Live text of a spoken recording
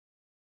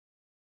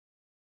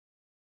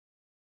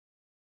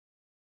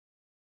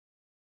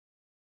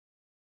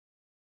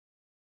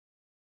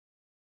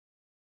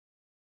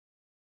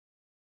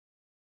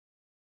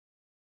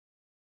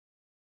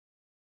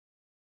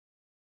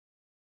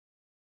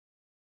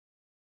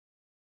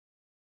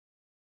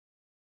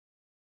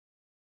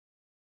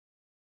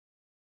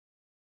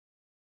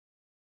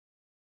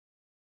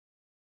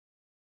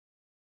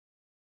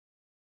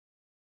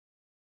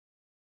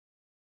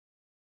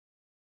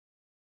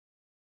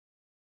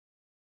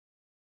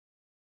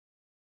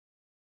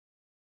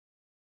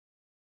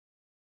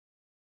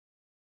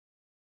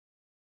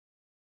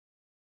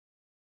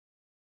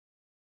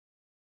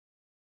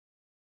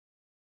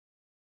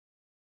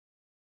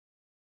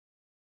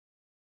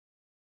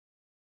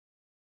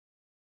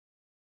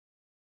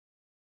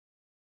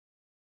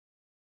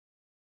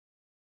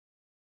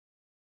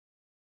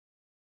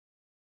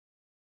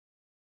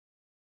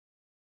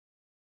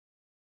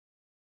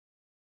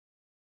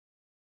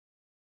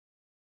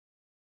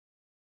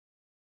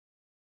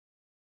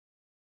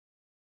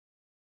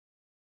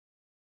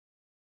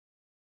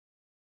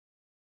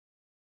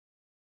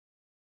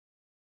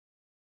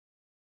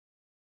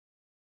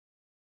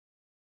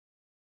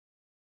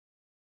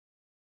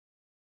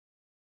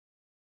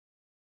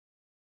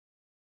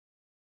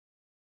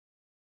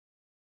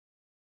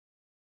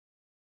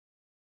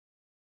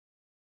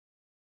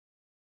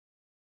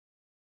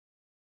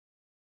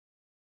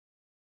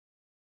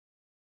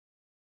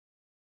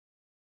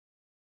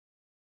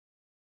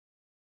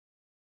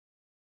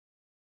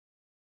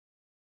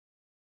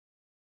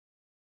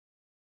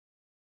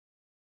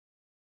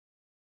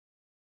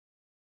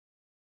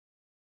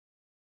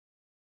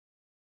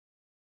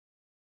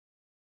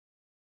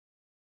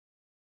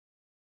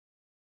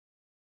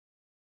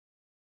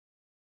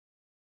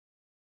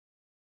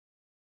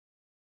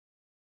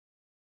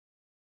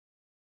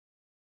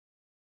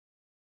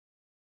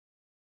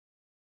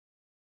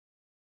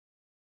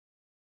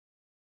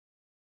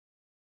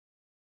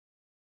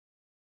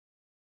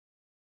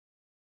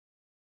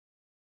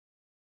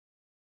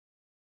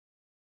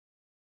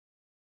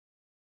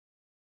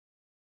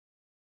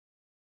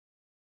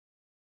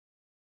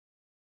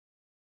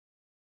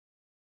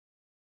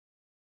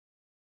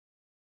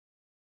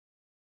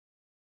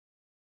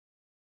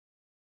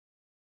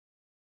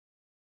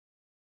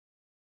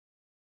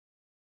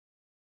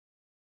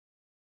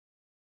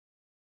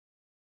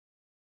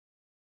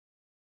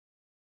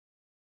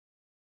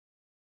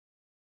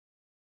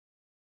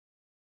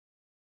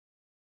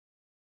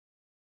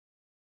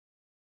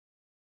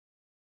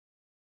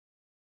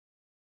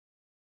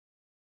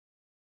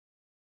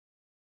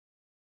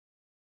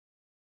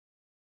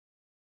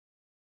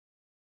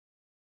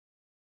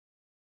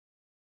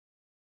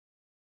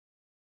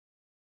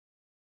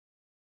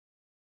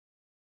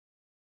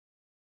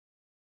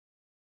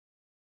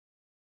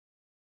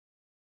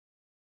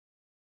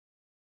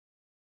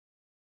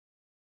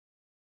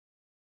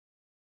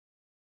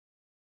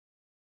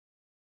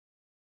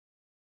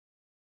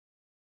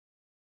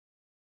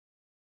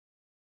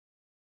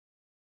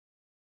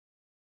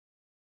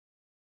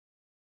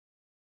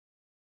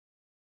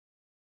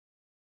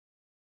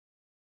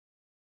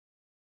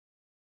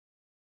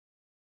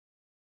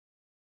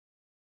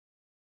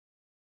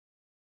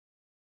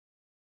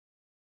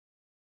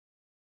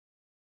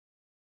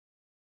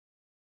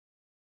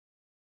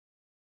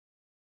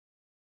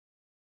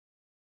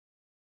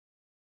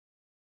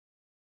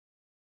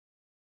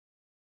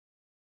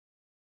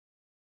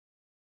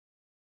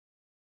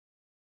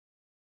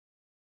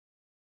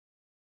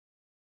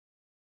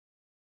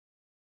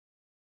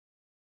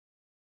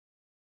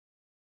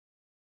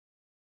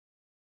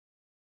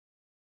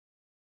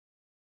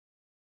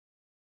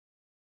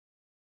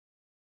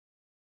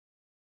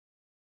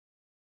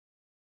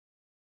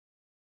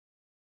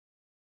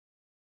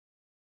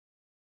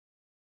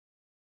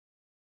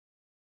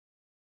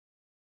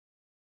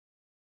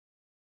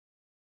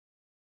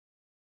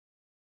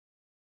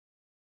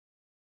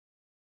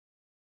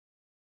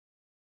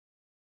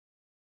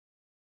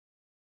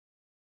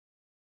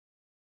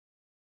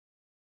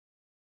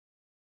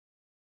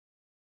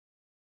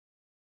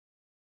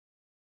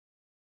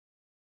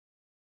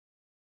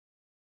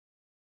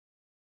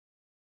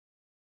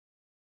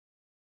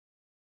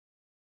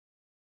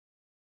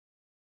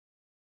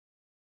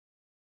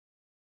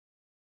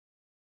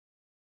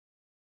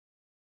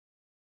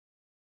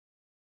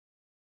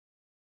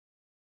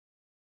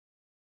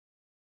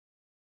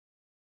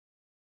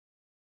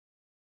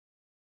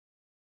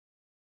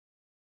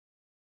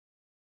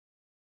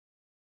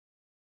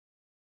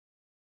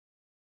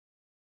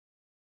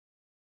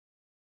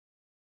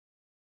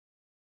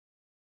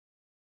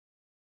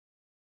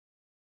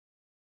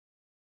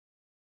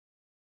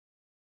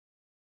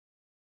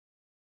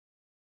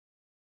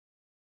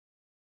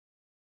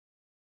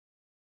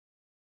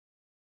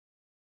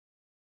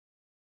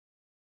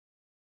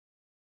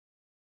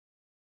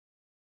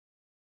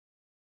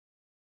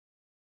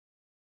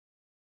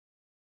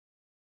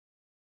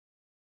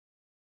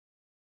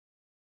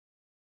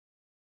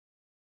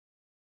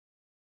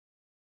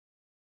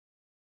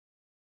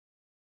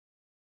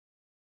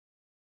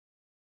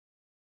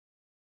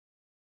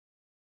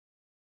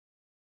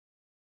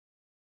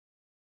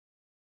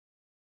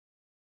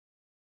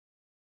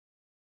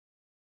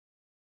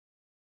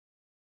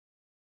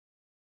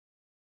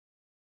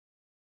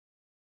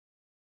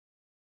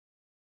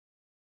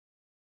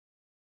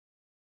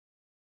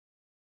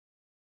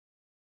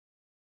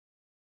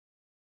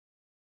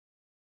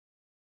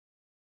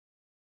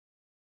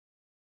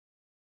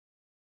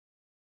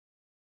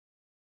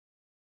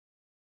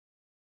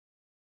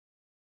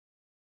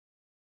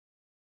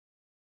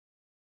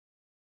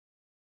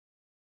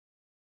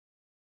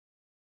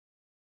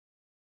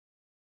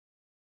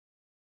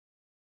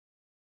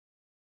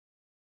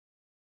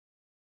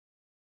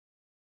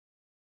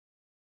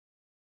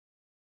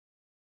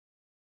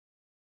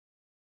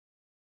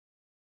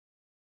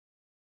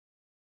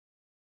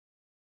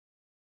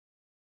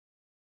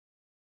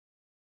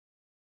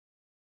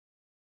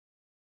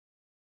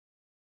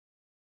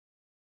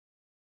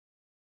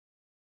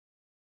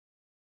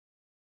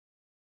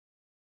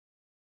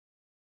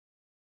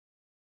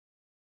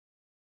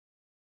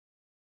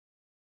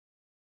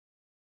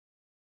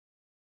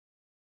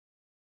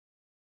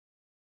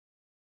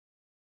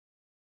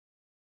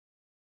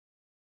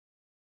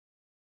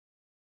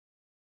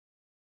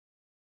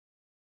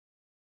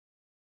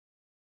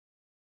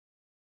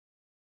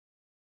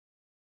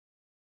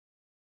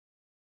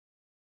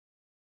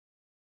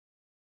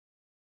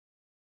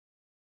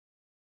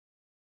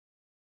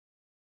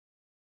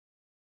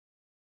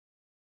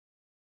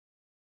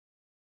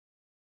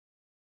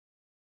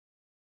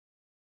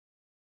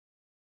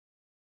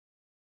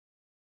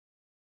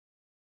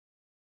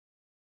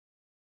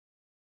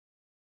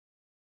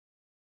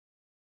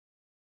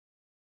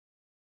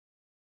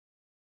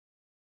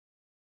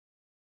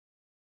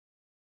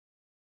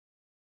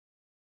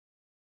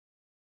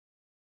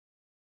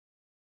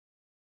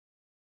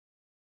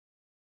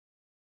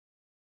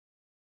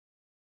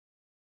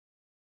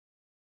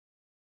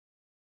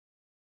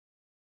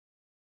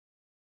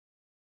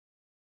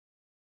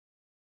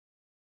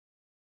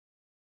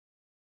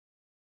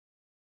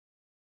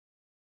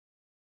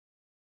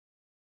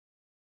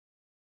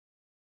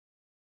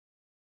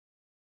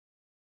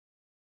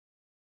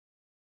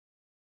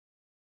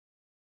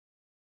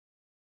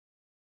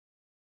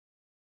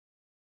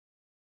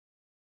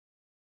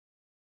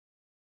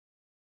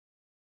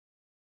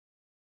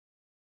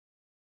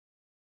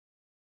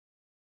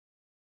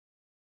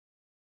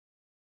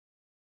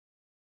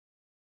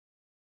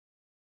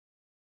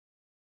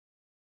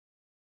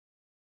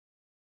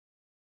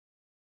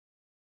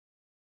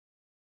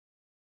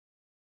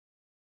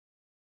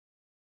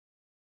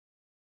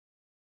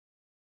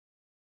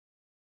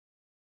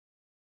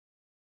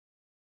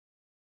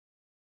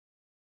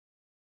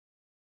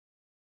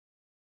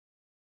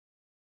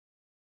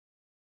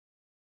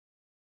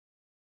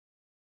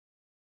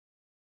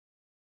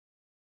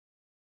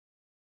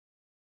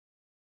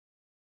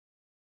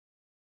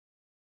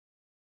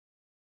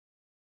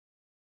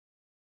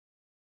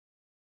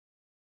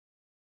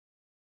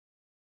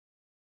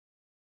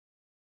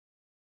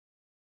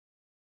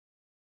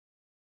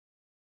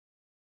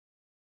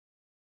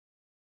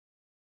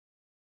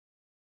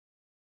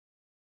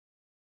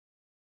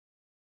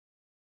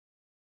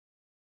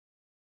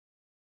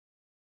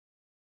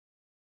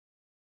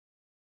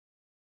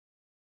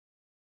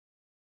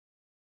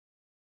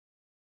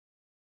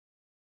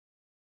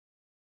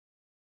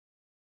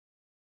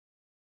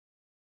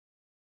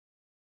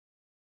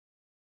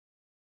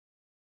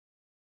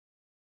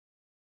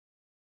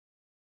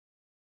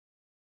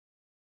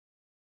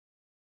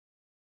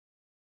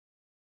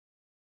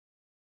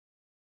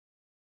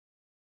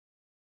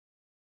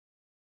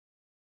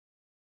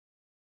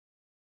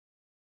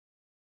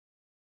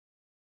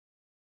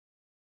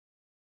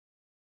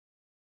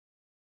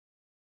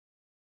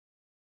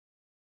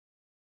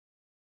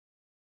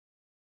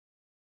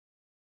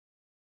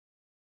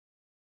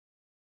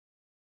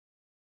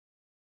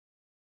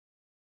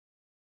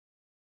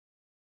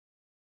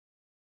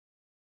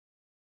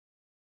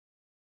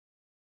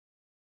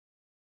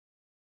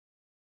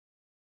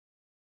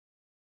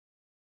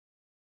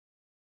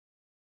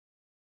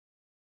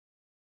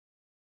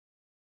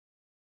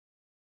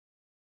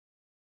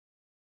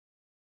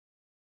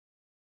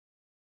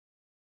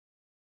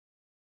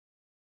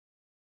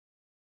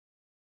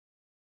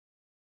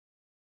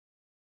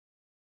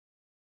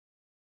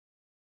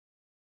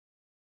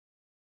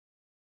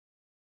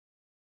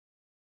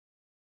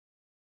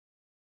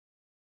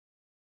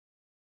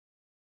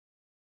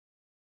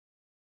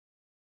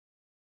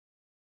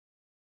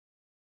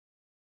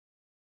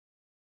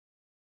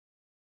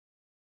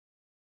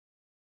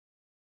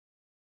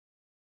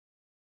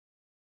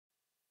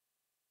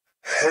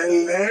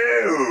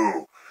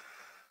Hello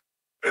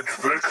and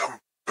welcome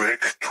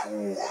back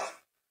to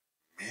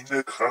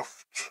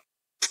Minecraft.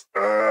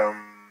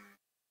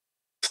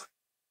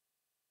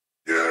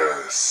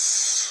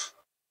 Yes,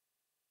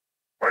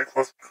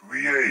 Minecraft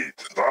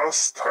Create.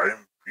 Last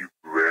time we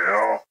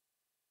were.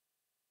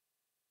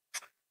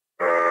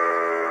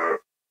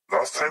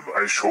 Last time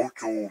I showed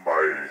you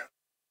my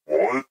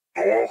wall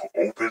door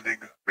opening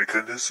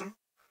mechanism.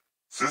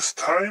 This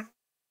time,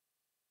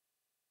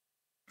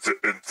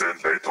 and then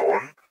later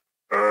on,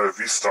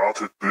 we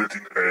started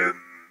building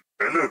an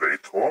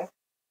elevator.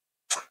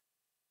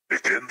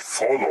 Again,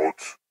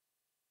 Fallout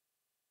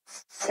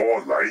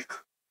 4 like,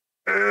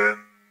 and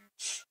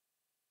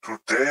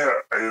today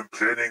I am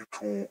planning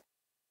to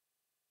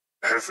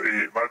have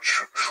a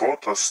much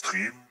shorter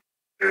stream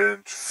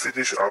and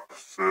finish up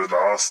the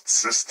last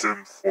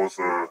system for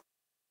the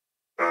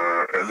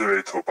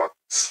elevator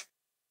buttons.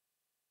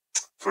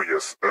 So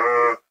yes,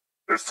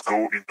 let's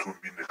go into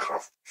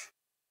Minecraft.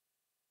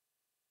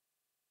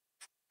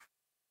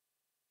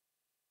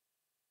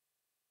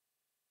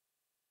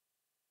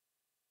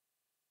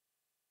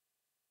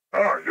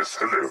 Ah, yes,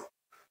 hello.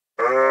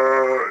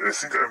 I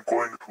think I'm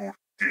going to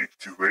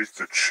deactivate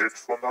the chat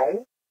for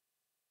now.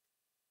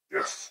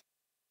 Yes.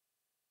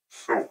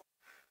 So,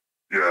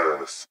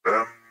 yes,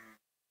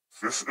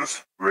 this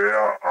is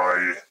where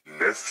I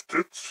left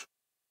it.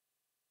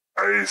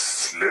 I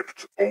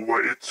slept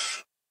over it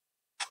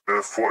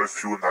for a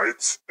few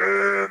nights,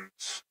 and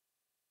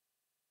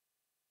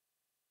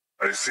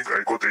I think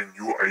I got a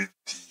new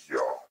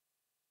idea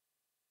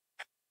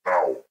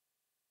now.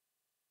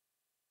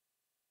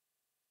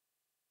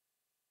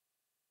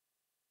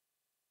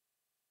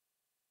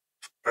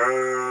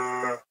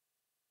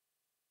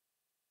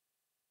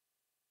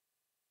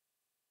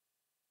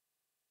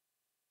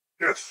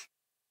 Yes.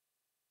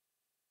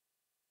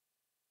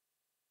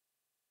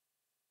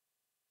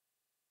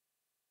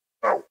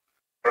 Now,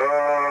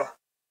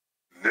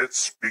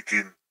 let's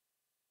begin.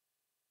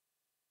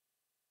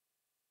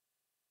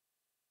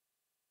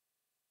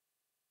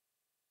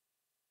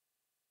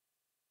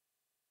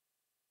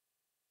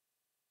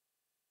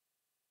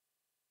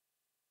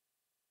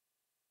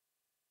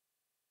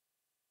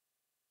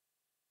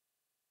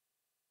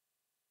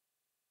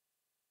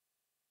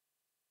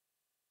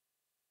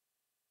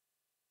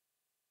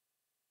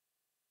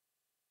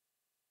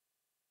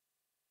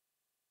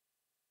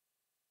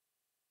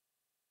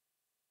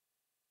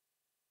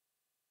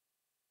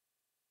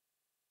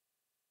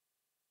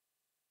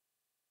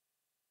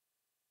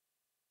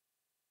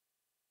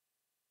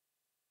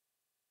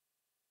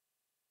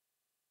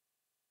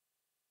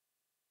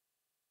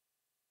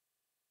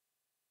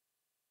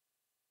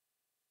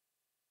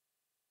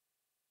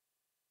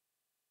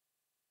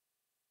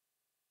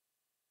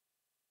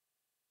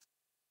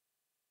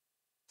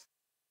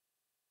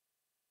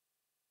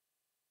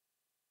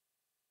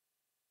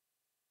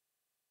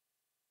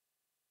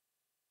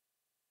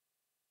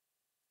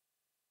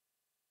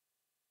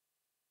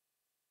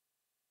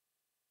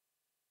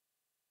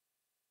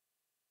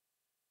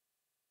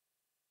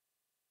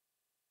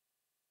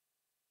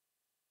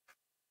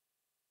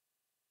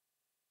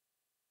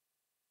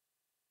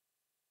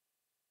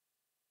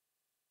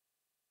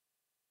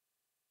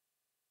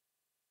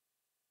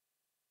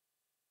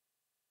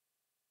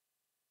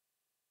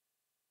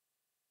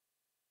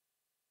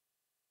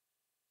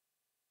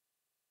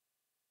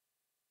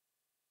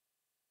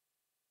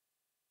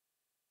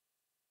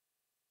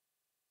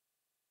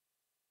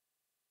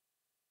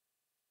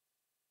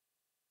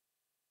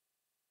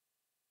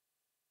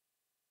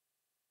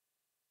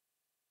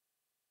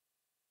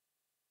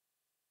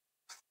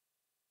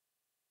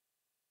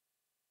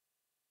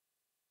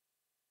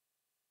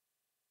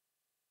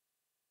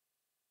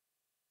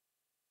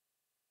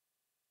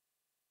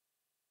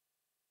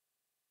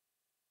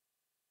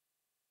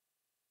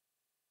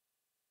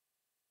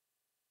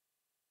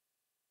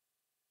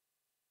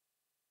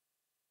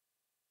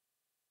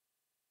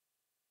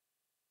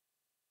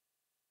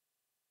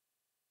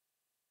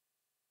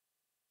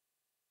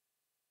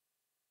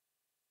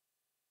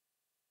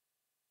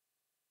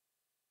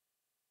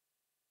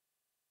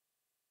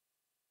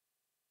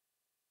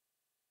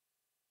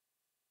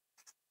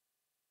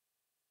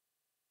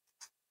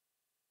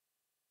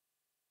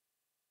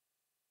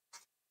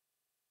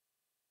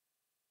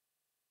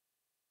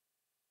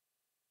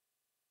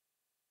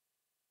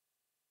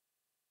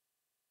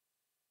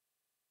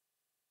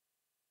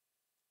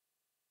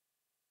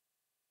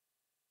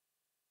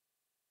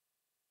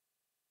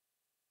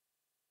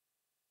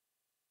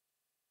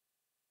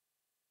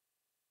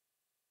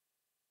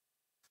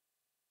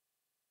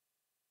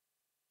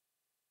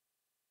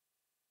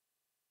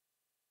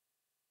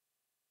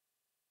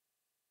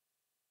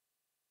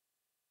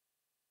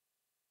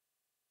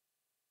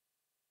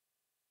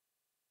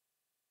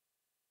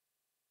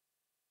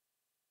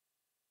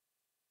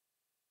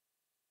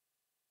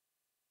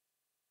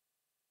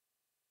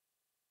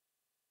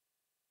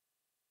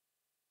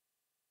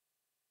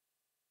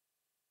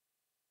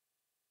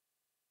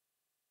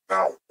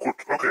 Now, good,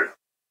 okay.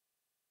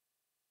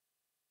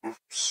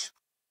 Oops.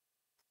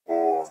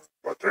 Or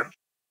button.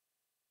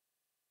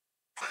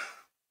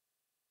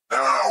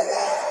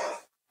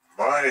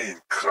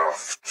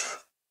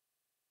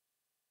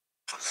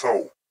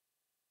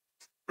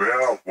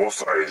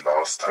 was I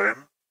last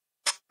time?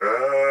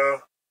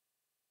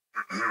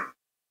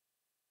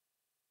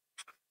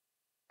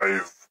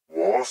 I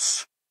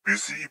was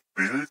busy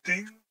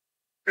building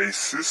a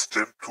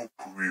system to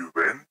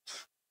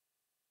prevent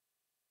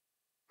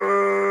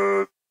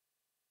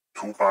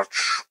too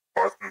much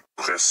button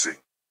pressing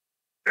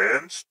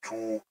and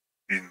to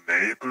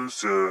enable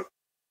the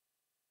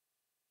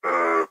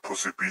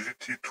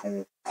possibility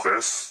to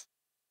press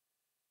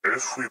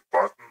every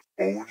button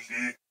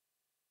only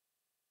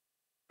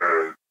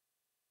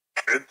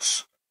and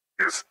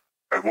yes,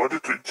 I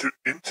wanted to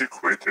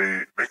integrate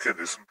a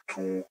mechanism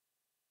to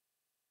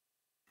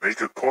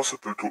make it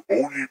possible to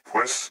only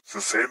press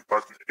the same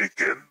button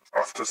again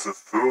after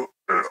the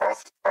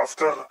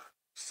after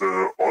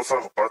the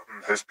other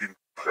button has been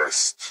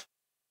pressed.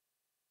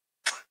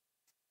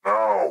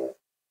 Now,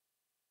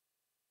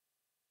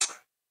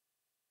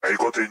 I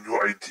got a new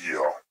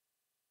idea.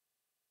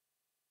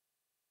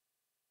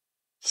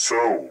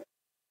 So,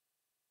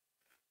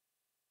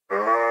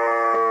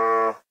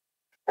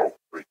 oh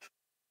wait,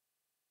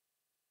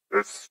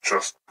 let's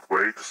just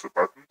break the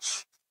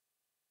buttons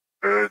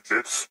and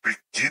let's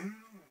begin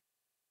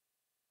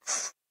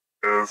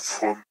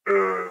from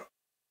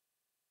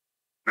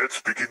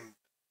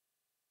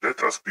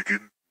let us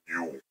begin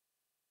new.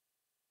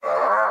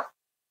 I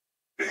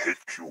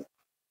hate Q.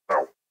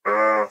 Now,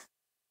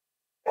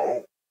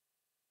 oh,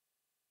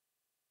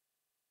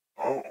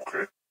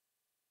 okay.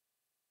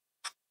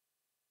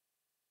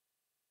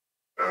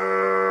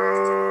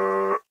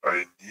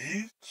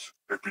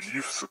 I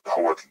believe the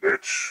powered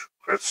ledge,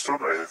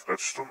 redstone, I have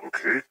redstone,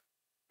 okay,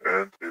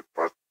 and a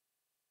button,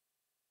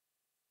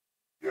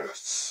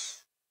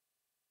 yes.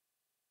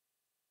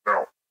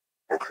 Now,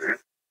 okay.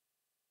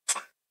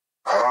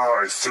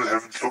 I still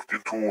haven't looked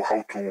into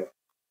how to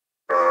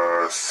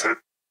set,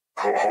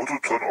 how to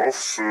turn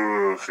off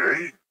the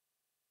rain.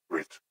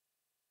 Wait,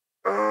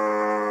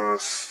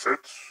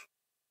 set,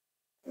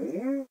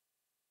 cool?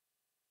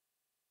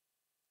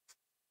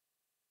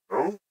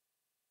 No?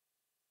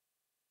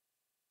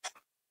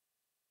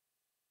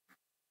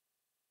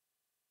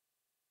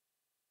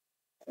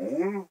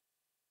 Cool?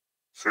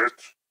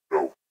 Set,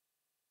 no.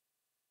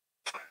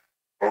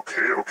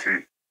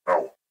 Okay,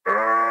 now,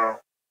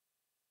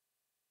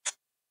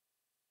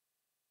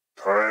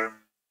 time,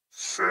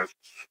 set,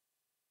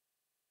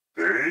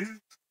 day,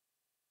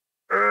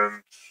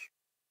 and,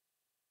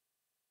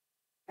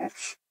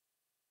 oops,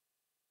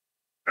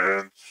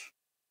 and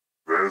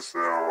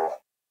weather,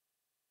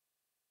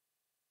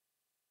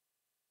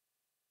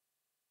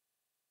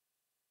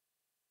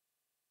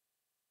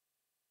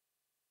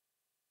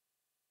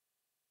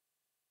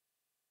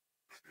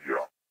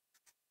 yeah.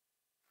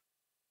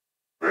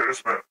 Where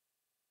is my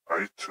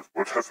item?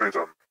 What have I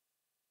done?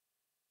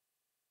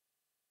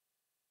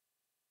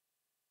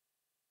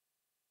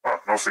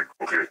 Nothing,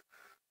 okay.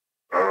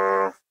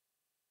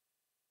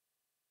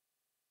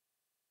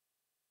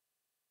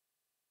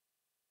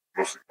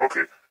 Nothing,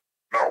 okay.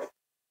 Now,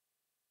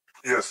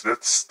 yes,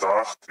 let's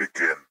start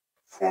again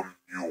from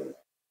new,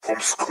 from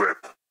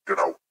scrap,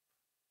 genau.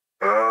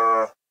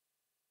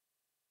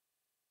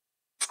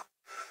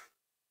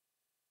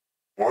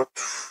 What?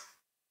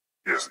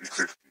 Yes,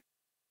 exactly.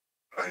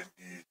 I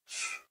need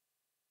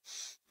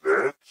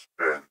that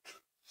and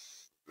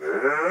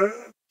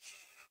that.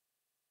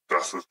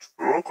 Does it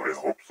work? I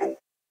hope so.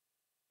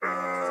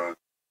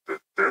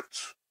 That.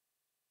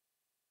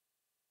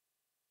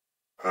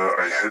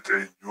 I had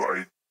a new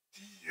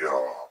idea.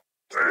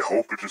 I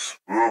hope it is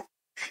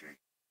working.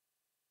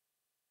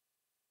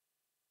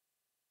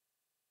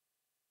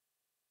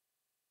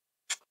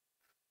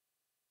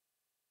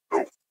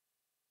 No.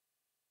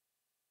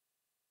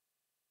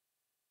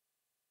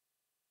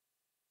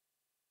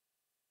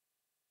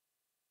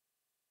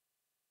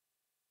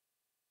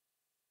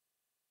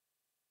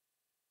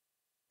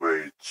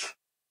 Wait.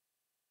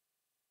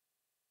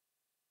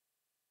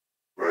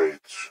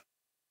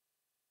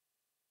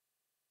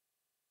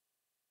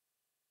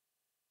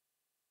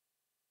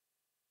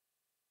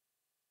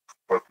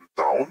 Button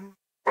down,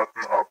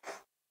 button up.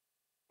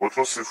 What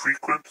was the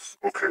frequency?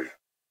 Okay.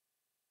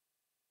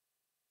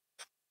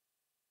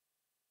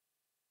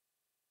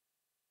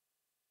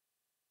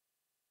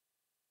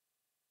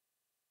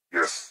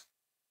 Yes.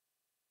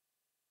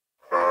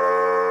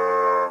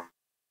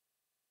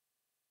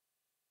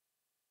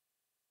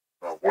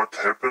 Now what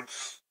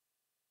happens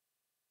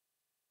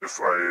if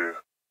I...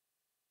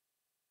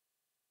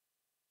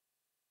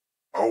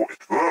 Oh,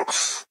 it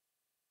works!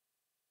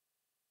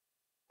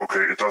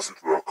 Okay, it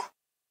doesn't work.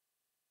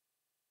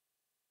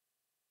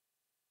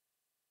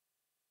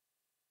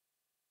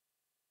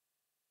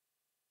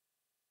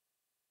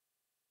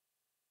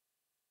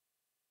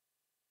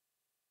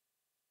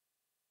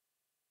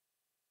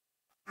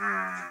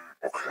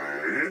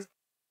 Okay.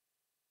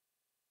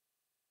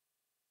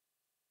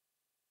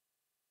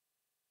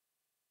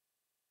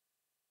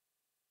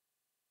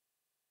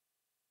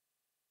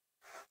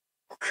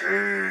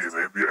 Okay,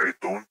 maybe I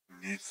don't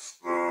need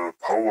the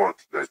powered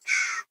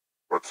ledge,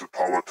 but the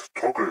powered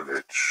toggle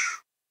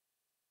ledge.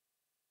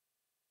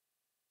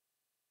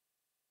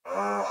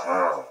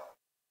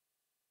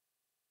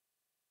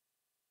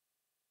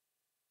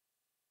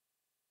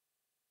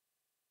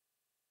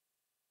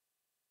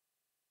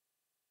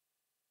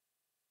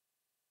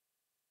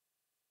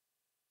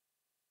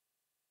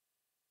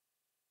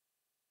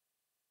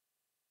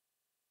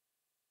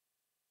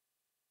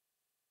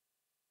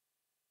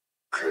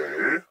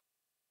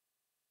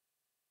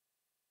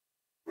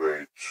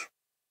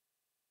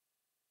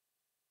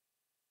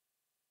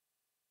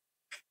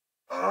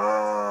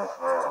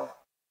 Uh-huh.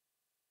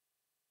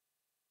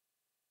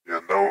 Yeah,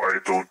 no, I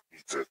don't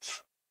need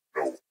that.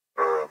 No.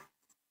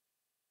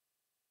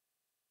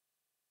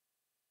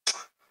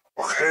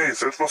 Okay,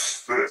 that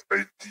was the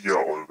idea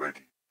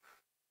already.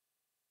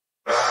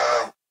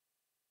 Uh,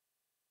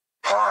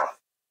 ah,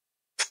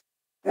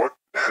 what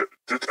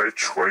did I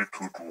try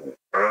to do?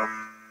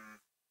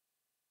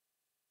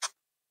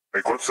 I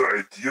got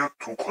the idea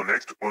to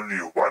connect only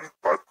one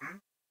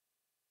button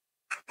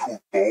to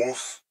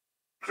both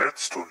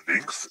redstone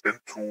links and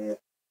to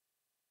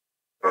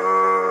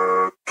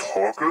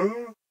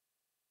toggle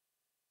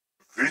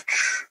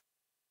which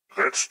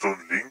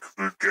redstone link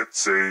will get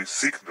the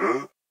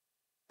signal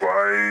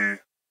by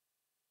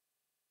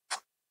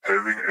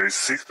having a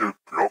signal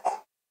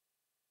block.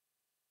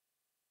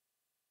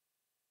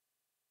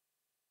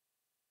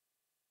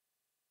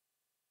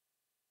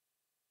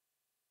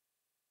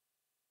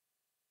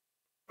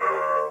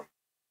 Uh,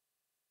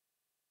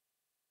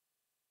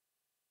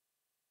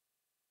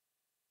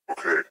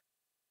 okay,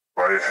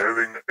 by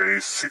having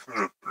a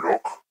signal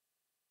block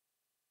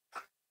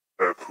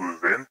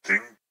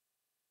preventing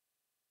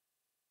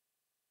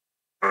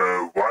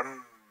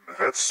one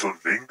redstone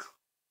link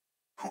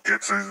to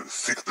get the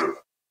signal.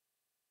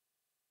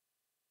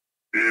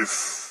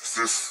 If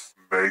this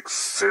makes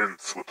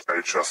sense, what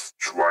I just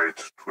tried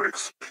to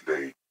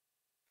explain.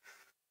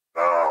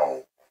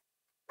 Now,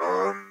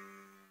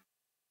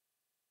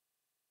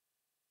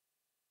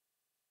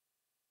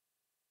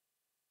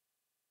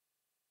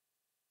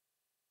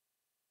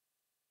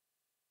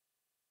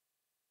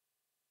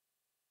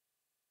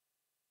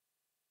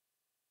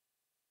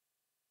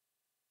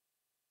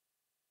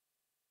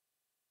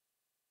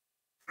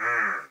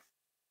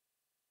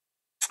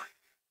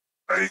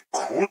 I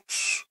could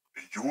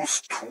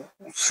use two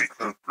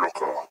signal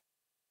blocker.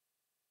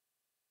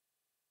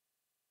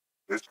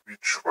 Let me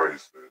try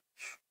that.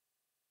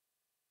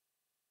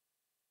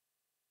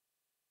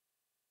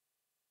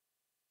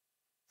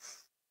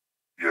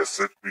 Yes,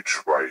 let me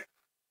try.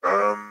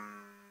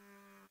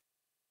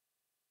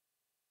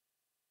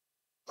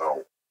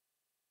 Now,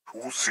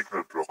 two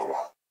signal blocker.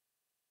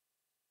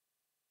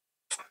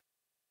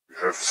 We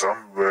have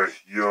somewhere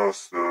here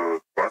the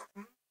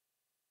button.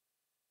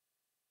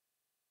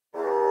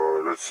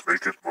 Let's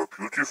make it more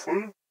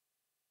beautiful.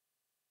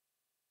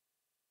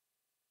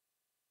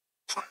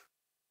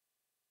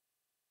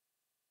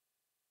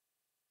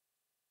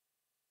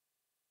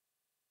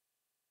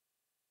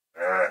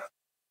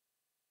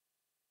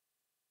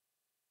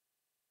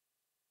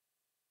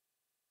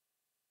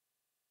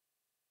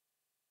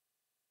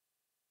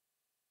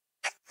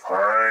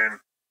 Fine.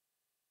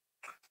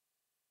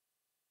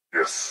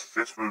 Yes,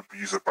 this will be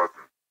the button.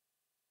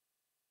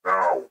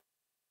 Now,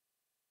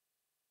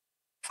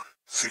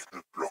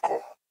 signal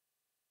blocker.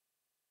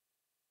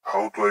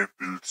 How do I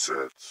build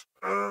that?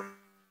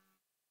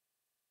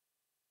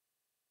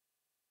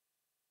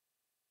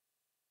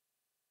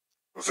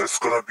 That's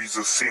gonna be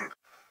the thing.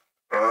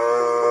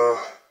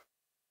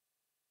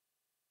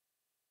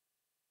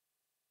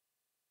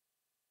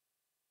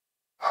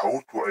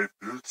 How do I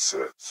build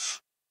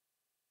that?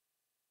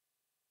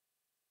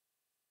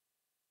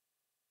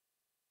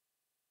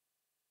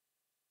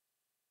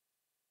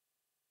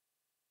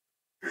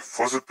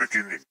 For the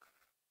beginning,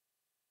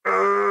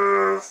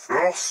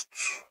 first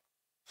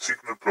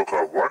signal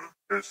blocker 1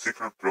 and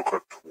signal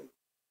blocker 2.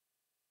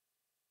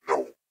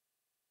 No.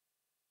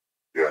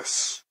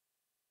 Yes.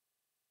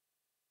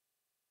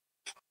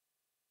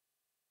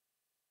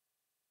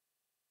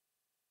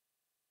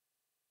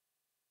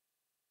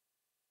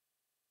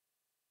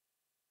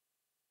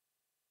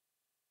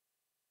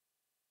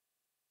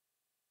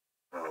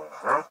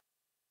 Uh-huh.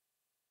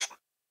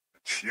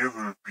 And here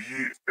will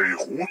be a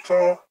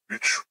router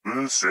which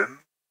will then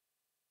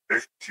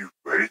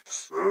activate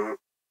the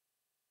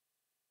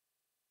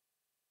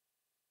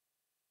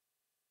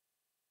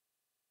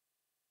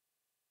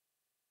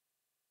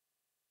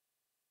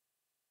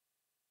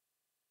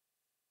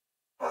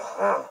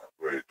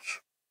wait.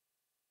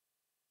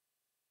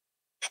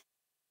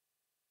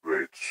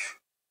 Wait.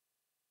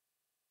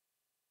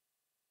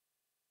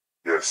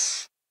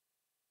 Yes.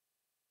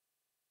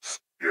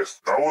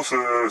 Yes. Now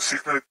the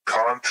signal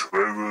can't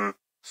travel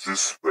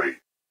this way.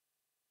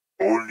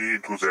 Only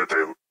into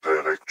that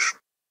direction.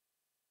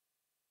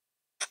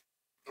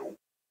 No.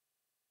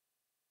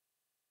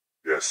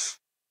 Yes.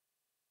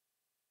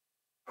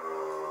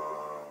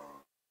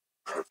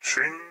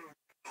 Catching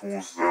to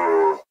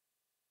the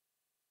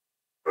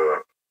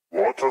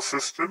water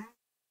system.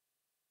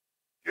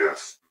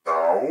 Yes.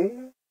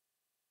 Now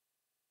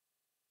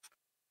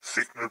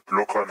signal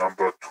blocker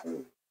number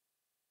 2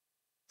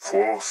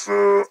 for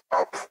the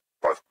up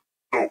button.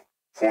 No,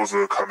 for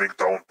the coming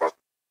down button.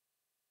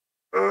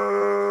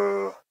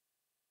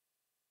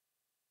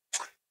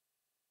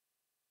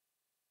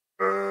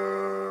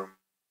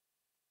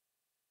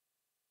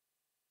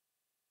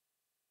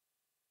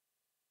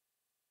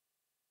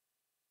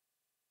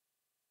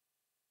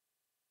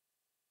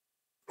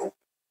 Nope.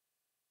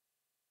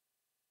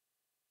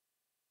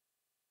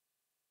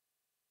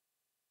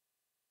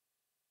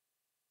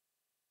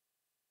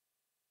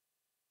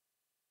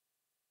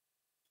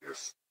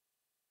 Yes.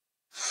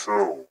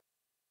 So,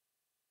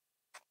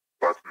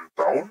 button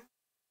down,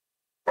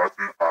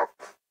 button up.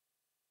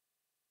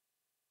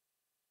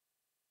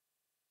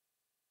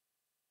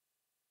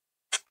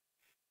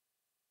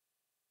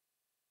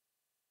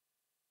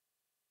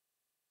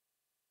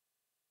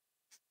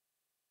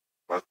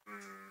 Button.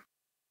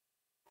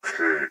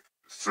 Okay.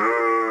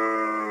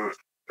 The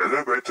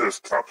elevator is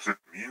up. That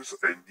means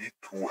I need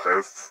to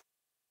have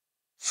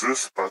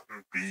this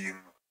button being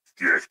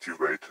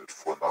deactivated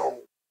for now.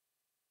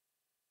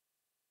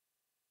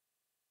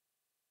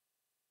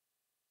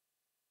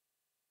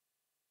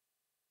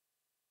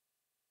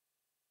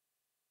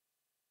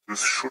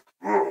 This should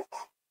work.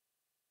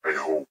 I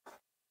hope.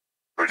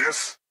 But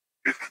yes,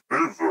 it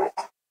will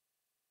work.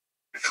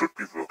 It should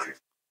be working.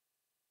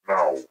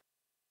 Now.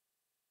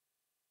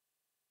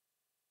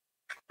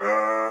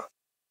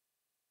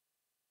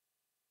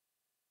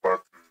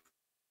 Button.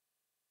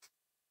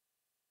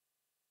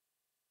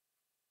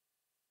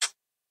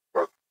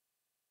 Button.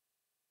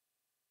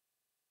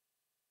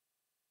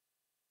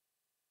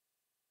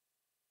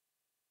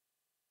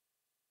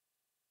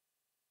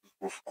 This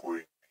was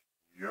going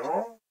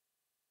here.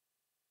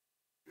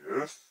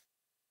 Yes.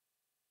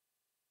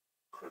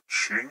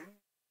 Ka-ching.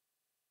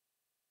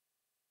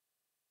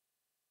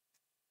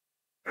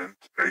 And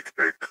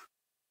egg.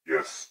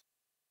 Yes.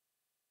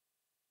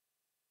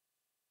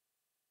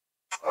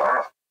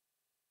 Ah.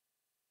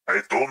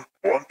 I don't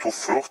want to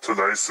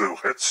fertilize the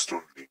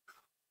redstone link.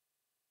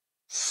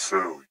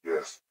 So,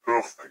 yes.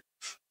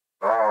 Perfect.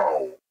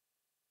 Now.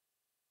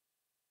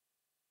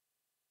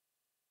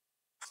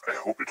 I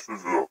hope it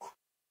will work.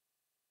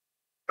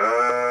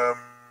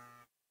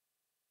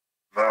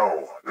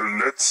 Now,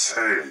 let's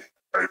say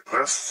I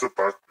press the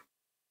button.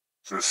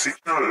 The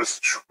signal is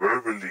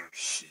traveling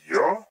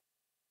here.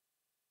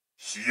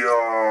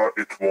 Here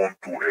it won't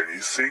do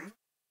anything.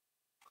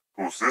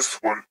 So this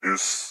one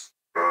is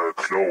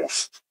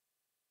closed.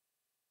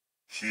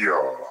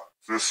 Here,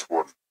 this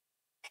one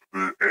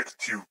will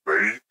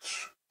activate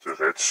the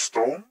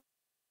redstone.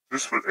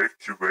 This will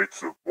activate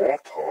the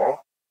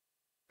water.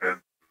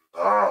 And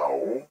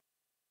now,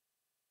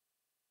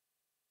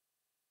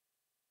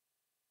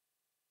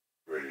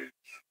 wait.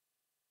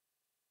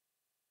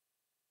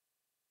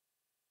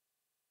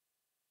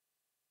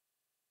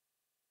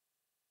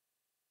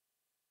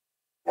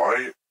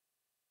 Why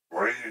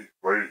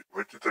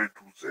did I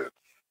do that?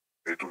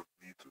 I don't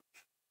need it.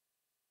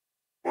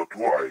 Or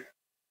do I?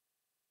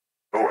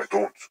 No, I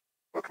don't.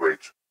 But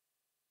wait.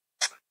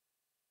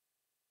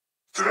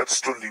 The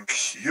redstone link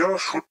here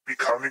should be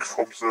coming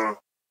from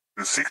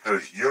the signal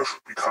here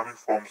should be coming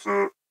from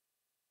the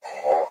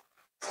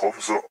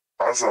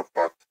other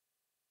button.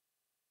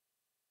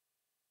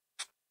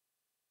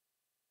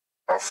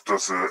 After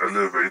the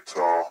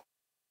elevator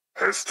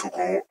has to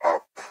go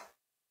up.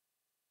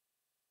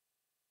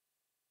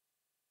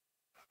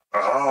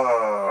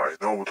 Ah, I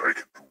know what I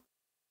can do.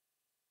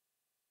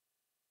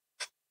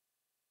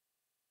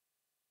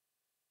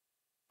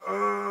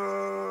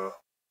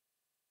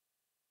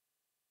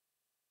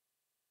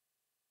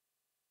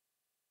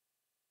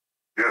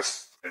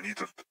 Yes, I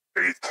needed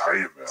a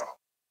timer.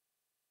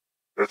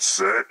 Let's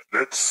say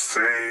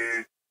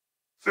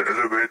the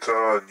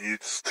elevator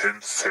needs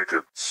 10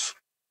 seconds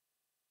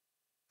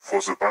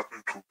for the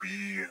button to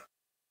be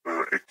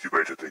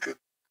activated again.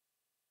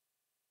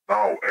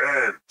 Now,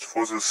 and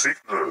for the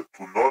signal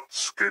to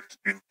not get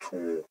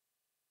into,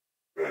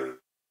 well,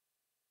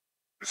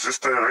 this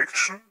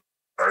direction,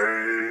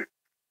 I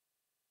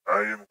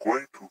am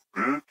going to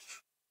build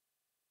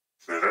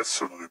the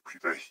redstone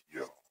repeater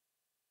here.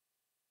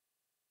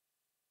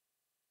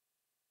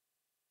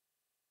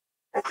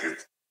 Okay,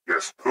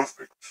 yes,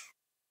 perfect.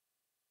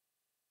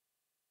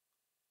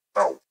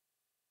 Now,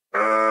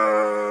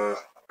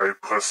 I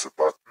press the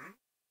button.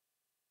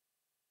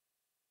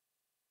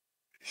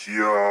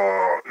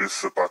 Here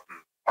is the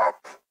button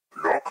up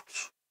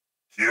blocked.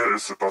 Here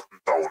is the button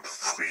down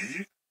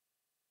free.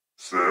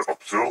 The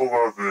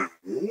observer will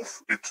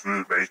move. It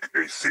will make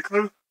a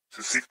signal.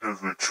 The signal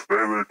will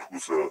travel to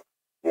the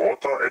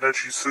water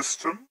energy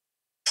system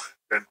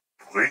and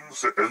bring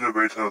the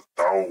elevator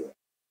down.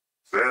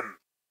 Then,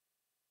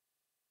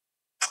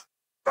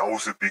 now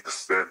the big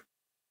then.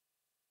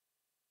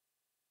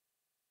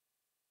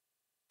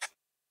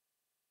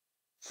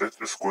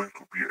 That is going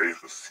to be a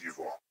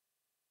receiver.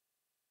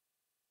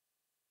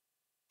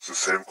 The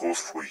same goes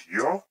for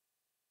here.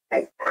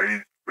 Oh,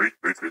 wait.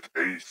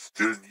 I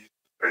still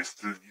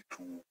need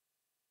to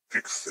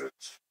fix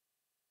that.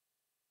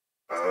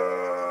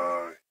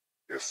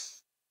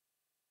 Yes.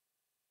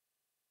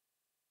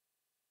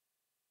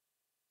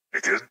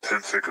 Again,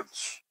 10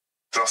 seconds.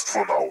 Just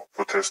for now,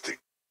 for testing.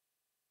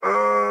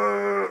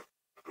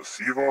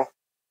 Receiver.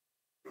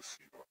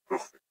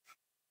 Perfect.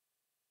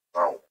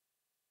 Now.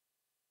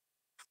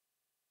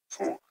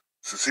 So,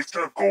 the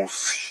signal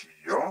goes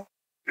here.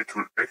 It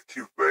will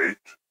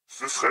activate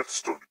this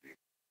redstone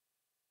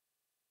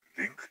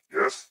link.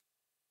 Yes.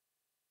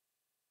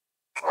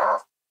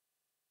 Ah.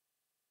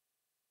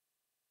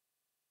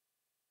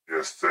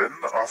 Yes, then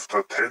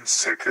after 10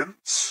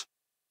 seconds,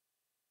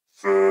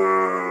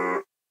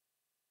 the...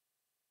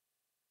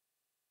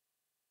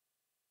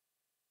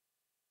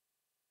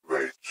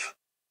 Wait.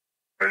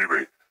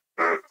 Anyway,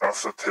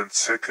 after 10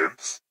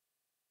 seconds,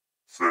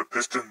 the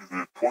piston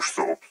will push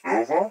the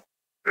observer.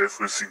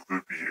 Everything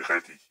will be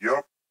ready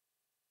here.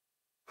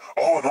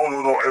 Oh,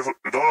 no,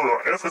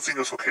 everything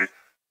is okay.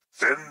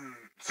 Then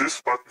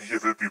this button here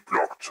will be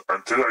blocked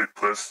until I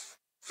press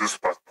this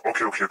button.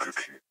 Okay.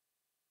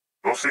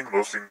 Nothing,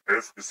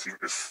 everything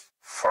is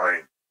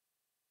fine.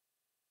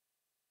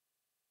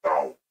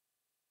 Now.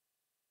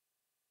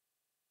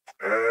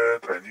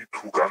 And I need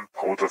 2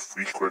 gunpowder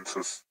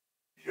frequencies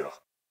here.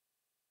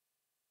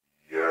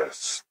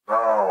 Yes,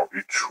 now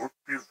it should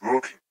be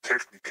working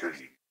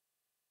technically.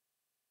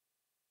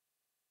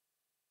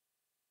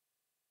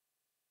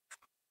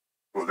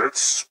 So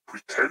let's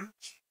pretend.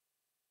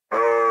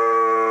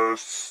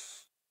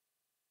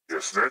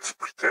 Yes, let's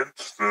pretend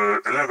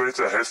the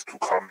elevator has to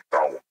come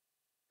down.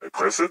 I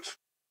press it.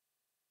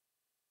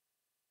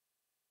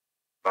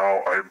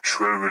 Now I'm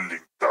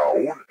traveling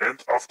down,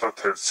 and after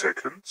 10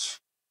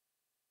 seconds,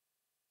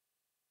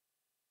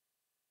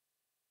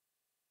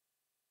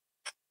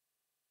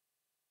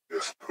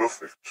 yes,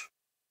 perfect.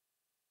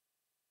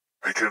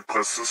 I can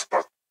press this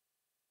button.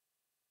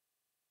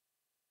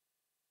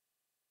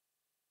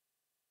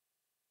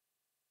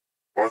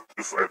 What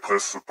if I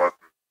press the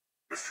button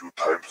a few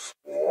times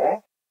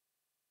more?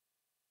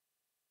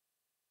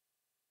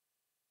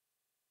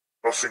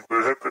 Nothing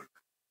will happen.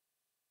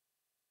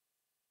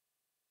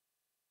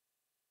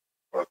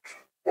 But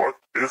what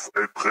if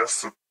I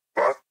press the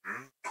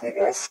button too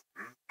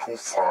often, too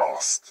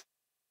fast?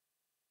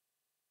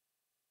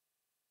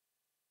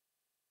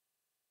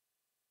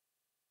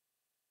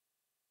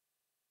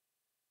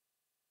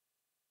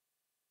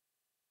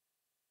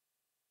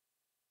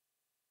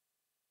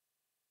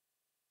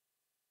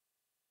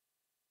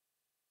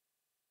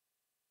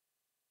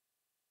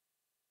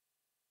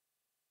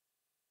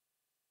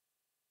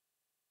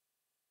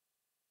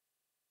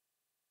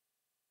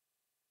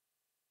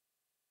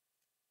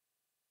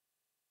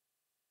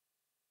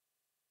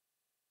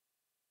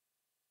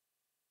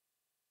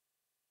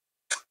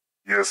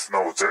 Yes,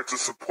 now that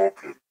is the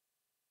problem.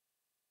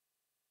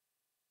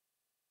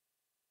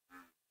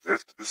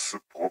 That is the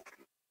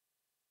problem.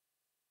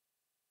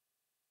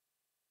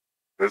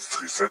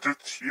 Let's reset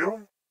it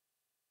here.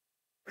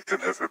 I can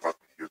have a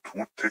button here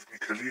too,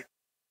 technically.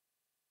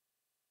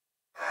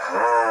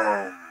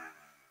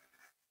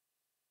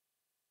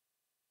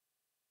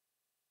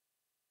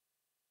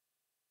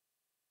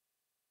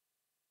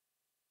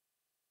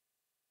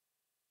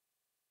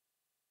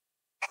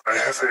 I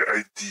have an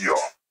idea.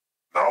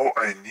 Now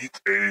I need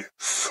a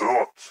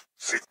third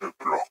signal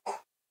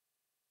block.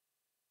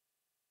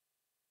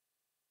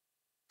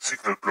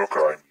 Signal blocker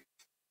I need.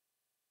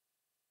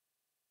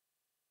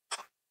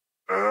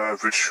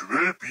 Which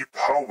will be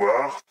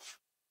powered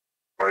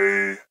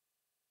by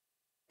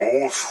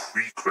both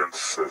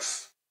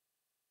frequencies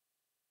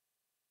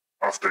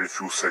after a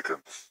few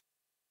seconds.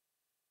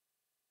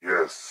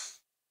 Yes.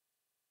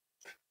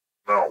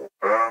 Now,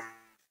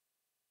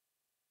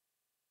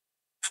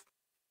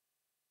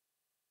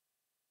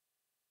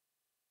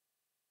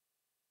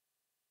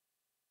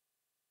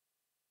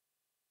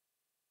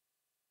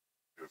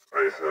 yes,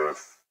 I have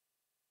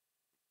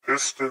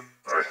piston,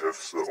 I have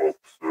the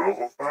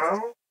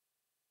observer,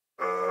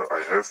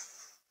 I have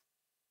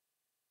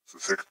the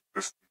second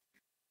piston.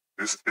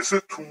 Is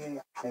it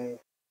too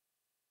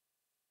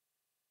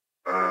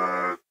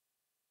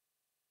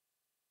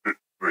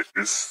wait,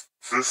 is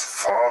this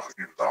far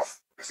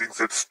enough? I think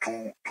that's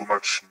too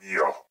much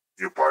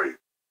nearby.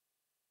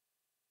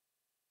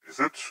 Is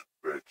it?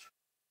 Wait.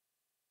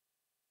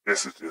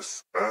 Yes, it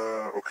is.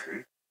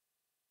 Okay.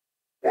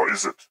 Or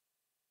is it?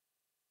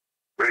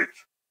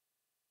 Wait.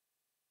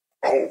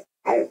 Oh,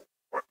 no.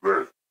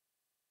 Well.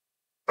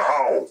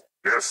 Now.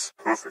 Yes,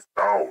 perfect.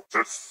 Now.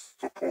 That's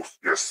supposed.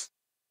 Yes.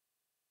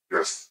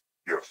 Yes.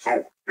 Yeah.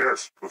 So,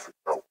 yes, perfect.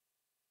 Now.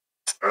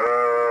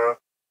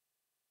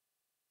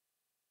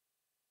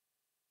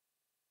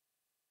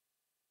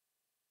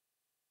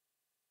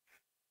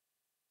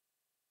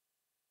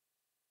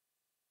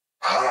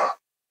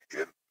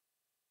 Again.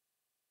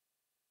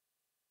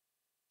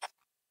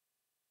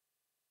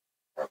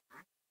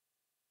 Button.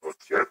 Not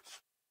yet.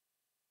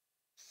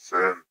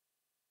 Then.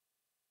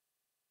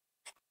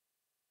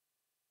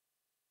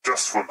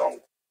 Just for now.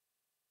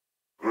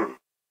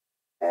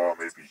 Or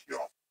maybe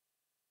here.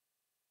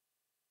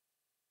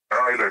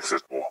 I like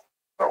that more.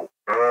 Now.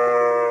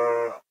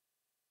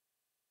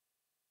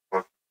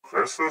 But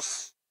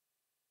presses.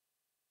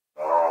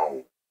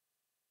 Now.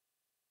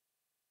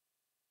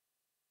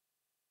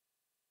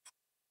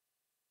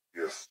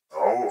 Yes,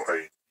 now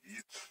I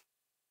need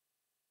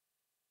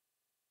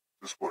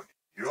this one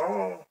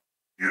here.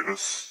 Here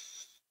is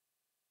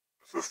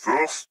the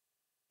first.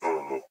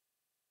 No.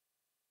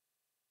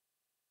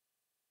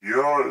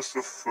 Here is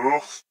the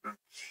first, and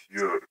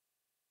here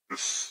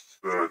is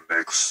the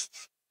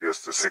next.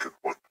 Yes, the second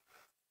one.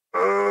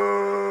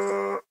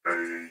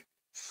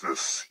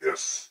 This,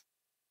 yes.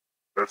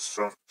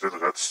 Redstone, then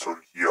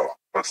redstone here,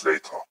 but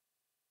later.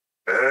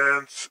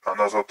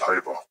 another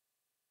timer.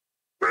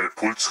 Well,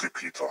 pulse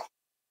repeater.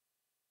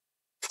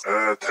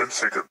 10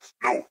 seconds.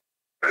 No,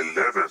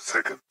 11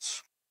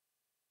 seconds.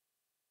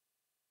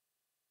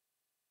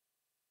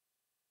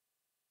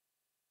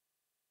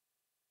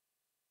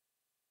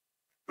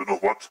 You know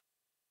what?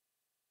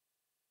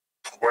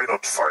 Why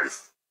not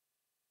 5?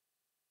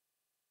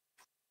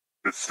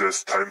 It's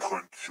less time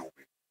consuming.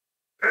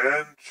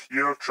 And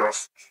here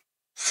just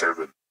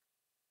 7.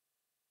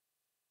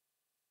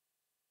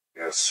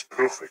 Yes,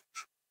 perfect.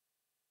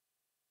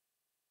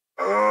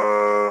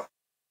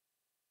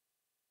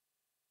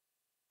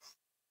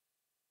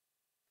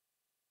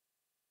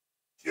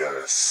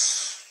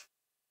 Yes.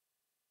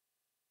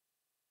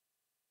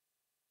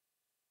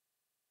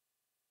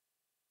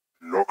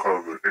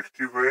 Locker will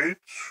activate.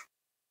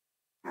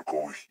 We'll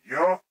go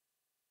here.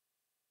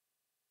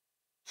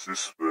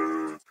 This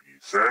will be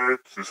that.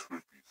 This will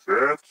be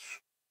that.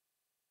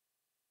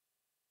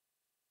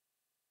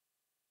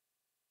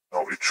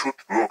 Now it should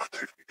work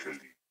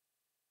technically.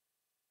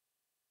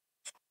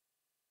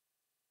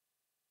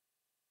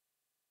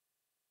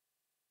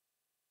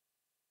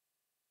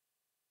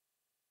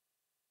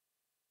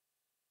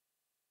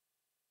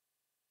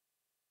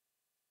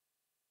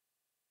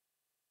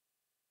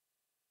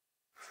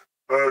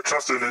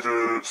 Just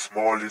a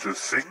small little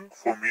thing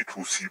for me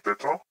to see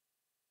better.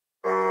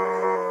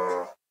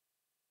 5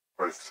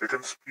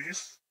 seconds,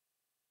 please.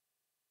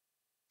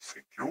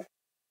 Thank you.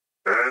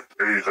 And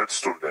a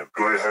redstone lamp.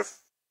 Do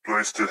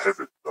I still have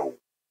it? No,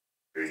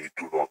 I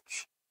do not.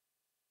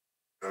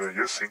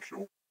 Yes, thank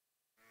you.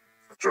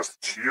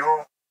 Just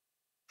here,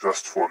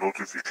 just for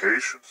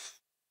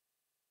notifications.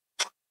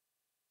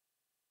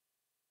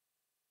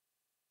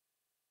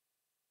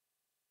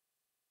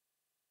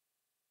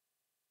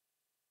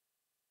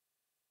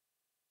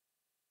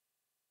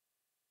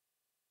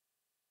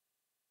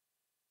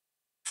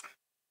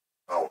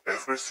 Now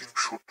everything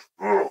should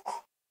work.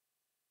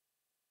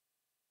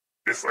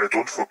 If I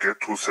don't forget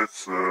to set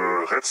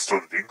the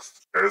redstone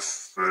links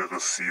as the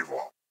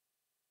receiver.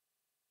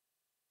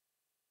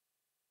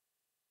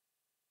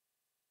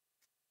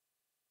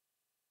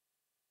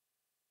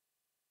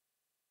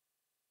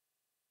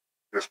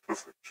 Yes,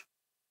 perfect.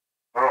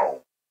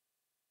 Now,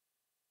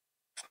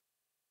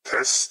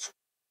 test.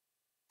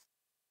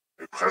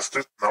 I pressed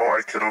it, now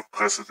I cannot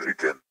press it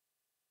again.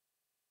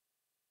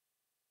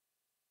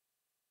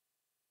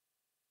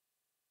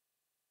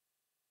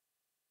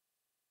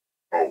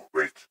 Oh,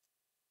 wait.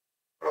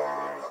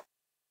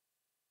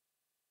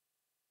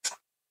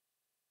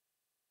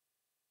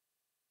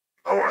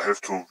 Now I have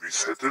to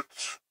reset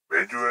it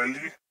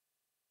manually.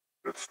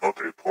 That's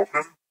not a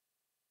problem.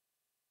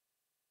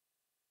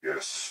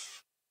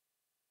 Yes.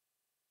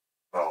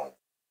 Now.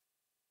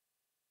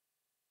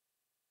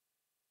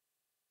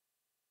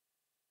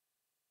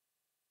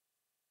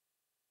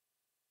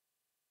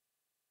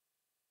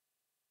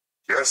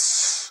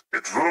 Yes,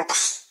 it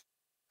works.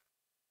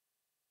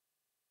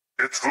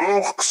 It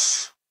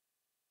works.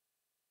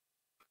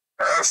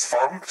 Es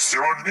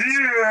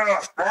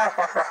funktioniert.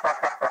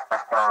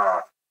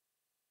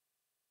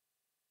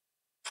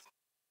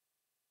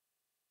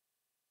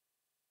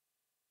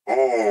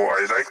 Oh,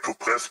 I like to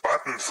press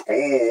buttons.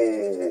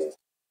 Oh.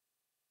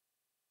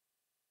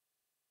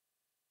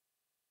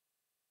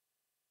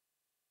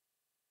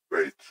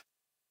 Wait.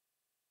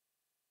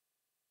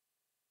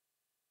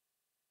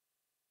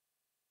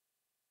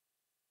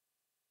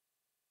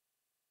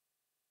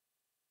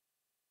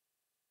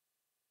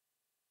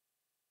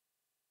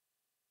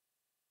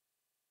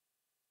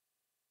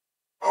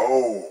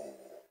 Oh.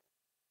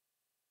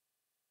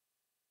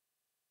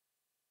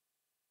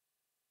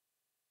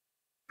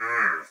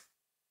 Hmm.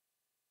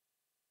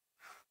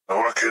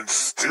 Now I can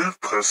still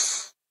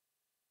press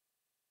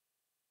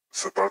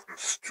the button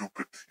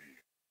stupidly.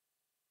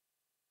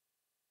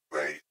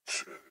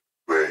 Wait.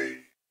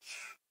 Wait.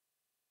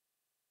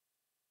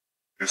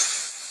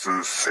 Is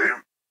the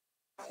same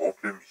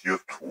problem here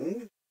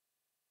too?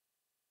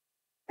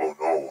 Oh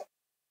no.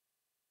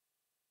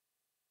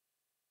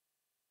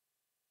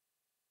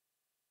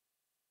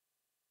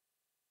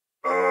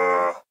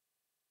 Uh,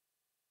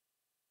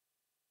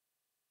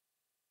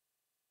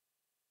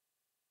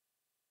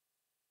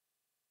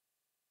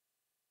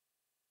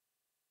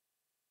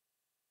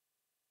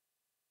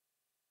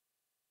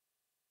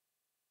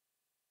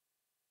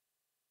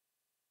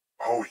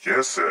 oh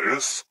yes, there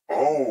is.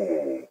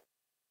 Oh.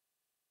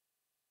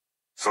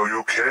 So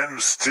you can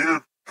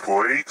still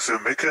break the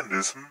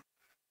mechanism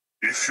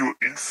if you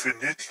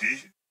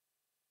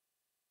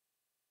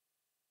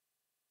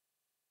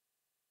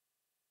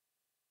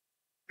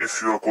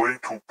are going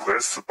to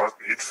press the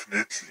button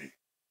infinitely.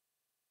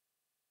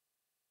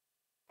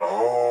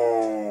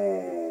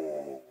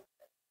 Oh.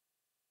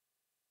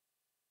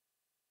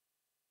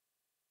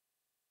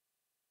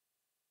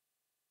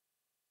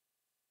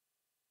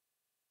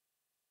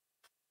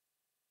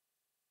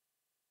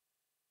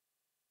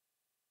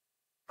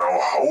 Now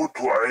how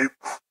do I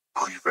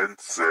prevent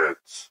that?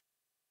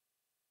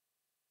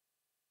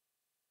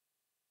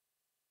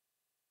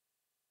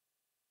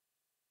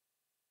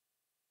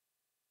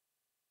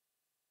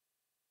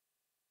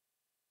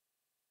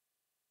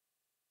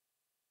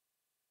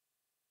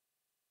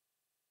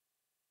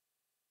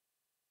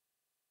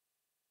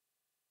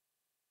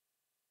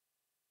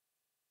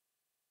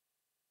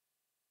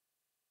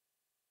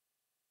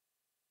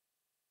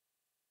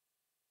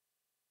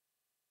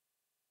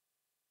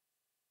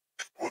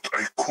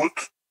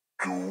 could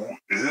do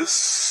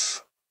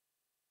is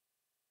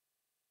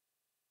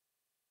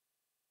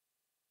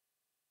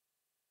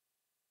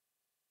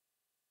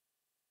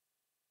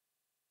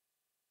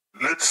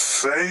let's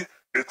say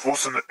it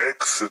was an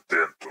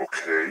accident,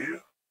 okay?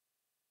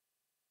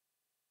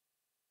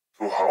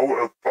 So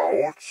how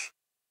about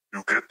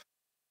you get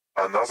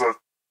another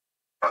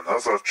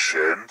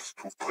chance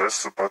to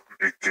press the button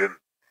again?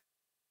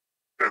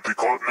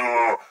 Because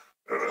no,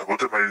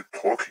 what am I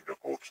talking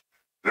about?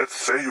 Let's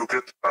say you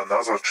get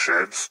another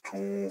chance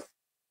to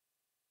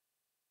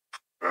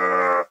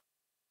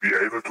be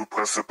able to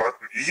press the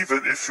button,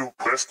 even if you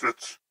pressed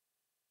it.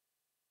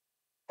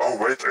 Oh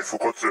wait, I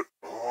forgot the.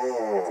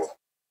 Oh,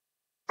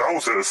 now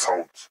there is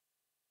sound.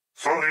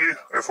 Sorry,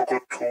 I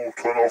forgot to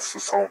turn off the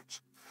sound.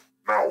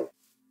 Now,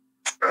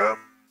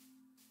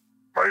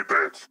 my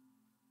bad.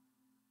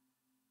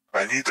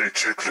 I need a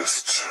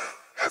checklist.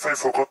 Have I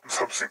forgotten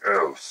something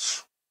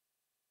else?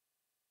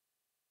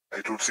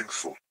 I don't think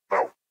so.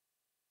 Now,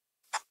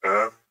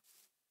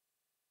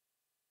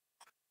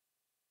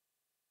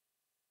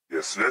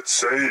 yes, let's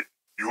say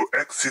you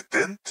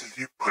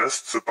accidentally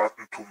pressed the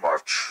button too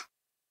much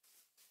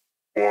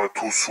or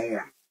too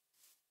soon.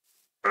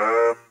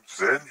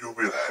 Then you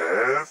will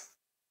have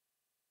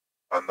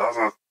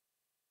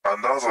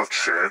another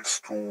chance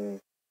to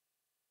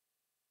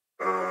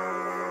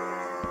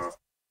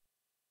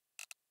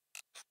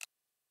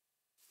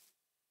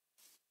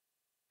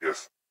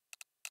yes.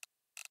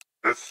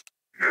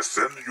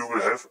 Then you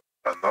will have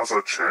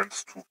another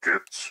chance to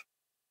get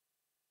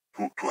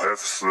to have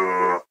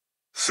the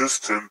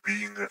system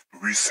being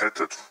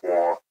resetted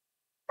for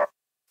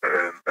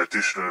an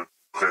additional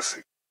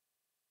pressing,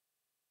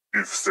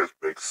 if that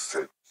makes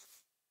sense.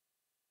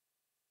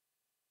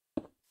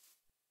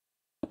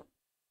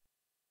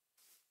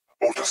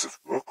 Oh, does it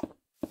work?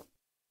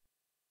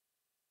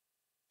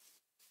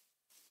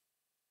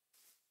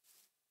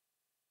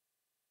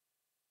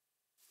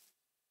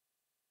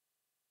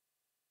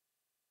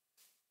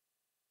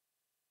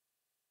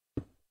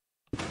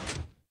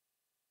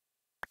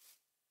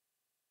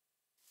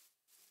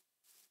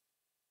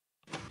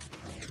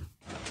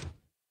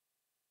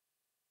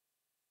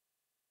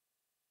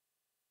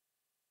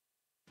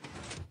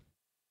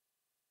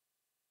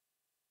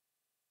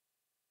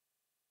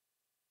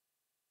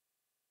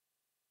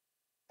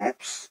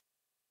 Oops.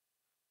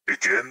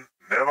 Again,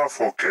 never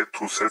forget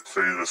to set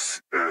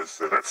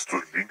the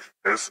redstone link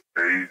as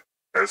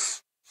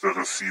the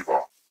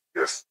receiver.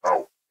 Yes,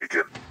 now,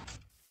 again.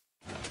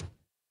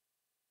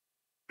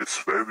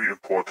 It's very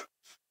important.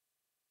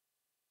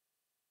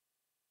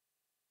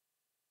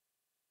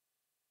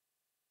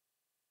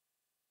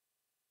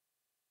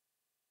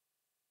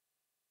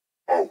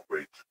 Oh,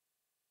 wait.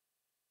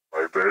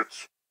 My bad.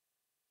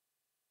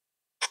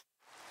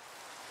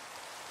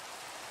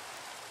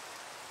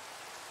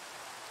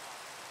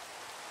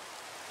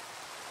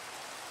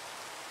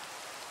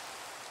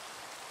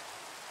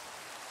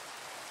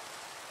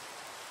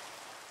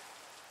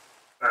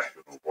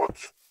 You know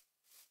what?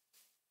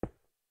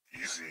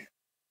 Easy.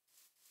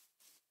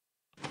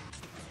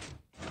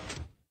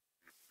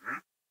 Hmm?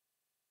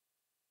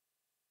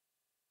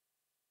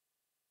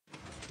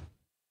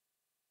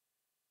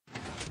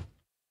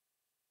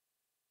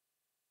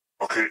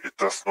 Okay, it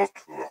does not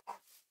work.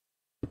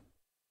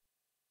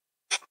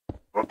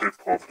 Not a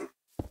problem.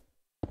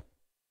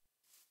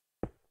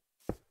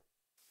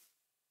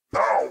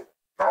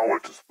 Now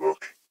it is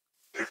working.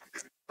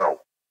 Technically, now.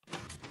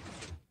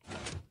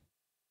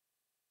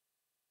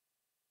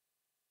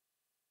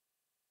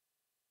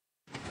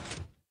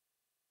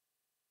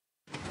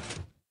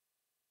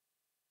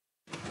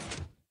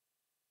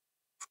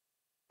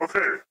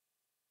 Okay.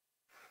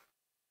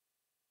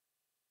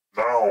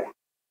 Now,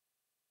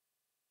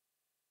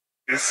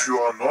 if you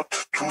are not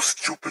too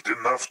stupid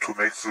enough to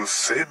make the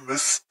same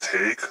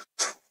mistake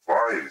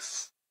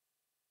twice,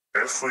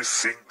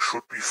 everything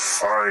should be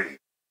fine.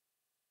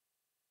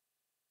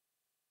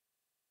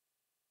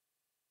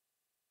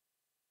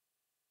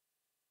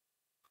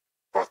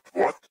 But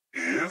what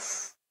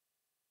if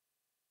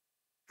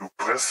you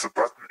press the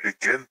button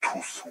again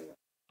too soon?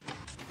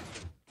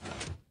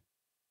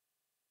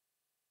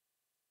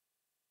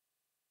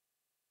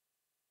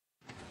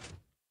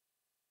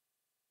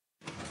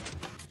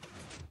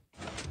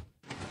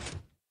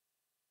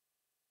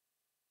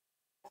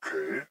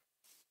 Okay.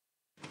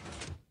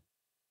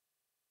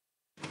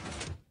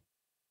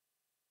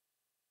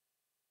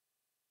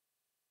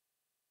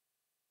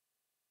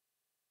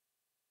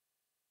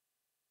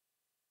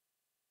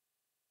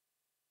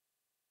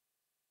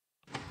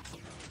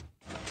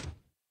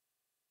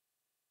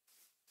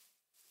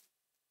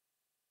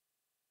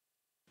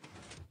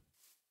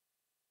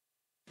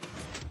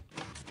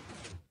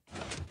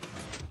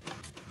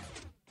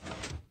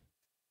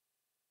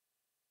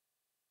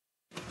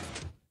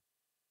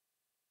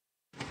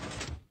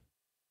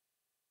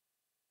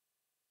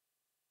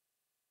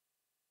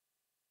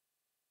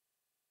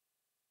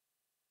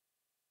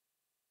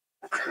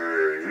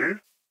 Okay.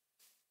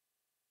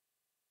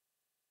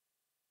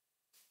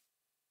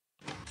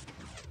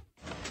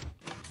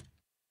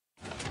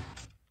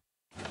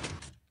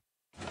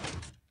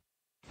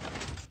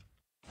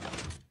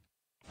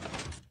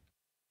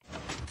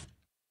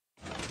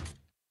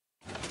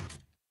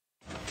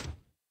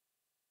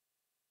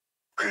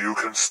 you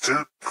can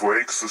still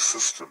break the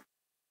system.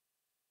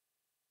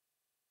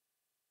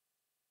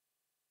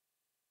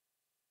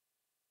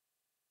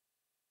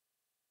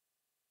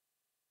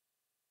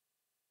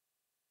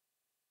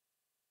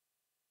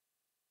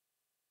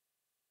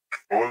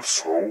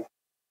 Also,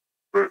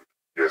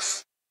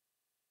 yes.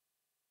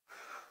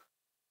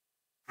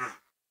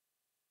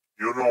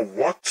 You know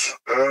what?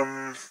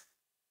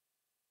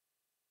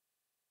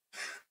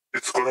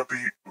 It's gonna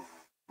be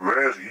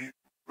very,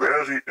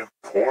 very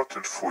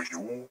important for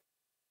you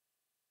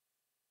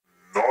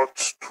not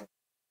to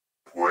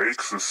break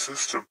the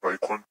system by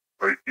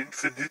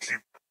infinitely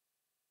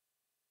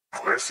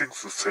pressing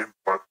the same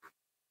button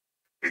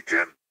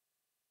again.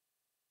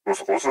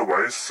 Because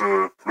otherwise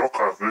the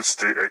blocker will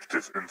stay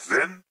active, and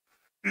then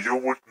you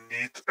would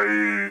need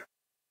a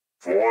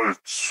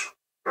vault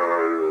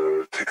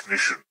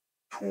technician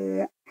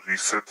to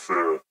reset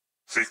the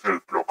signal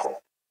blocker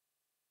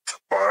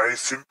by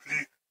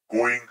simply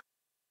going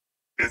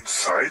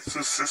inside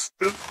the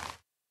system,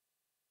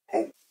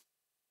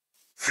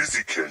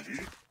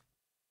 physically,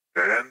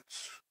 and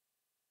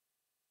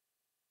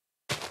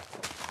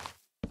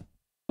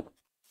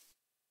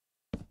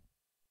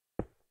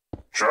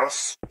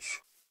just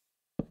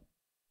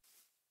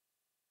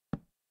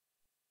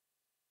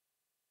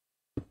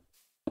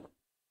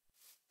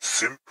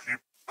simply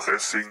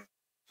pressing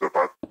the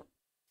button.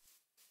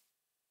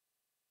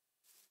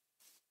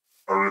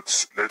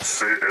 Let's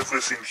say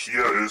everything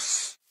here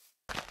is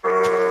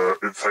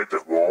inside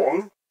the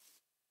wall,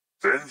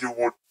 then you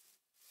would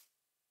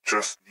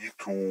just need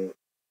to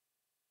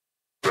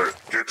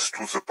get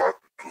to the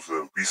button, to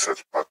the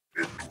reset button,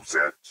 and do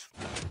that.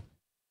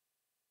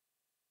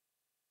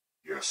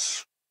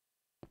 Yes.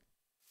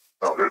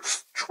 Now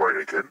let's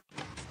try again.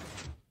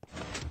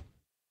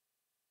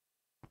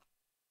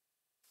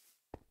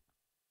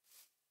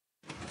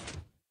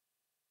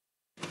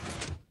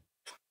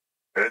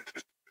 And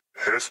it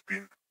has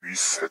been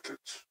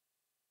resetted.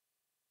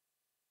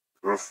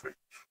 Perfect.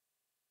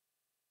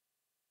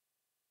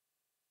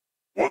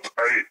 What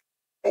I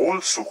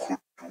also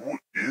could do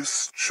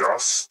is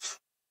just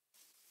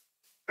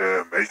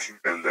making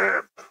a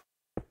lamp.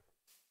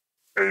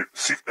 A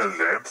signal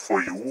lamp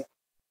for you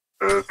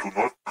to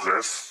not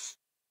press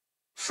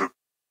the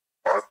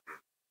button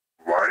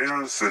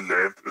while the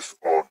lamp is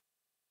on.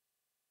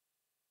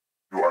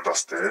 You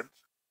understand?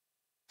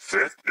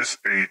 That is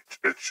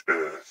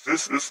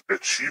this is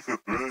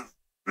achievable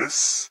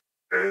with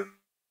an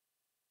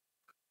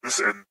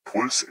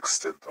pulse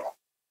extender.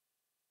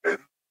 And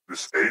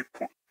with a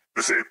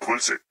pulse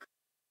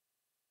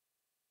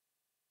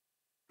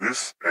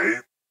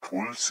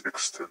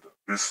extender.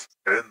 With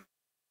an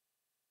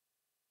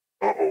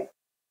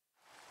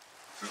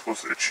this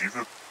was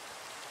achievable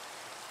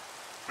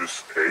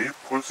with a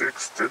pulse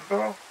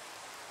extender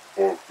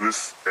or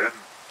with an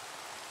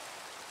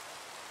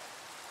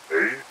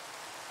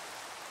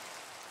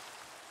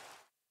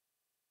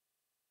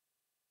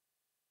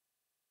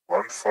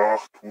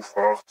one-fach,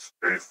 two-fach,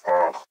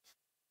 a-fach,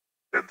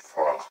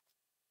 n-fach.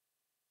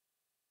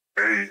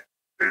 A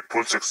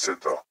pulse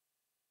extender.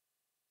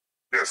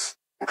 Yes,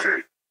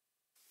 okay.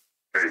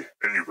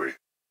 Anyway.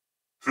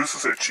 This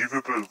is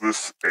achievable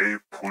with a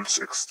pulse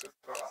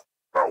extender.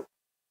 Now,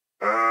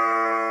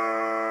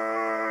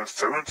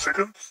 7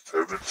 seconds?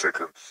 7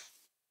 seconds.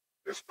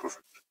 Yes,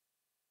 perfect.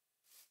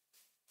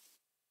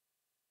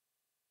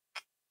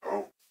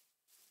 Oh.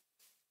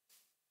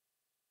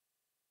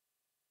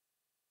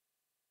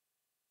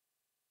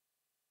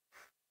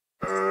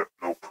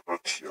 Nope,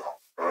 not here.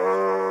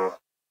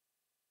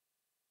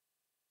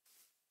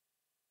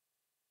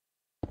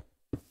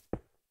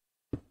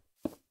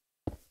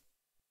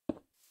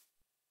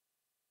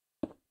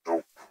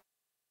 Nope.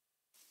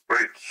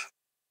 Wait.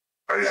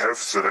 I have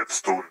the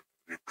redstone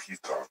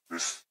repeater.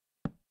 This.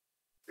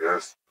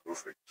 Yes,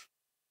 perfect.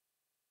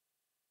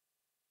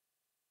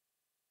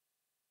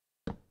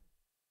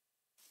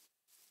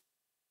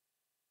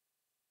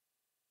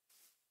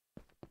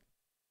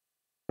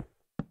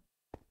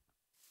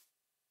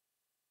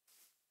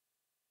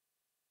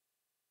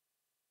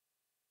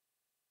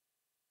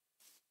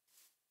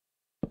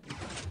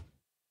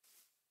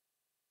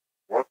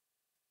 What?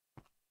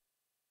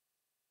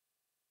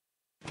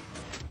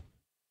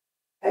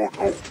 Oh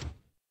no.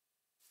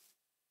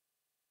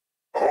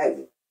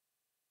 Oh.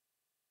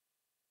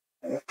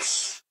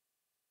 Oops.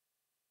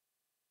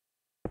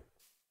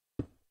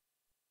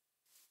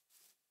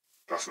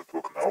 Does it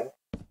work now?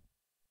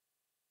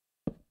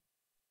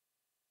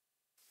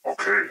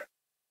 Okay.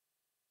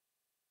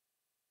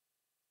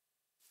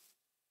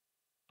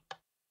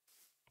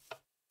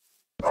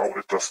 Now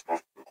it does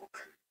not work.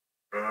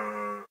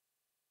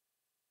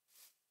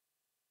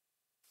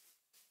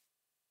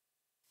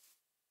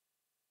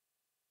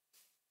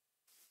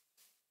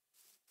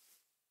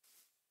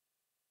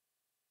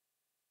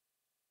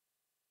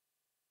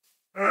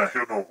 Okay.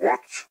 You know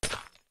what?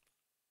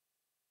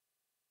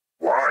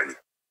 Why?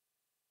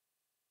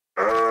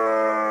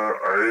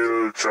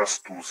 I'll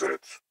just do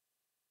that.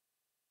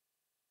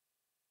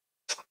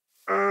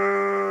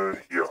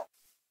 Here.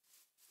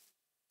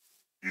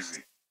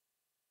 Easy.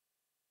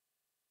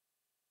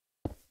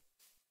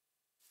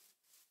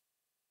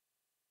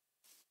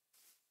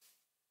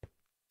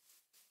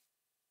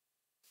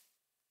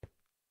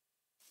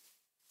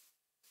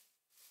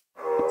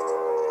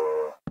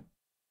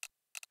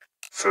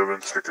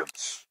 7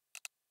 seconds.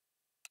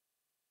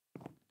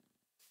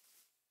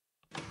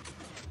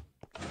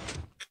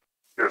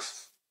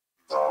 Yes,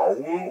 now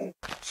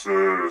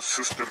the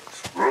system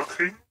is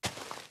working.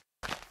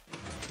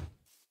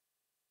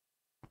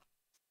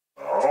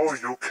 Now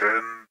you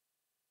can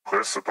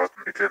press the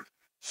button again.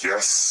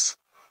 Yes!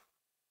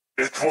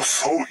 It was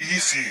so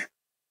easy!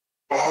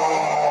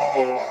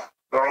 Oh!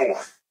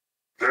 Now,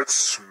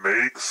 let's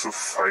make the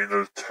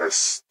final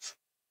test.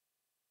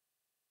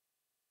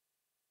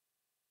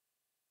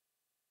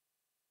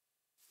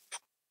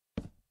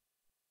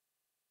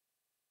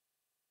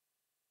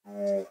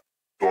 You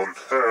don't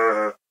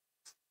have...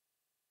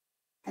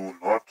 Do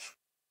not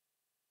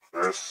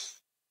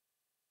press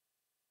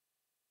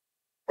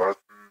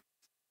button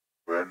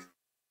when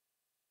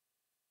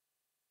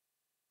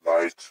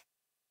light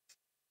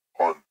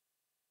on.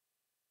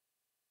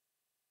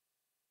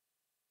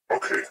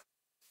 Okay.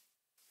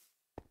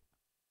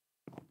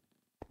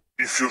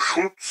 If you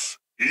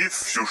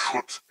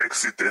should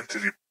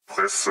accidentally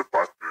press the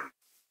button,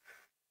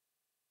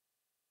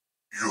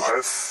 you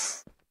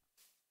have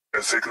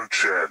a second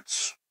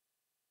chance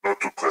not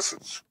to press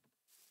it.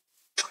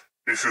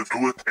 If you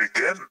do it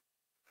again,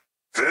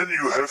 then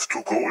you have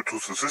to go into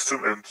the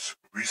system and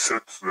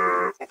reset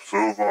the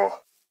observer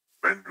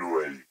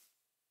manually,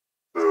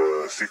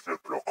 the signal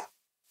block.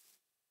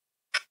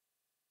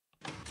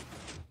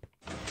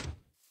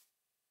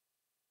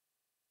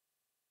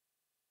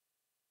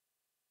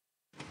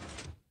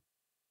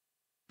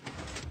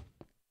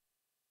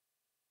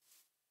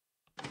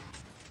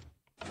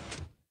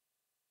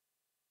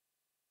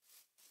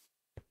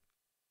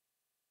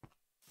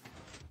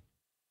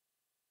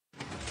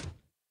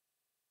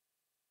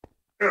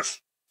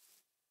 Yes,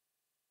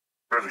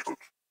 very good.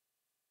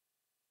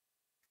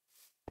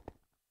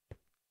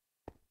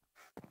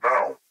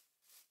 Now,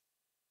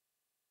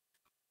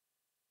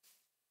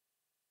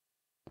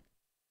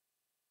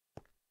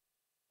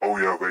 oh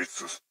yeah, wait,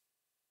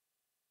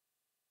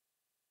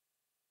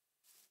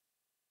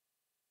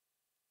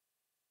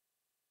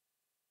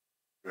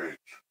 wait.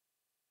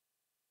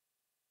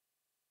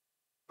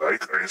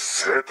 Like I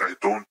said, I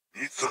don't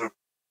need the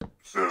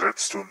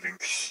redstone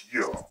link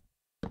here.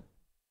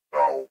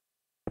 Now.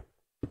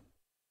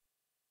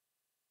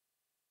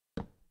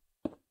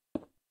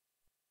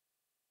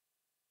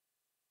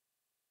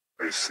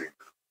 I think.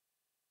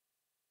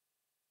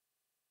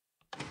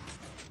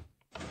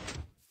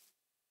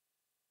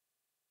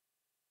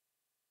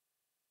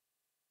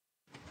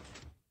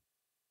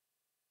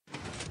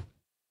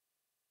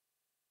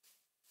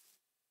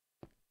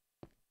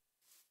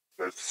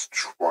 Let's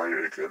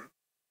try again.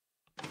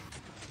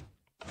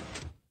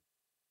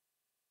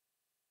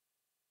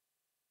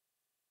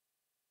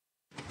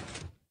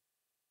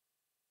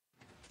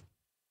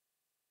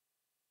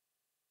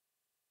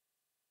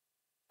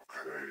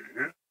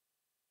 Okay.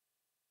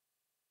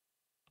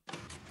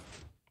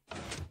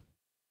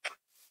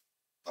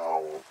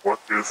 Now, what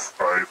if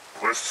I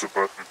press the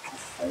button too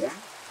soon?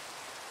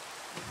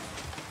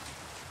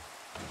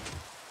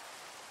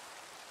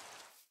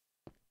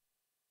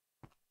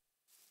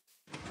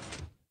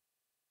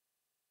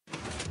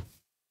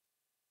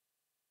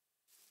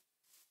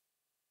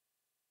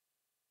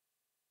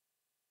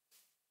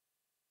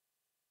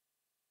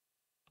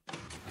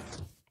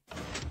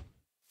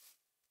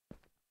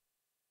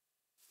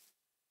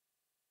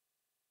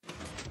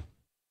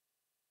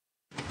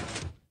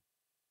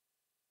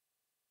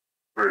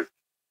 Wait.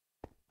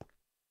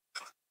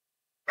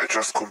 I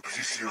just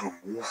completely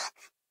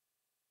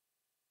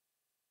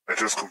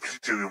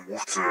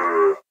removed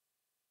uh,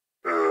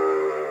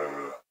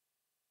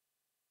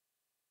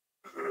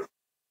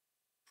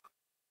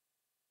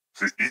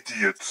 the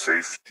idiot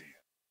safety.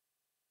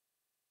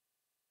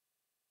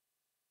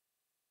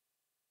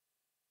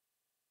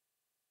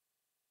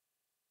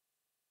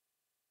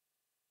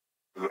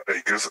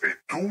 I guess I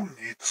do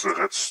need the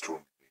redstone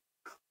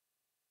link.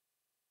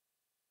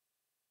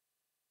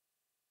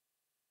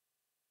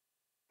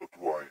 But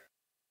why?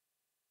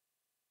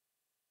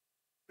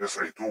 Yes,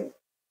 I do.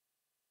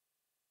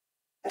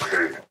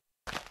 Okay.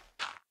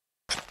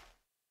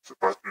 The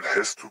button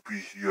has to be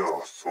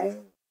here, so...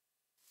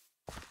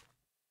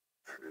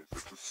 Okay,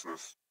 that is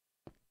this.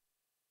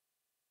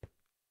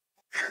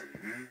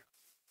 Okay.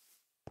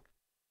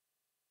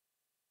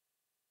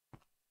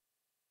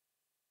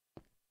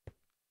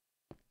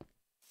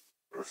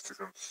 5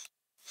 seconds.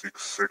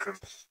 6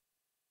 seconds.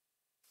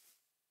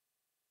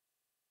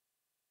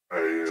 I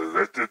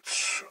let it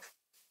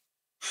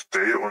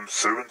stay on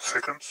 7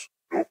 seconds.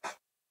 Nope.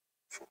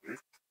 Sorry.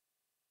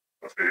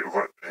 Hey,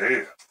 what?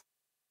 Hey.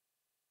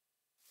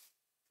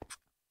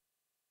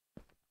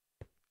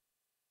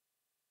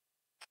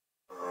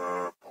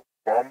 Bum,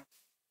 bum,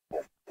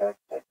 bum,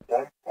 bum,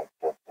 bum, bum,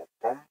 bum, bum,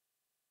 bum,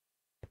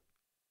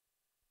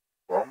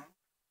 bum.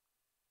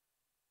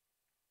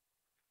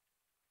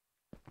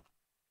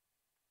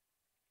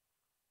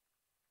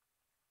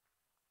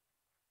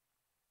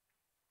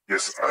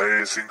 Yes,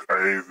 I think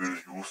I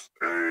will use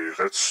a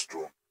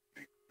redstone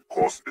link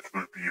because it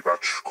will be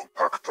much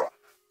compacter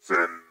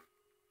than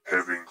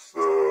having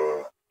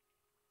the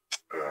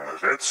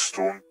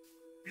redstone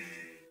be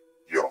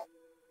here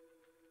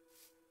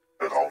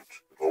around,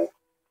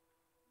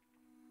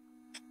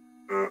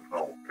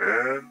 now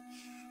and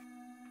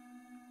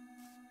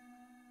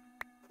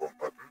one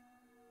button.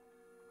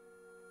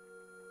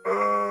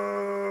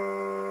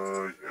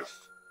 Yes.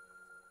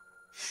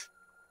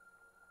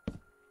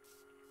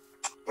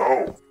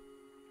 Now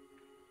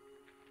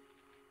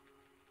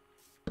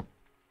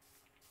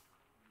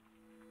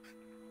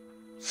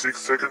 6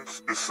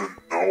 seconds is a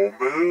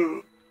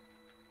normal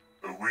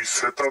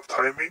resetter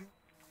timing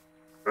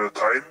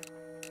time.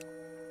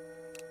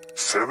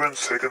 7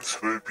 seconds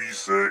will be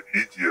the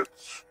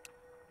idiot.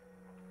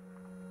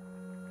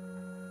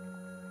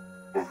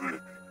 Or will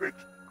it be? Wait.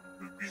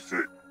 Will be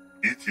the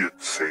idiot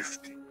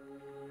safety.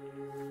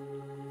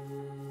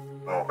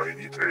 Now I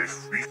need a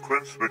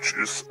frequency which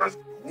is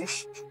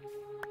unused.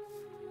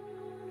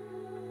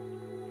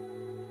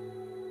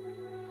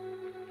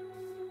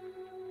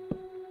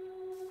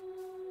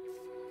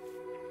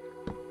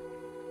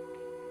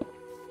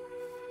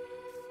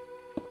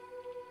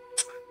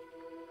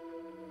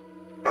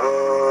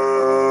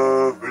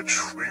 Which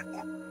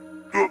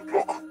dirt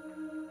block?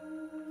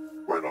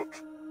 Why not?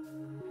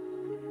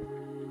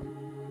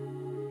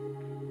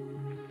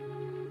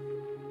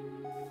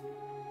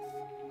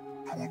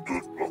 Two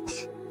dirt blocks.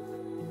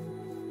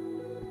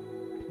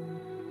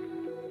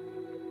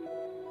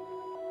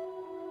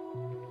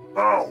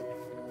 Now,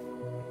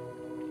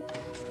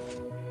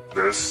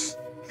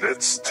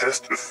 let's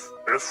test if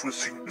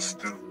everything is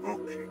still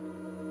working.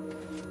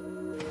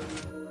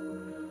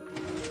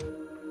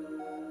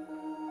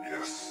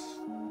 Yes.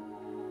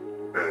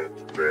 And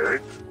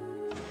back.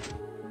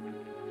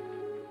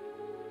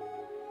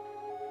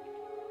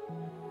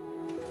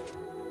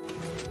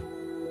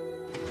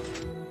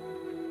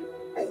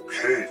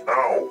 Okay,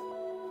 now,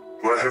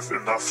 do I have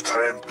enough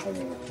time to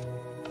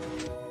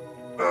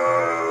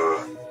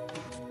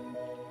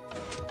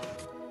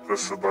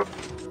press the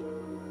button?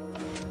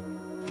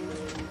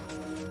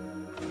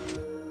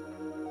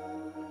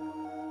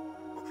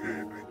 Okay,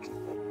 I do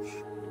not.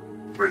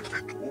 Wait, I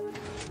do?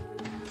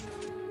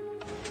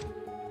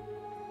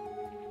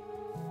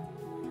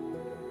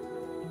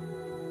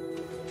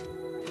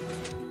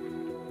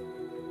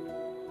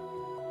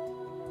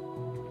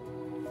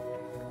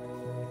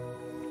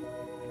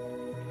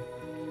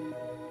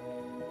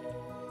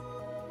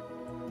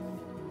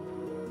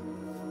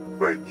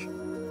 Wait.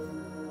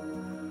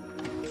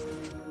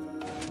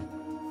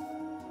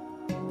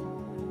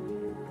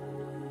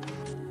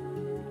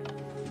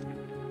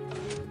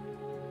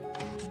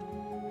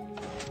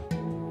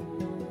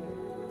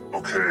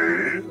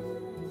 Okay.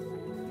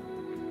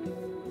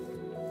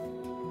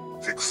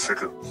 6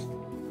 seconds.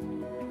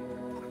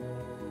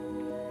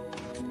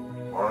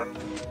 1,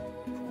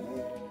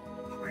 2,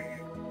 3,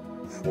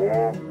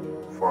 4,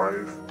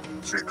 5,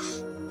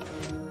 6.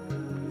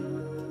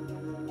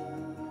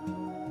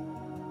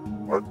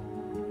 What?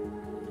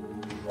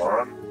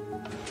 1,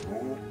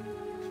 2,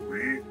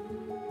 3,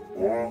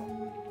 4,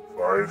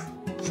 5,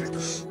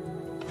 6.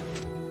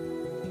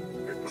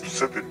 Okay, what's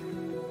happening?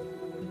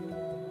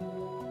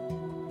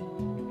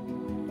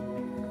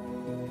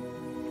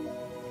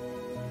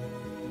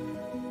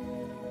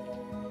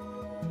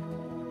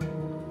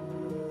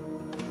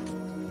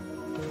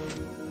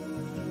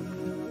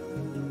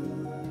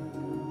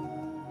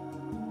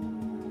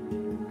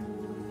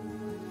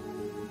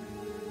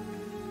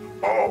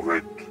 Oh,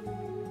 wait.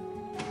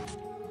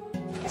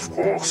 Of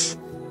course.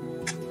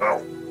 Now.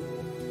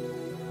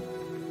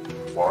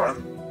 1,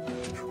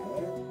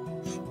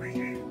 2,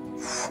 3,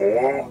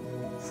 4,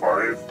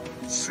 5,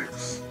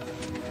 6.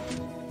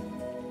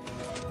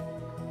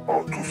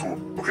 Oh, too soon.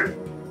 Okay.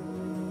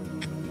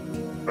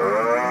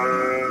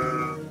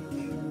 And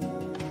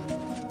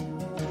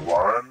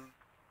 1,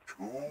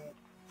 2,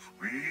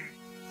 3,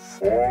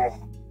 4,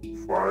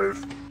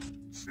 5,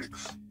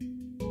 6.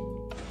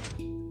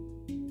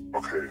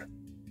 Okay.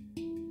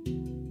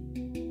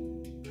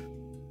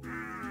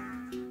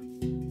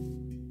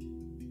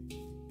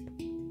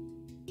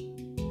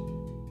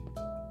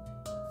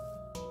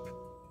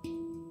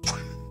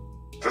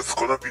 That's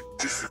gonna be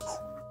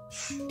difficult.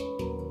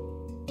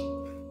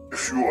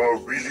 If you are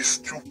really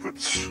stupid.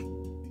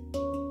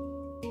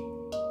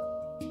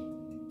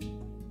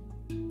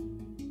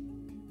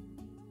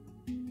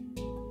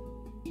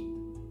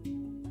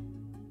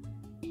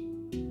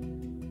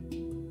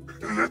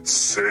 Let's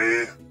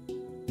say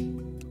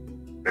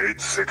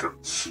 8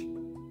 seconds. Do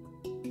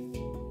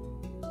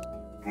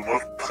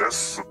not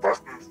press the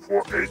button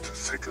for 8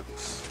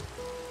 seconds.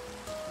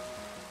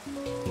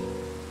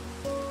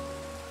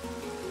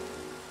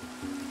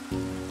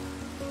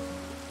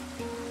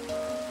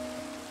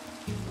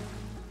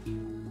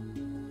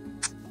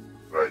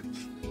 Right.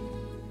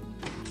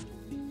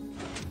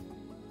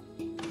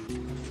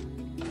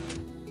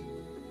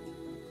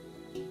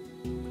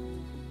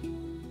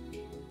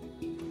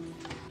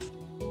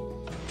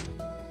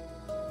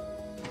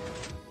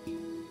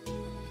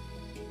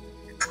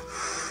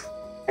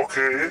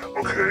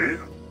 Okay.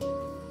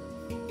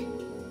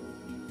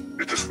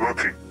 It is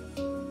working.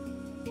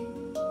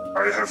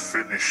 I have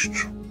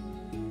finished.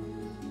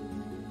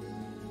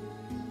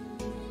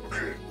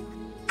 Okay.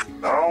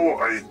 Now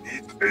I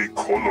need a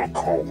color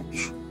code.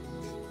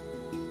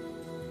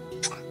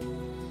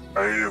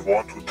 I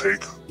want to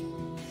take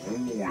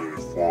wool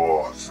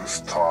for this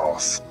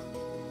task.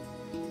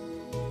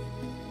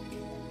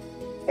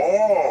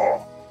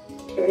 Or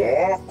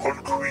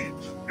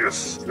concrete.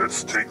 Yes,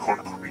 let's take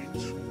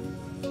concrete.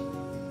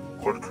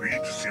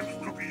 Concrete seems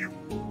to be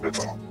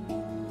better.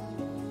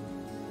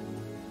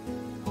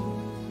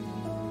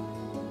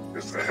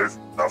 Yes, I have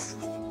enough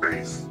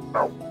space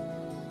now.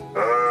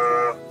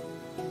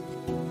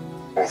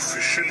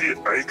 Officially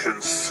I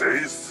can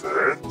say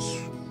that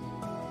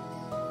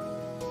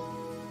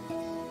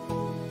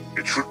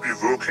it should be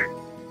working.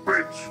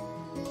 Wait.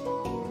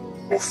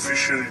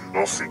 Officially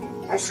nothing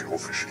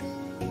officially.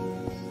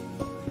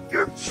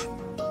 Yet.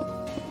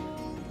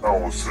 Now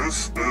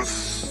this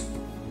is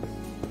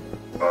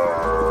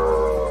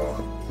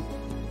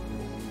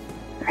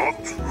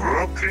not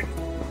working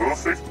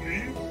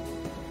perfectly.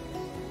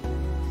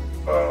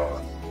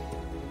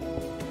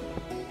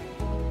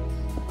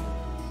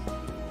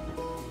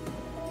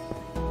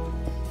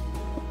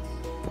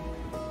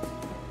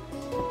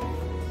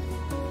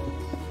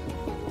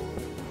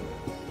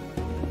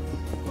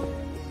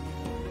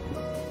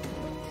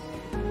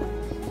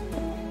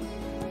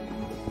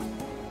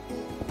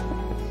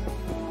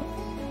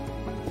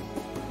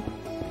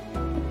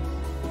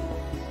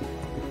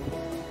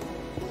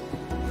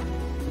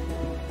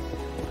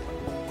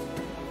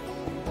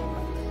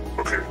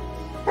 Okay,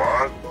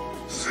 but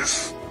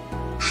this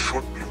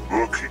should be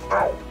working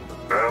now.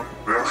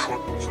 Where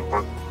should the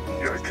button be?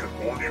 I can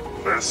only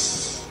press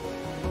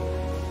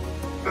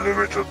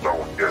elevator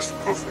down. Yes,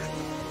 perfect.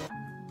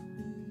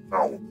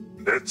 Now,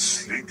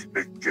 let's link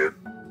again.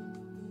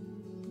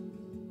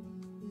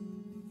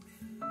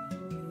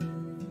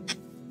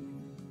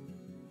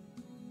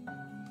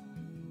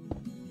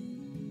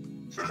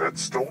 The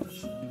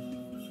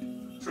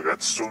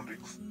redstone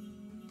links.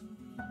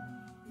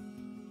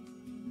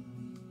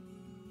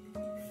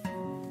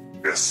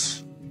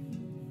 Yes.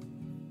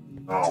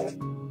 Now.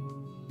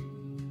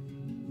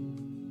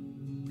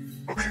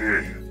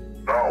 Okay.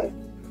 Now.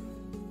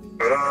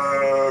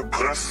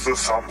 Press the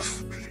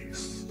thumbs,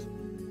 please.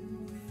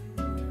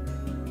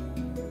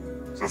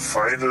 The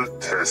final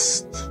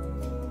test.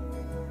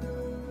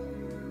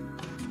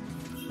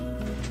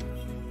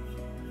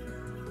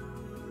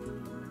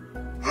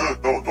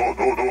 No.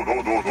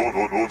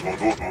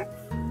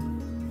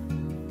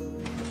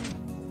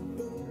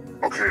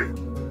 Okay.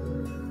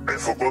 I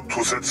forgot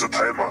to set the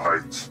timer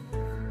right.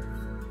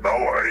 Now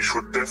I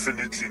should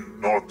definitely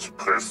not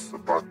press the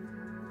button.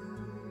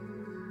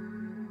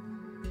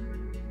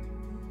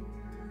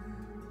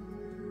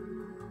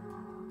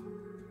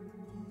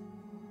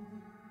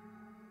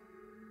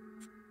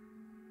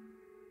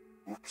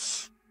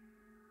 Oops.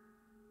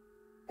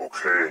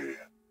 Okay.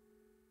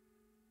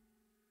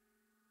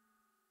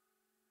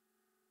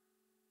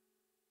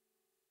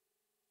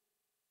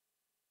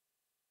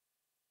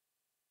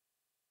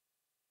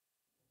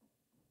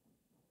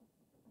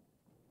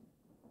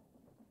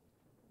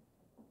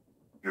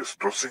 Here's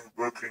nothing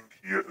working,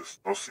 here is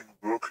nothing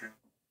working.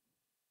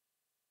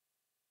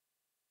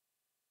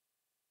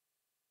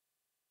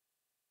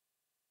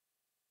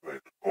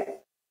 Wait,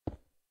 oh.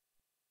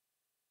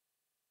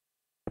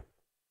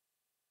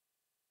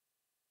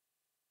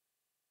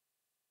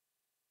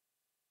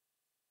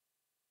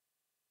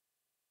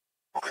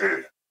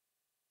 Okay.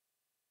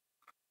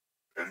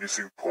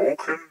 Anything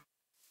broken?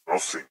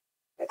 Nothing.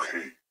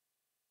 Okay.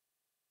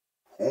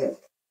 Oh.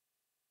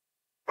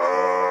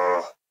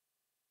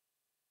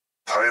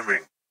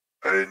 Timing.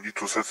 I need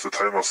to set the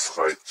timers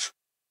right.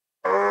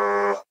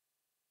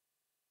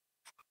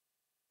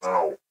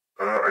 Now.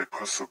 I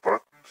press the button,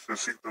 the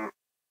signal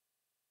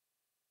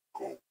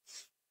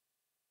goes.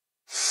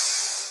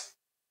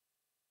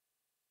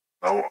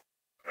 Now.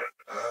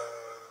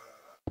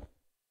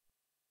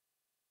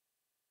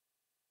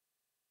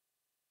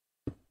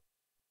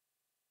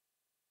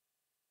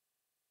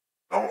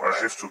 Now I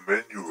have to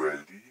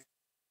manually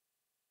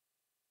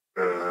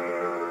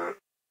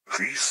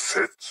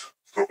reset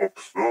the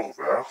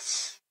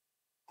observers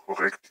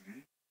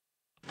correctly,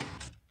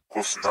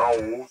 because now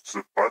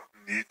the button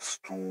needs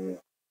to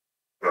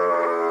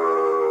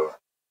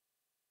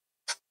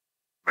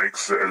make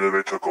the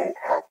elevator go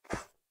up.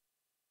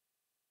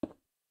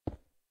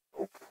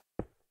 Nope.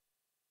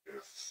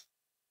 Yes.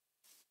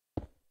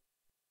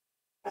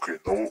 Okay,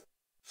 no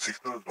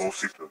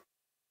signal.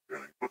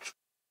 Very good.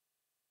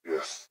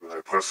 Yes, when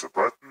I press the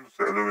button,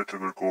 the elevator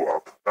will go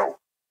up. Now,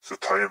 the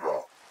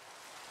timer.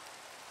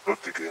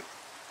 Not again.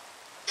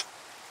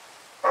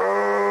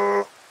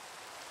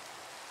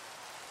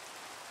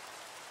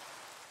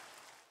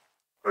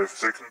 5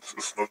 seconds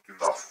is not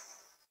enough.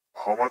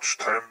 How much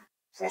time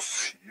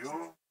was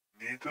here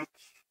needed?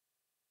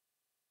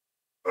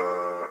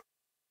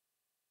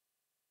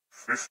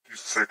 50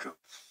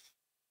 seconds.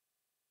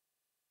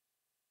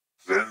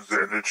 Then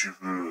the energy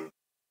will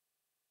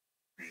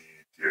be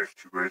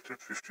deactivated.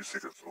 50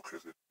 seconds. Okay,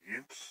 that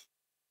means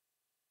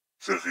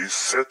the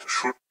reset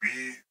should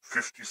be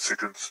 50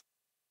 seconds.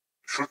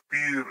 Should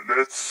be,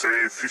 let's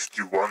say,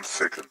 51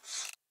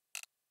 seconds.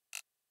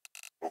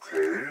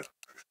 Okay,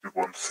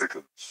 51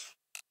 seconds.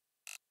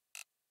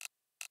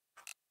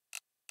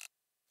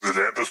 The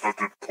lamp is not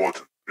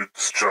important.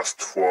 It's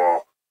just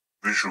for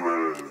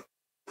visual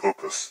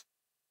purpose.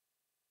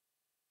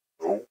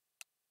 No?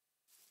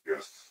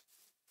 Yes.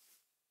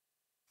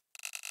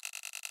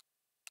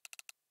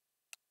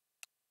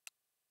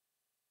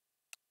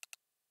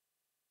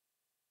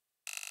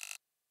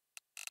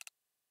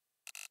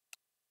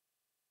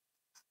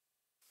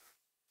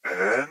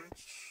 And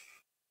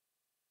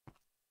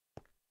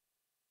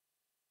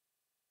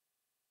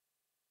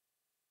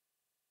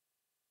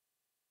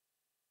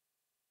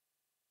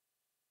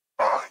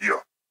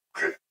here.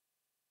 Okay.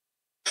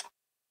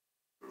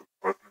 The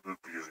button will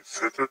be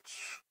resetted.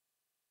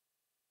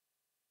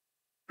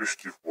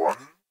 51.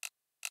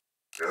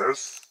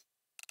 Yes.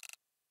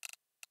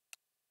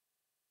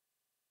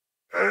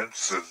 And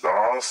the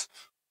last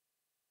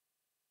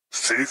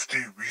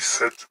safety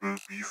reset will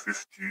be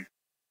 53.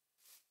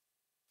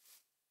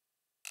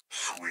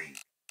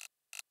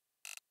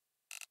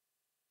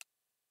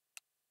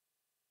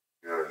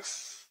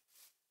 Yes.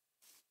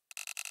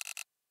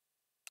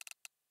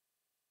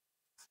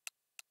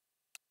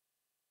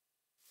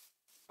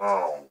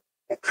 Now,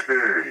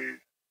 okay.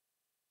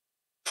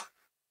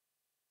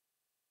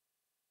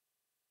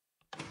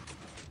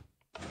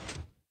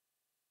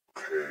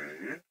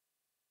 Okay.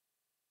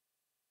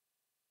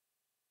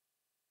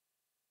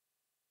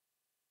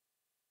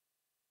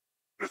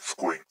 It's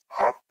going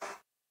up.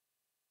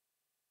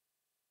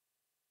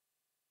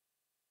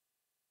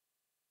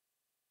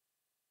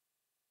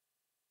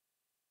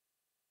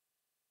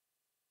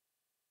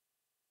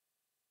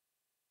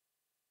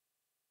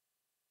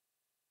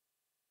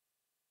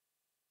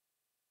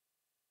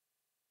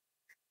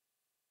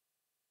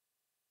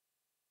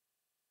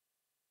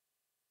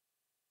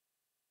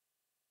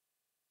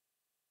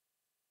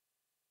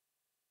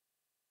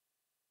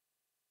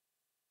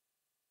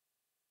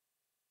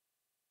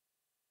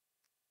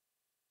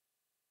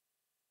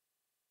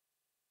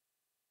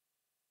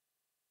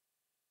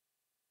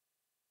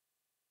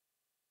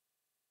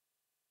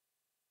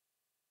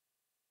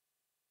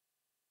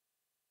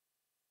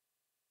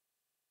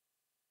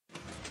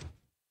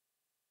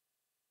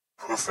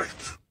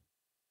 Perfect.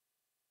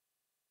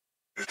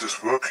 It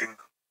is working.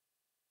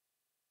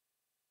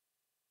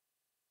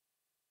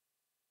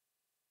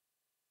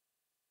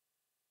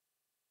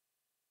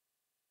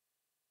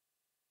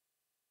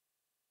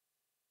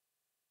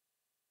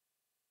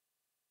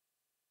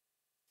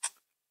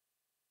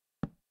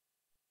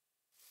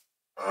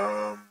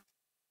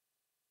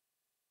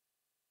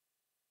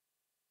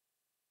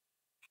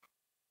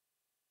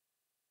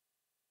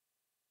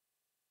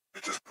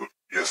 It is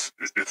yes,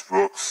 it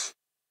works.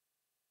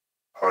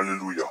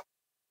 Hallelujah.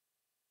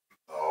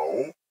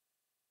 Now,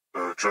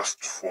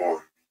 just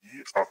for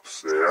me up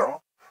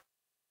there,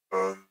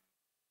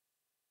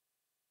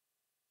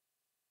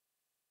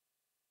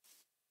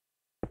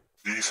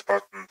 these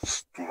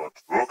buttons do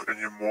not work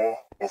anymore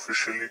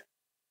officially.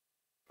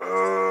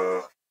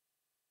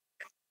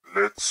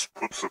 Let's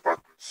put the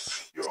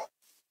buttons here.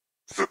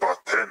 The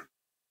button,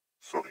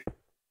 sorry.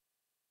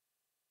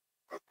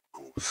 Button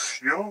goes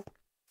here.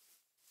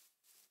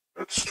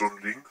 Redstone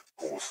link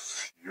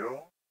goes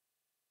here.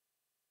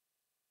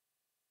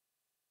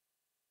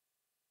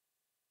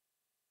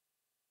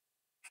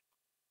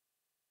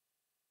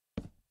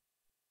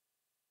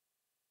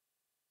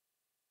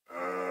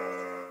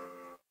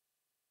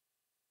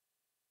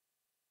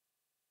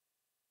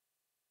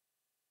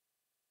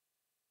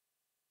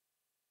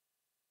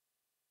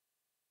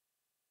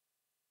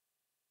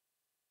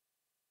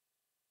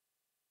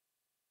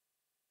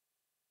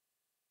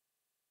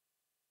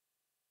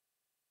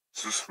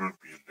 This will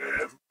be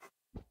lamp.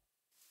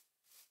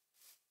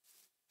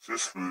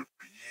 This will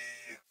be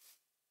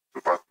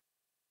the button.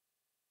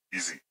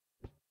 Easy.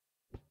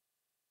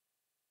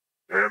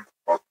 Lamp,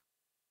 button.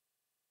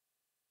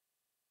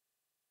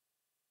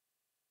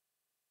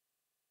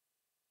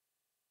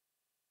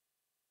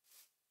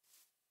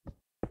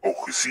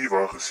 Oh,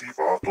 receiver.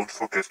 Don't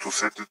forget to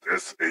set it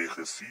as a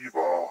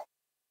receiver.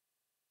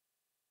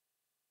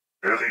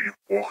 Very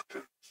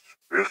important.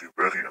 Very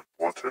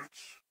important.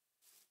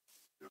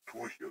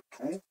 Here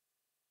too.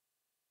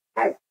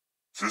 No,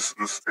 this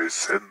is a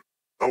send.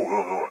 No.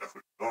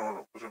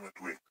 What am I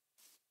doing?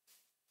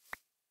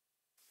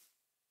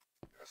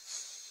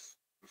 Yes.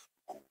 This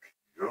will go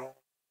here.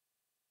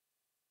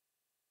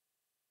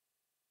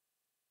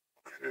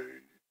 Okay.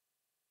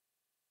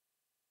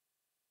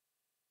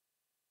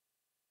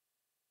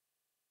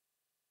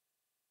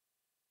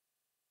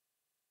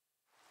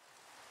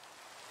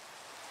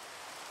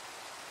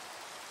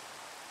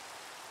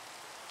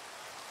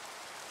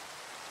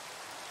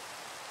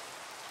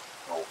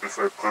 Now, if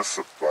I press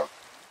the button,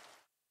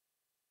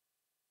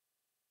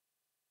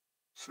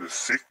 the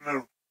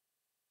signal.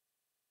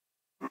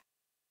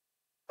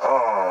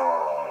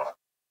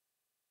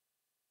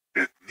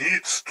 It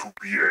needs to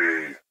be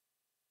a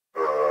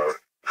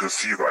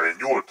receiver. I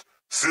knew it.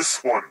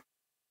 This one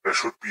there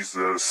should be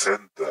the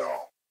send there.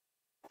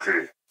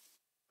 Okay,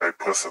 I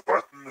press a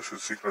button, if the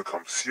signal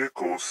comes here,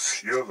 goes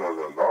here, la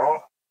la la,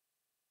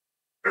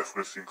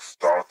 everything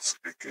starts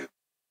again.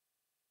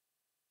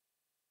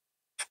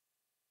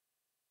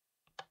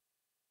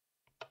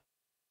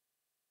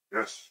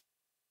 Yes.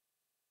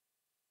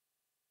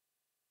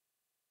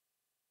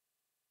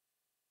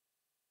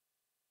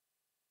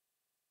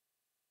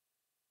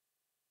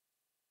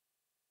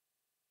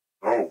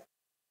 No.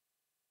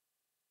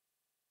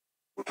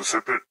 What does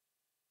happen?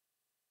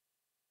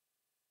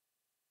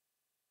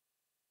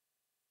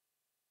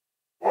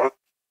 What?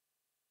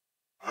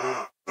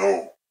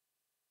 No.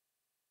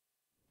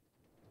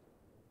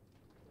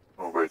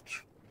 No, wait.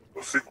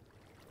 Nothing.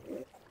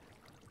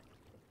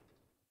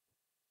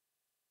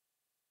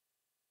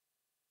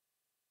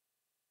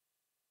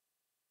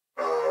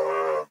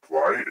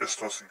 Why is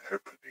nothing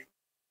happening?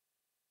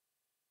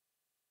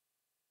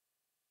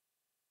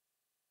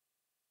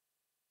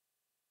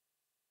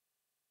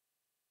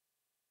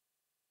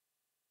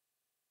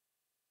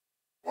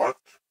 What?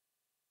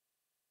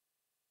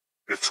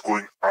 It's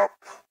going up.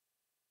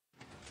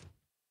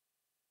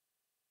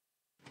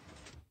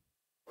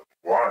 But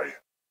why?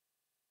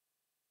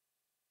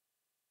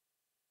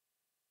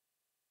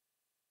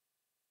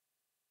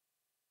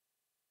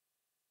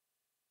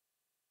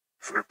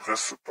 If I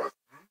press the button.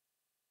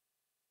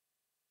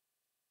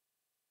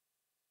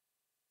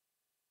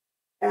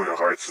 Oh,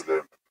 yeah, right, the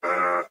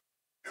lamp.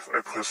 If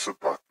I press the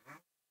button,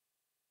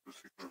 the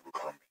signal will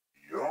come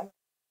here.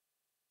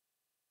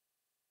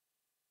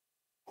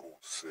 Go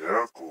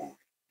there, go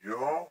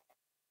here.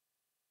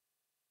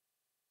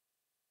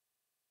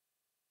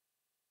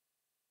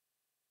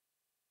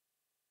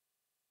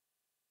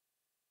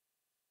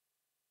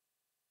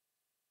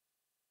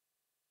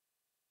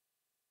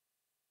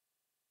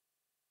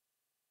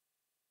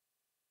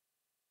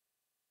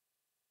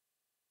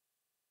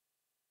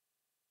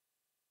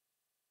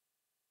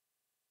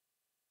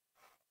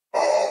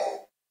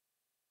 Oh.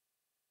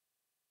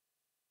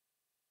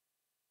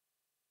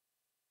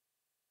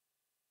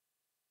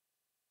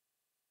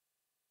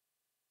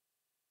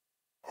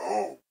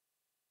 Oh.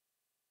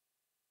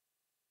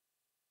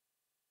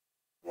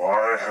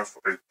 Why have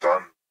I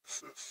done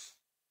this?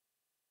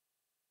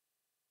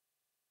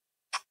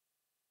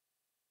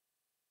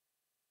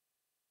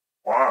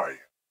 Why?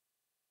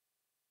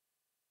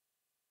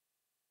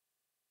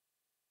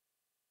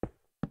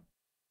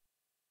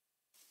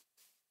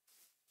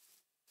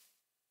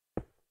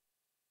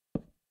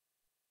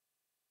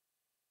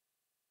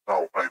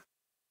 Now I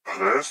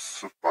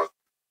press the button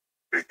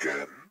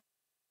again.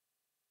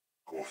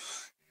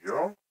 Goes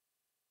here.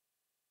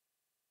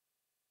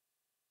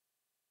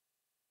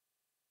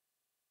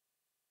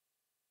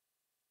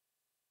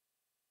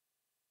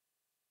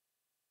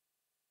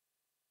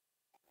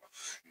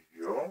 Goes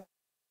here.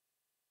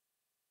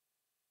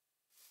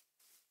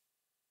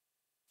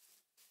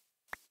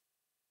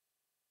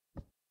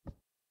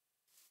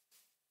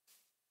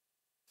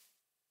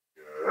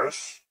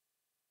 Yes.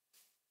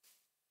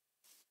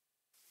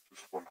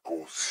 This one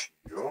goes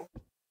here.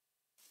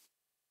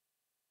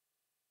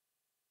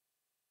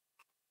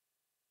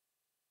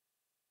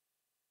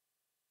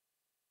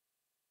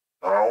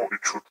 Now it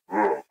should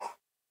work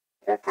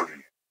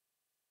properly.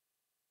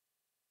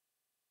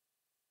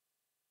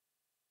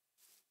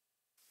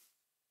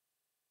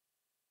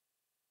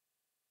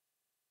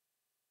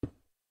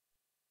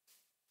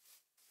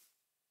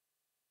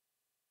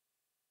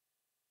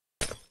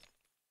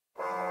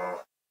 Uh,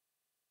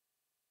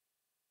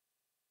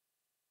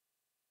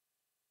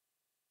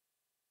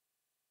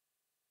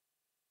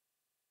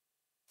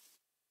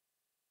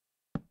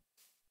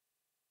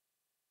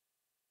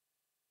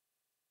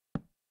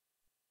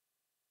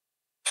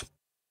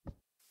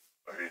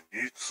 I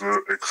need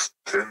the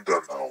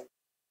extender now.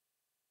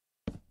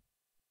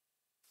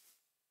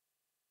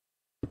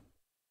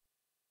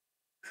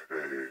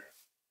 Okay.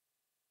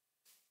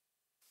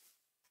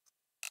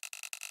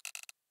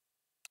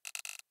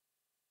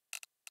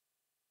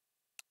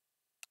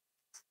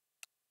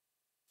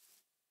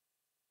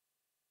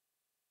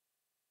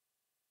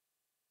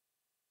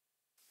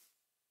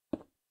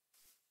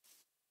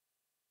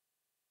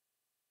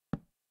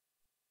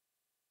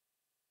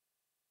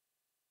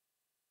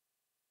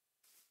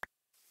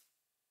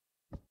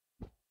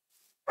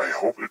 I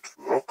hope it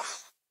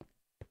works.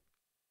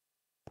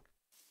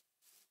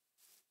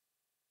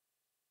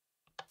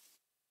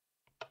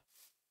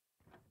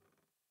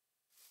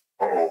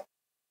 Uh-oh.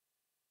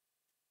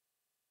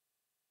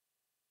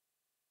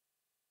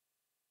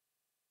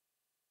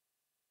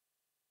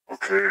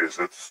 Okay,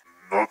 that's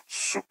not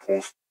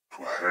supposed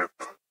to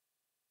happen.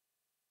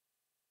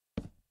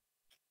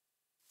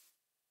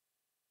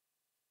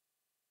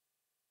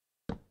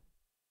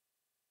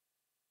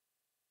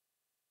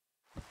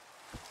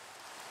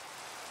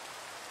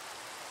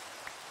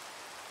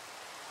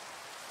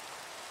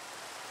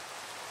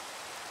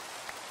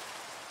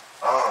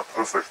 Ah,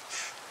 perfect.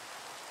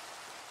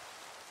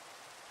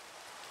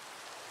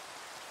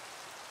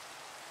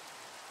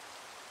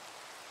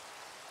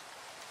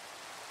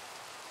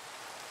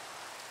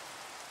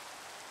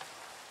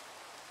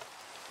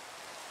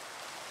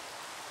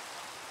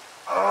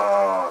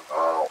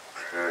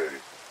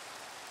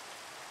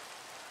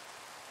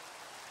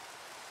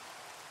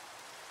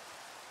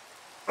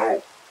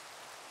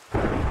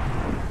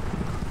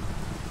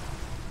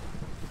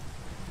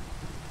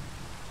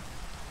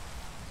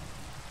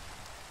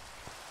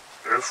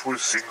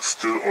 everything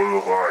still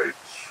alright?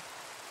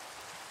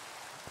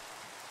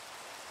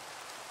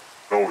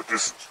 No, it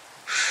isn't.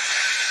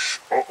 Shh.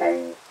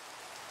 Uh-oh.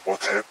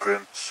 What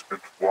happened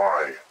and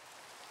why?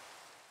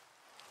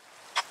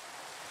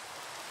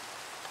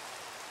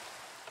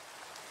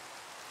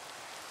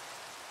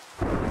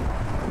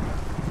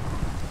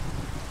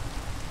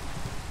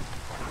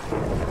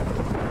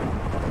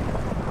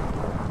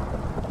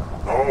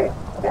 No,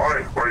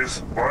 why?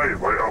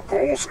 Why are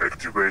both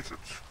activated?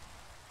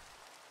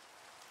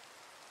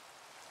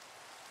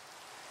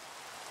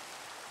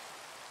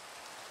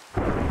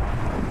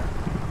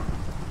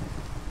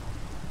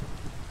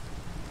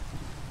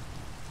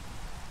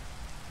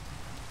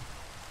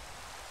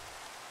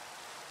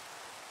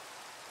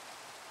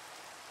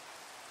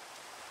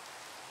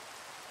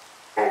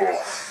 Oh.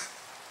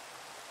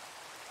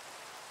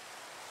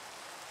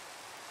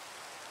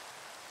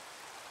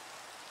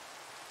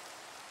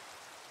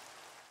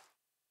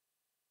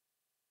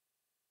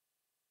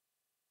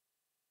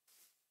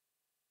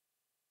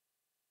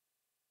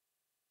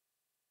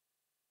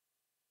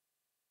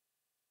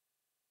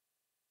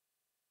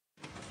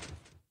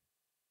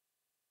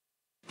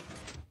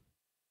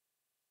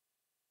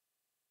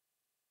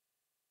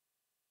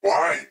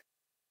 Why?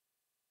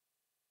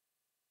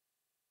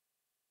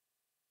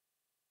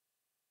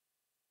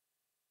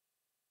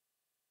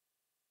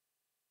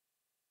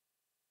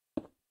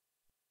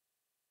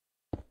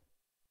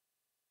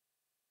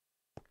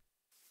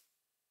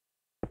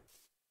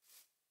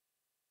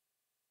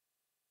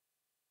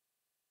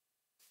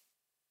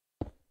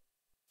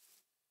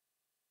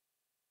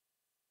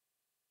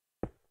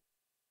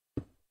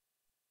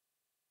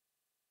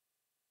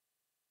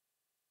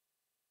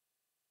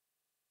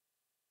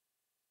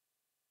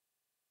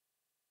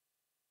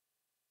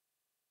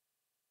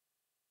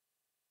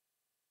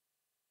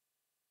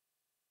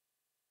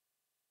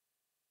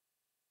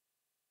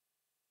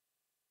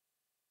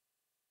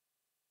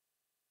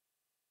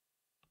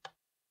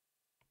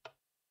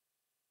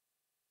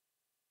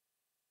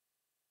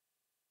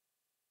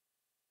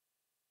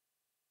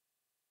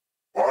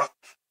 What?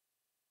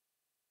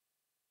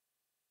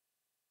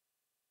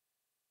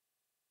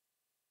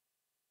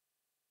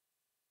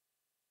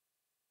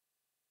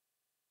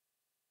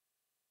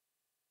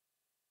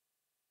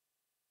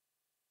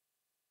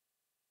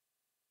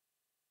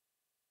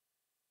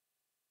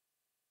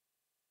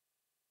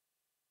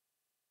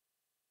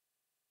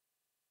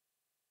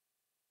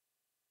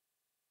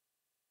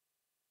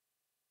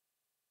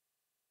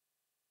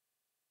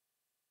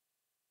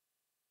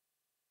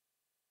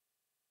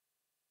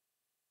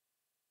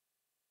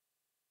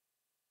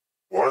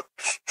 What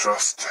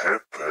just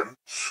happened?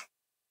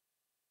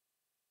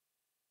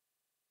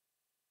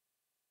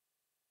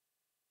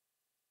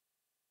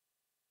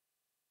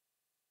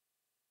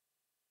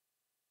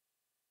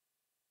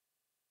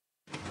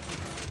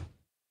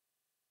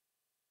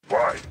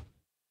 Why?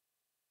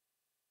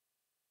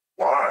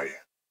 Why?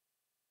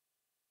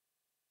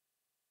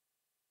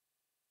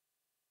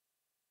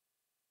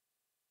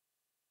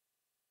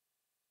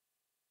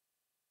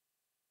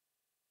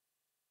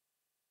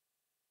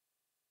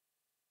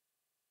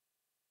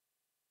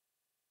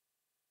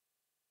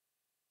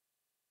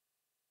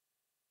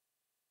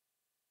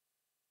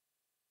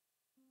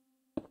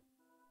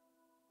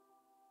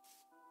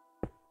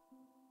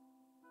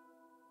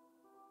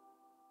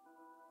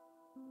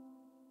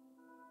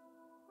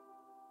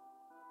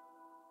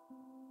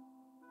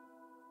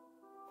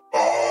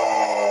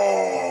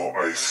 Oh,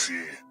 I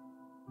see.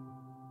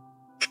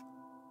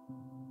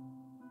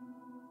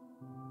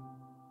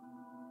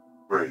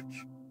 Wait.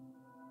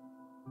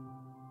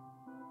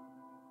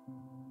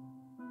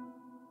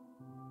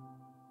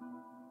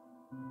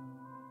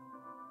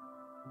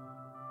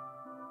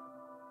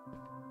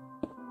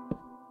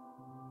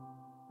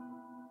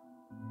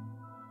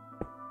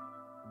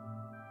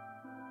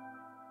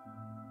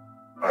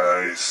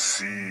 I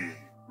see.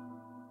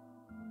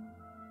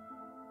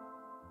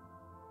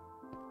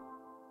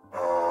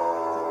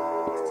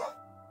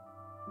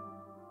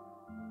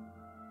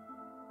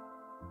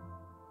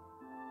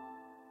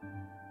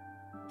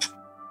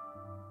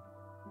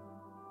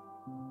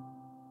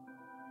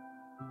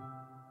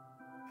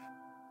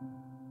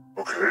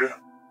 Okay.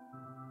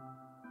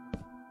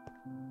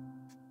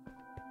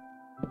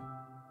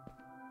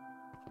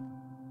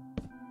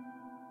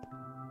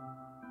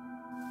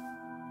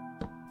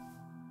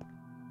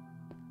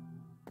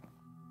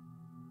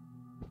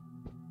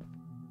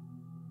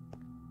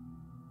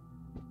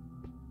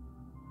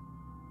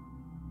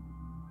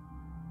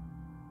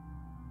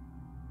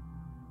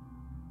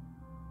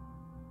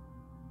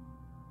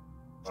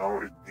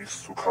 Now it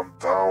needs to come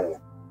down.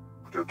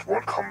 But it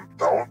won't come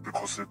down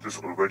because it is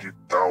already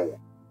down.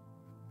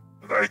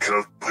 And I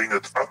cannot bring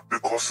it up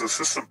because the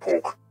system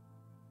broke.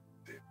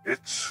 Damn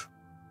it.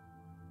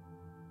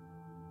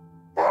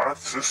 But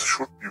this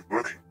should be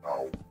working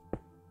now.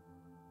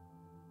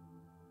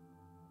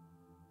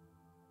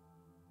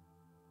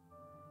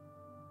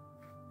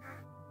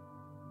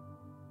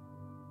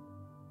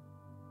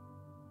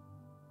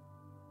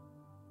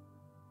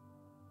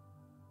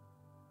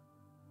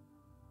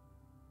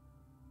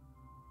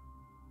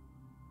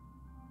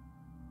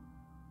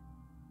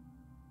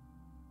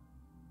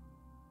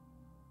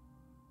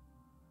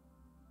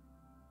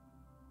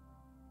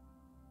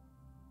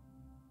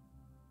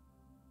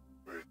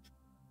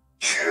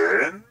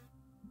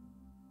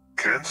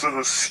 the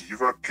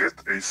receiver get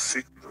a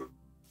signal?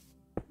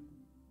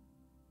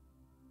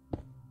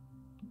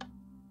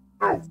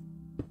 No.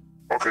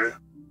 Okay.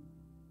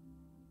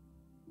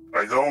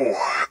 I know,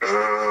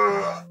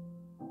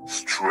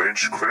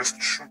 strange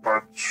question,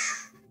 but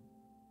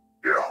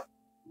yeah.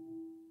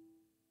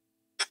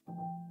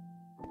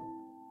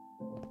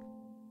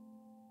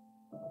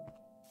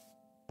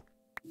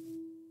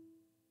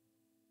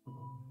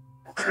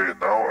 Okay,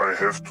 now I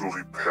have to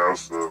repair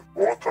the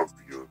water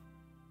wheel.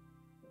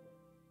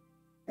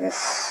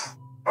 Oof.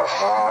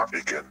 Aha,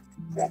 again.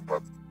 Wrong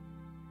button.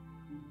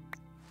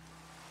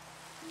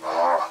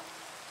 Ah.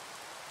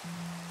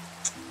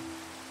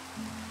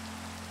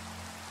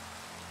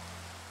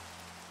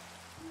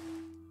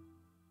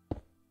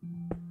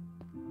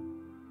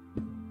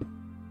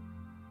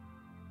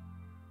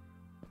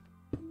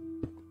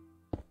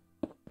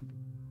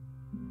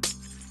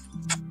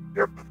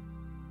 Yep.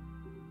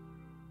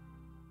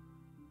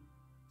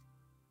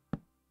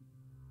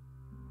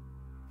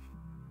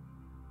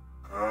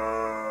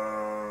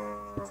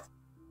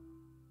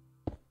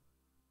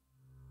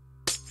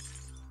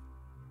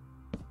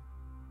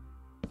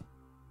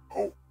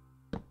 Oh.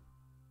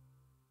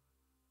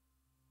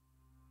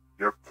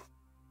 Yep.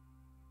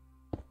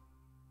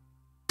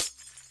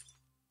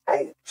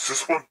 Oh,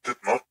 this one did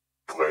not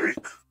break.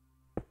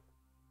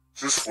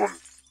 This one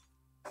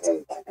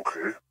broke,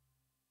 okay.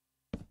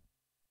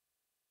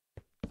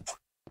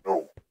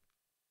 No.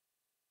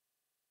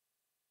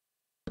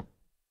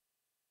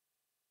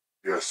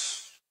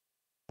 Yes.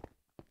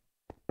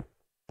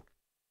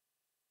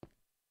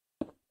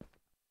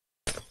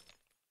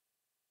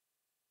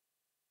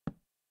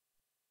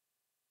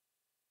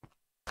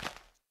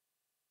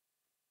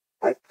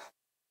 Nope.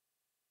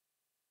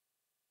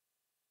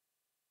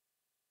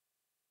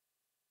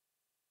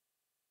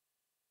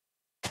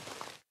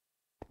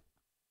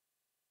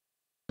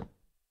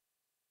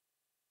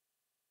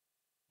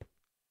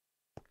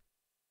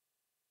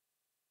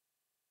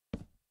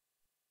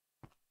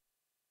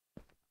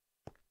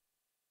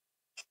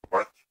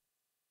 What?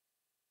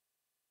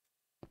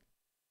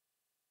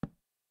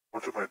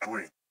 What am I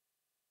doing?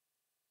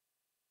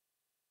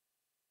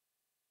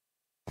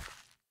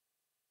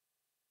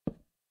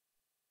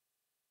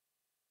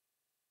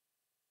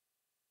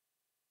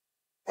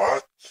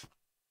 What?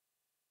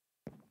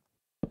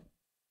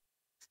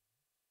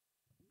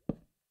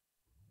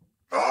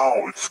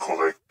 Now it's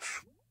correct.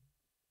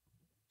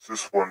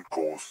 This one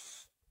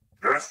goes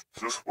left,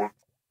 this one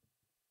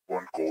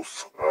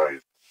goes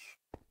right.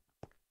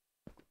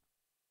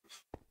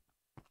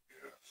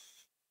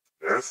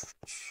 Yes.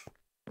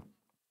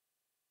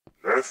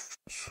 Left,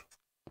 left,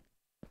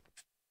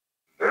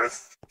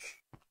 left,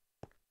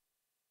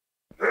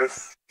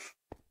 left,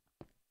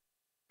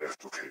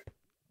 left, okay.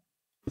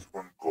 This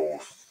one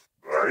goes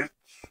right,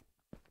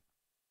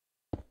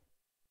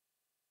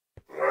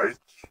 right,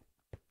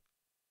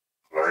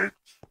 right,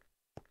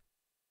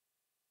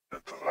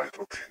 and right,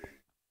 okay.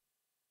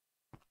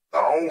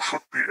 Now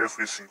should be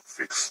everything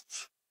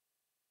fixed.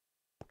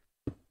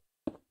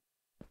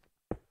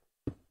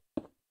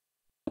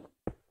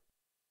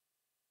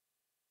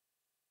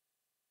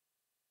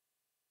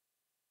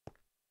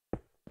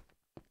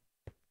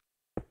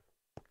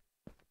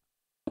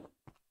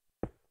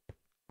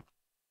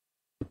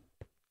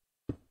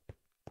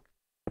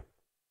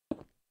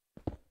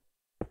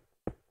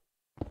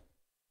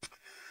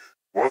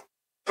 What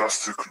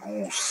does the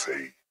clue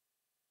say?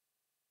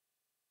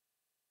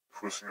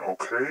 Everything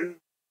okay?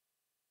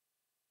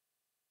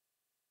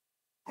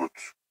 Good.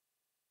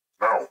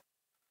 Now,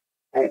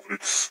 oh,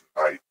 it's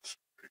night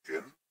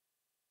again.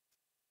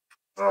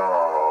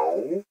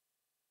 Now,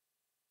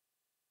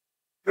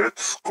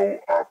 let's go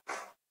up.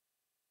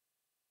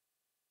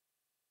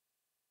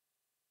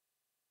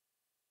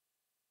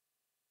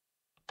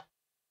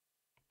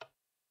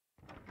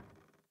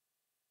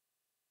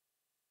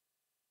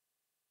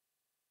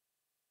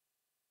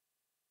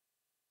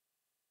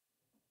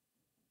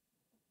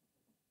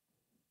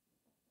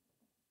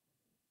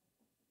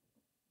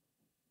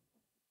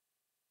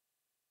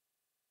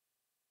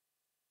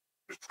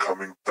 It's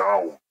coming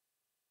down.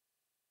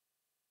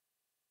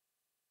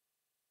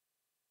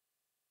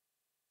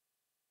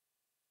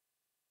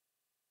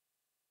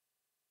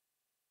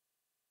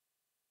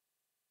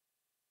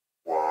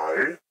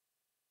 Why?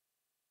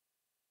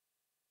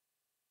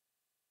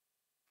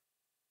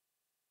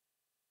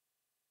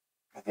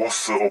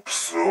 Was the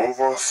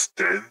observer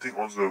standing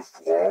on the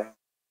wrong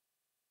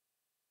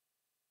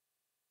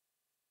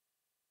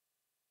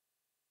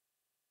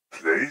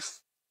place?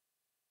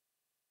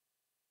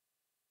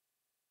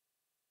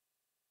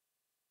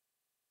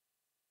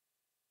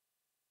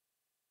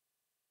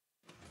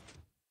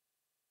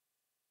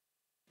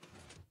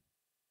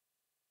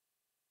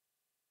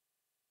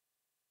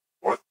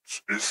 What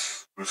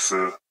is with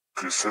the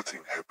resetting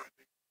happening?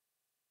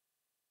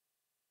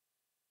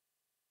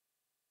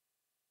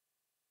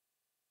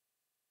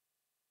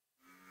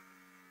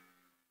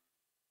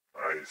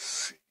 I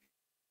see.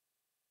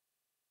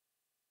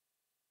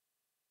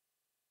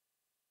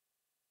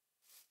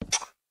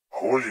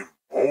 Holy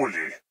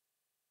moly!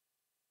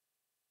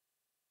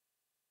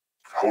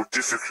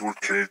 difficult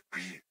can it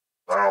be?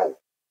 Now,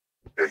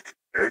 egg,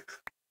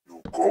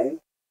 you go.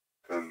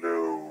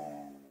 Hello.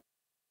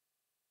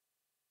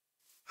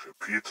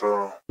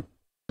 Repeater.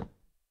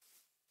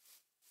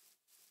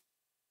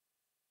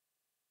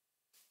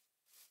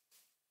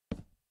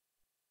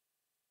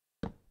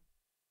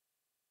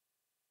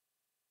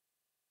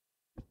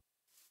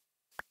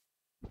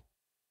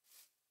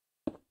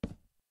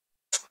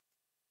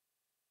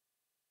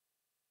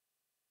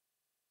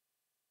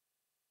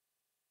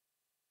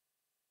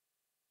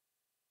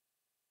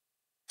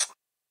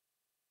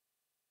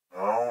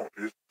 Now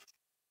it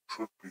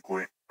should be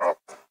going up.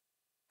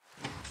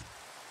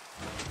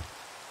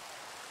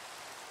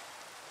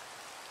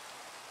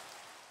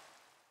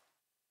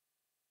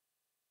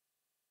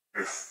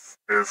 If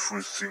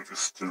everything is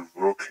still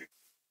working.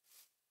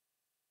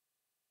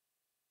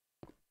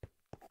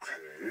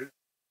 Okay.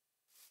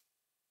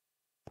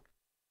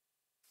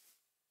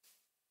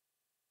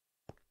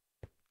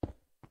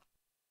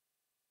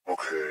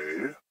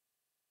 Okay.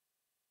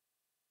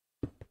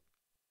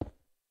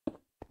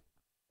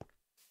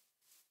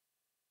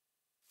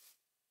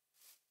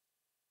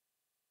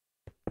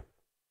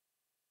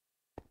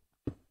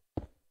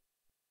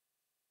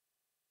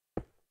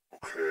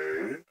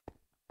 Okay.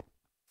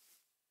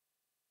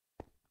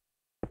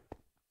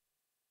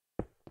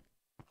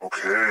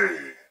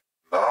 Okay.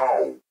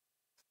 Now.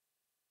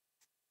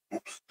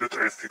 Oops, did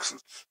I fix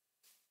it?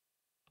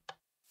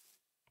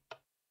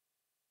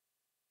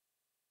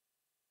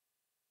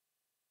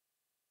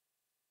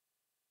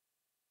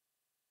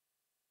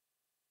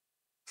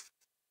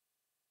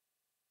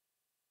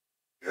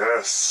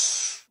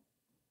 Yes.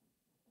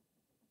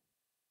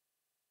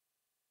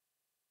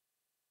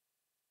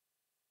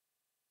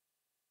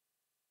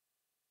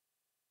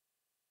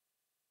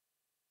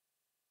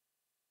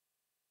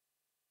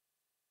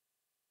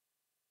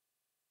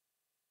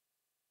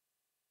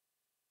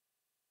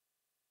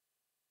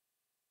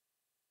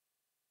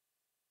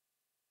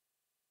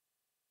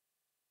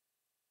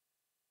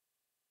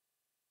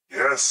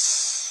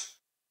 Yes.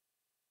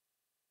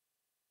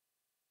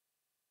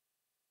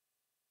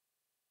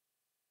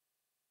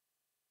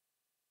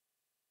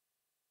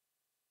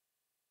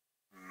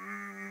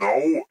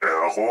 No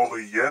error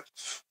yet.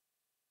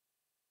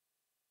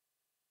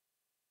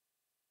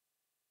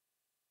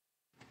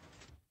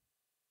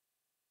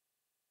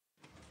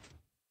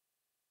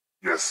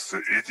 Yes,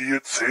 the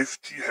idiot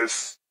safety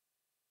has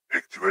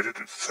activated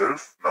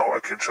itself. Now I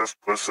can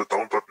just press the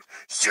down button.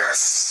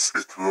 Yes,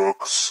 it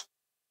works.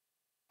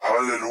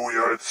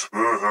 Hallelujah, it's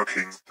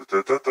working. Da,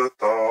 da, da, da,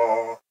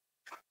 da.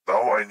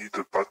 Now I need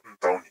a button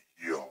down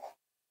here.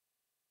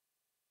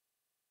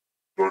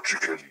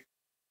 Logically.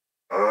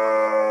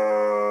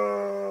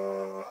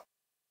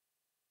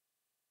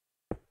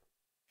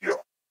 Here.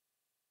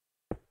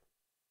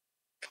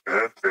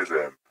 And a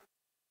lamp.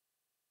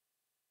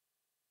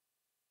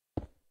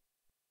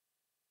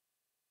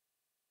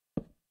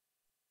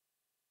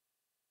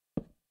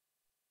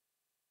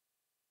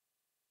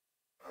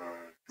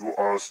 You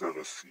are the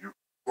receiver.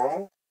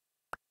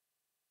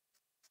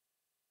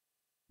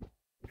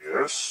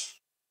 Yes.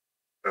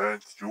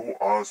 And you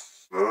are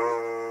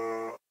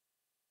the...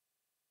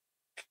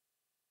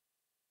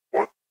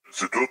 What?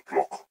 The dirt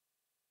block.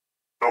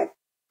 No.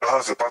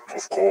 Ah, the button,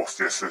 of course.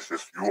 Yes, yes,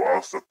 yes. You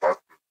are the button.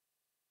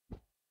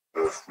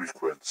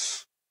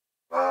 Frequency.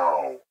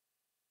 Now.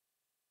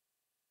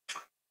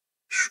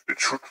 It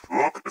should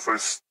work if I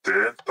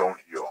stand down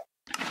here.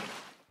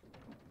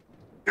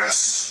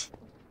 Yes.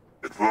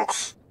 It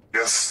works.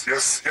 Yes,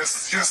 yes,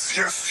 yes, yes,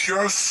 yes,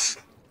 yes.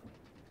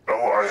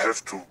 Now I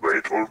have to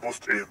wait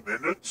almost a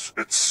minute.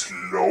 It's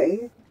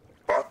slow,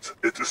 but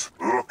it is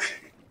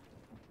working.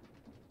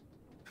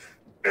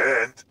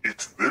 And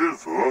it will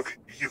work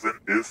even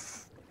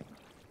if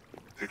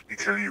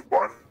technically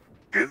one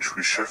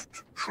gantry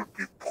shaft should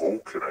be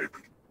broken, I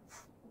believe.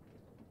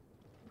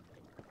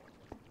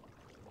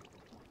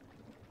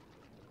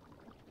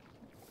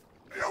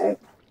 I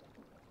hope.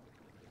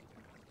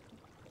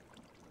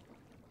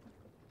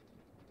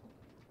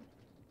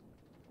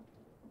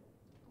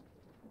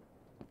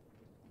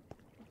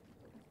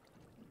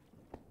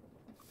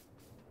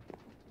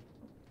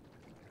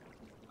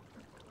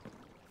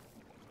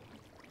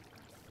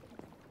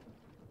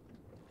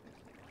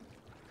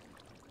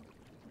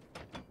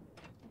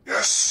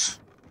 Yes.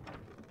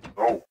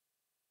 No.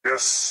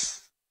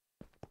 Yes.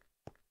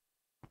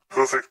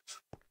 Perfect.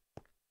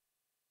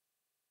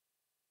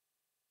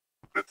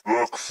 It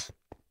works.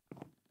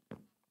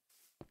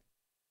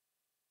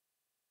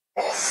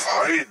 Oh,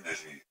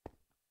 finally.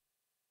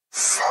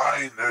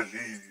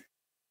 Finally.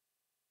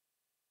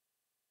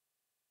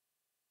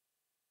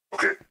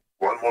 Okay,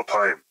 one more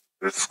time.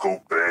 Let's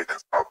go back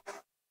up.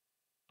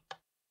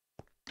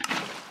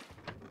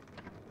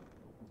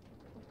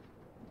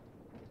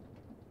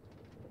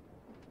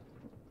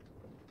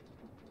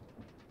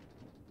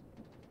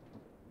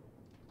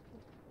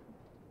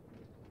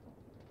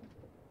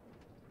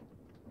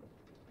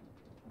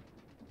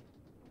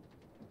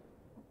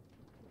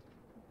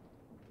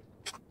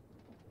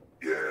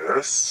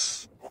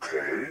 Yes,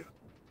 okay.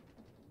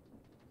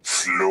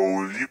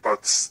 Slowly but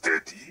but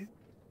steady.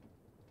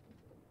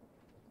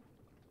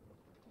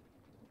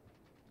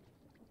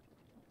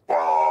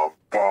 Bam,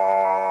 bam,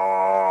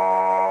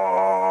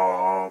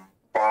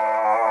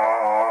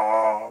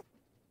 bam,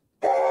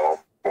 bam,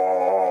 bam,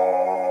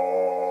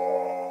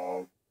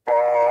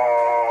 bam,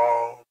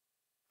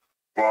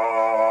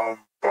 bam,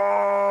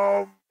 bam,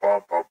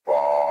 bam, bam,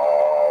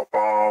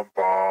 bam, bam,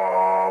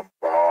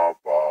 bam,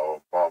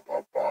 bam, bam,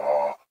 bam,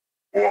 bam.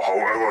 Or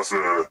however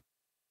the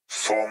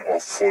song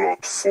of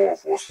Fallout 4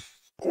 was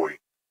going.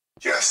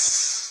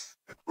 Yes,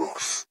 it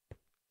works.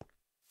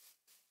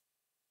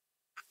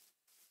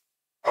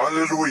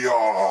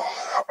 Hallelujah!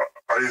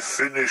 I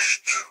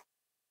finished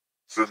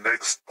the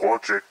next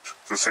project,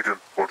 the second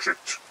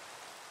project.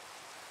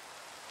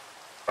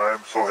 I'm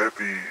so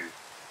happy.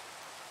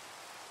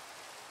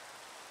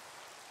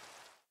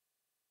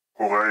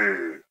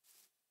 Hooray!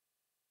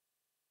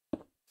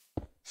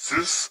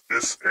 This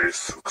is a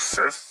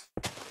success.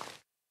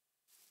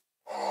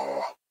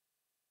 Oh.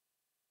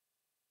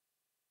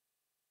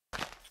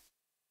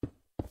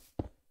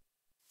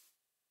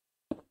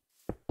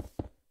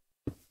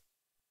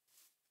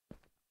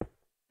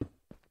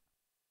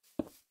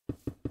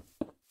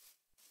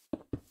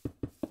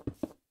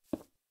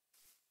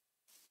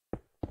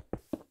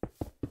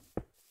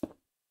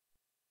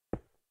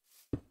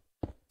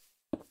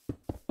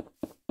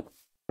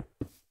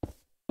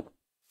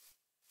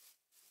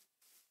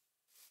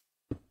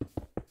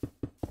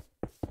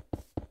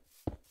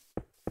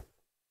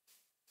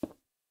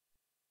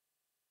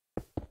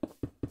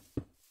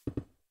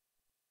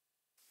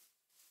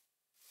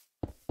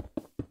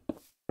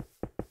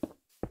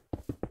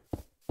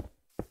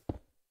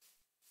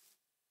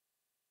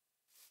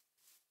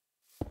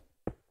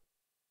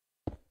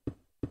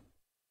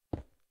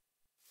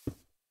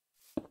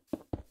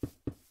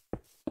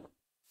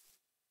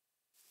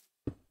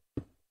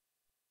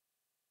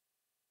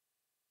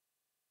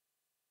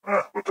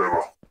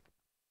 Whatever.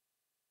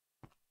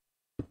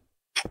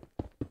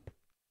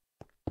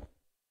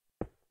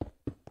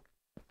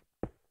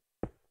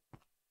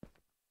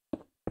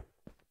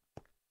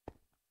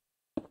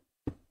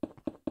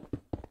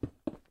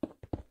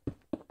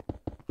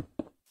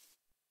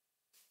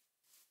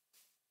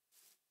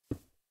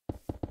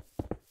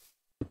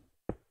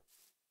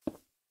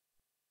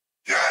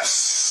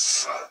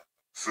 Yes!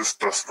 This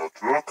does not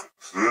work.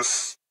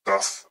 This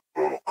does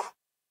work.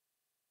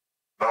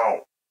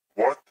 Now,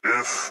 what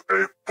if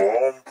a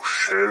bomb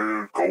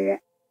shell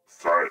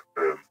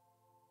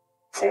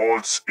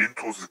falls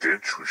into the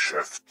gantry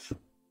shaft?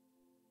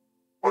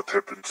 What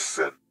happens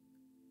then?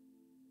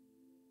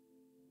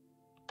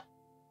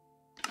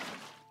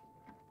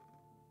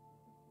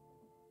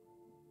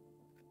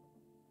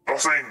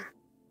 Nothing!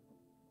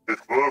 It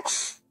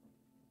works!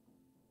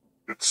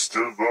 It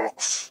still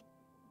works.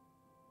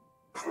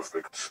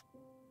 Perfect.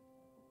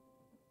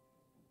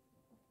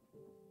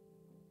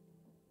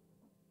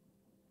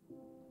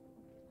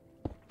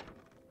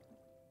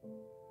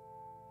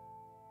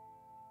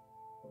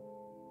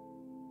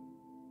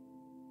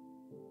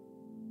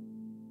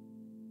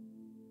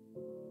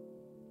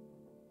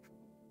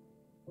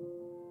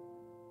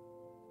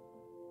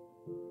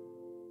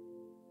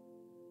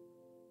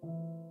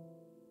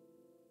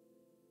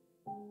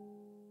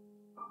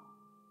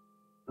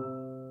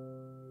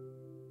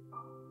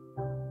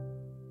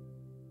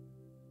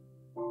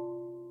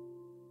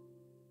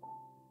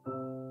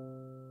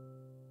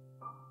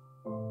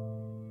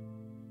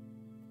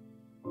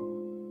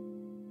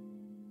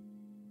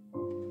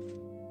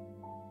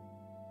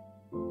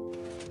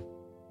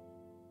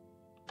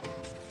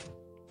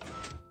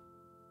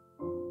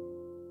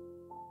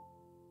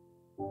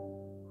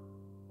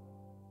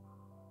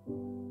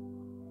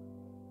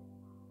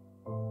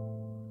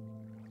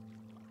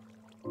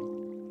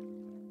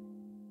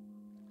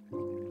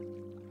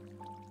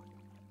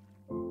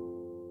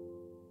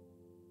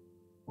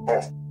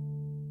 Oh.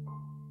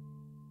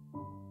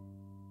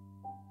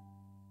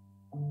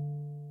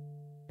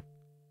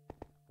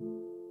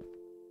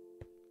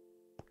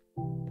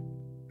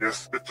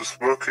 Yes, it is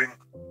working.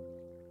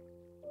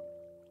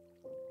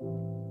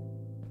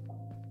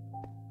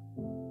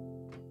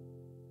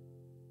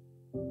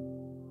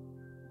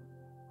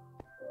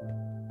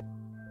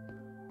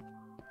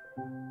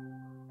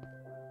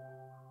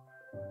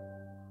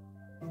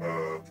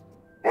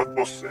 What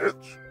was that?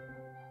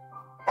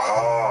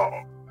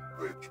 Ah,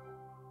 wait.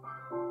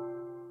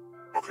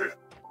 Okay.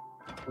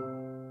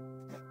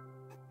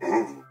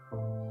 Oh.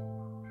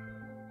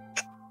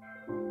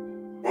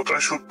 What I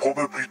should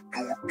probably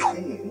do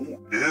too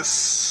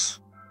is...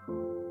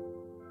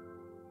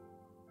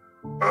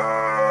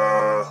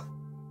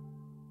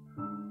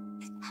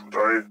 should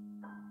I...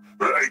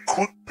 Well, I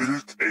could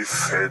build a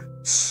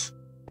fence.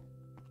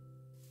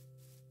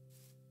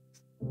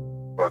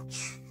 But...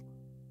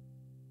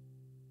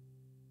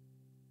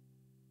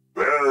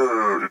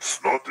 well,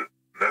 it's not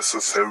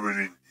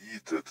necessarily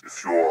needed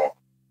if you're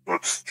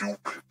not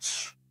stupid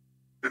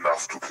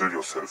enough to kill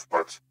yourself,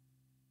 but...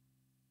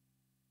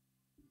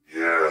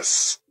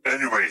 yes.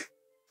 Anyway.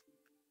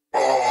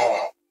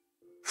 Oh,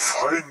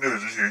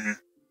 finally.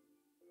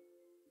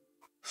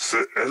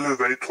 The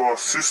elevator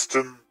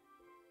system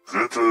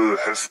riddle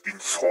has been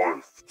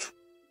solved.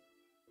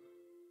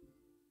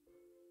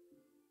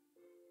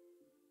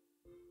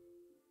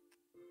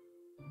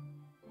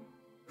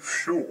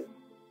 Phew.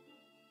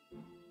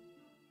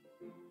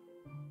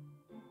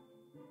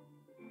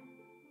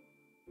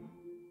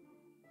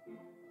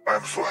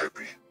 I'm so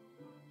happy.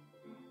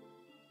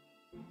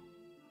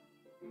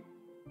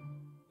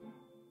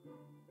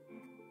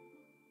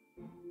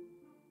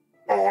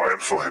 Oh, I'm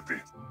so happy.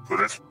 So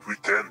let's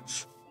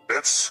pretend.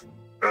 Let's,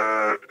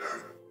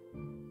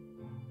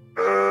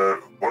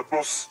 what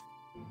was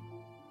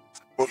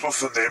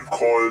the name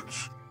called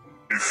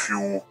if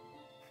you,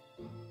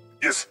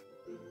 yes,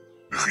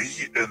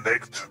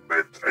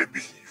 reenactment, I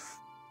believe.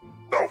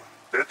 Now,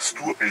 let's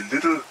do a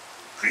little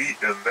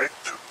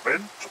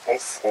reenactment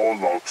of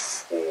Fallout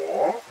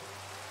 4.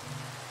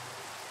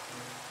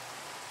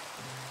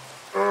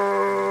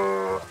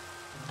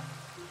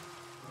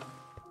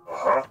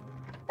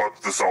 But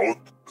without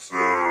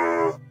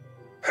the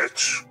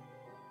hatch,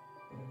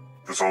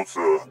 without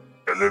the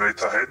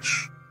elevator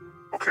hatch,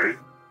 okay?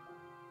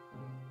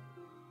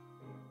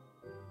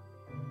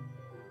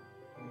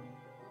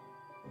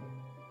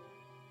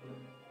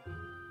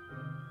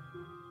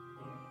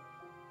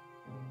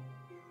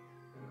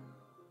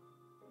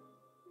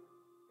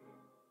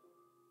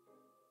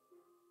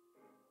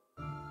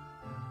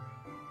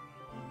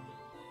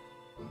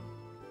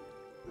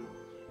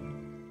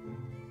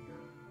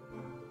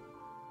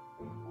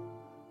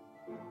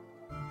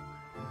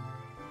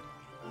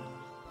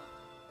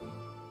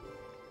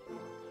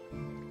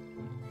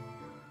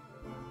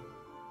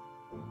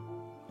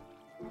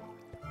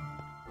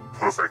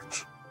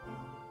 Perfect.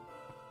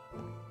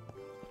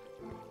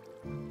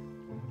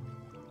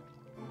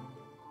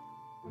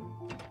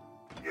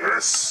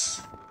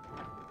 Yes.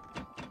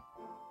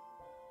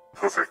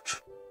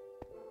 Perfect.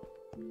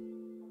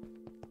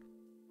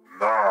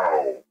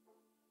 Now.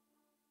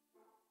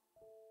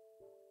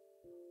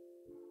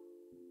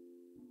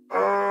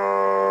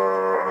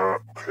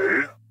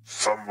 Okay.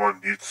 Someone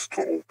needs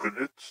to open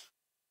it.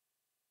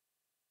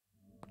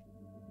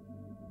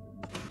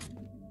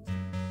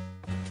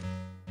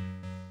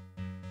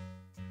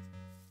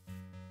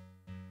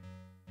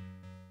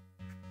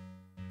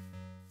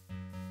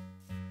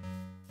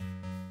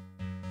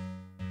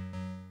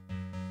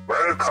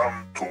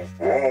 Welcome to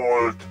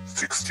Vault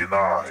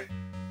 69.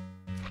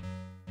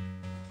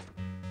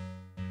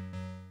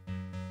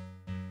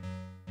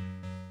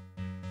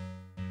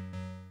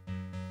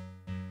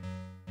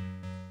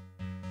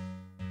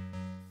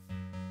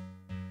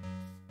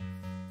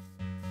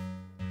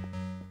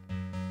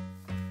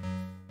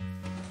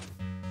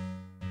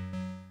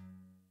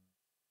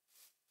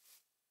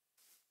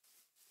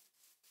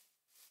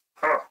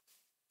 Huh.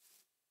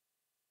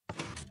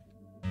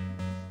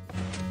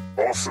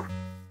 Awesome.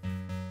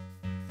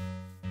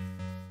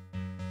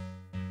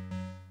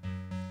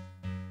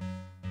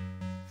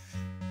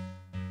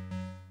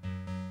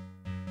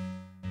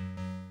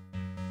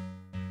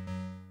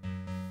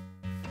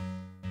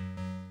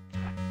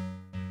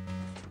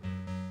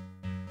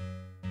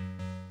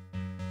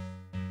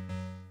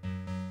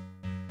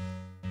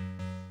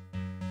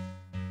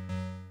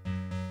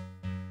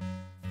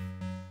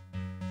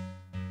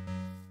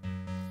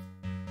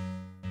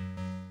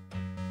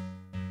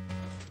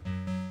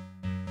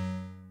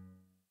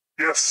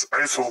 Yes,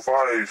 I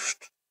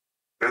survived.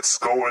 Let's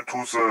go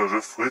into the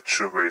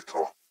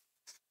refrigerator.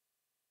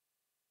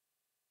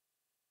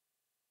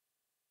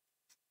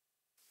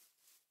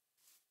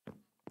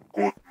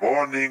 Good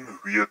morning,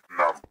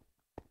 Vietnam.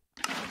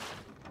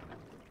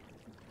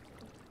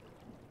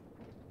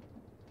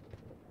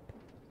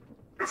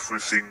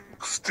 Everything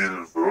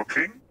still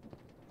working?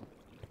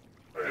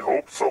 I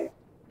hope so.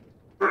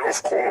 Well,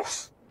 of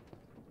course.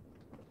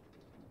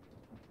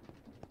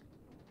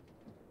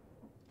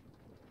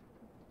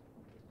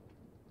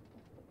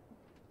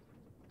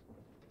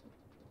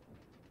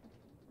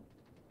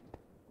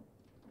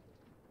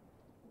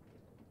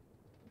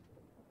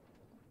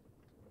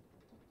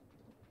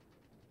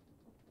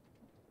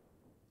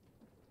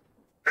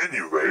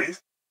 Anyway,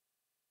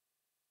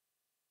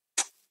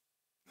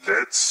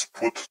 let's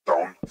put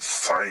down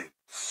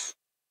signs.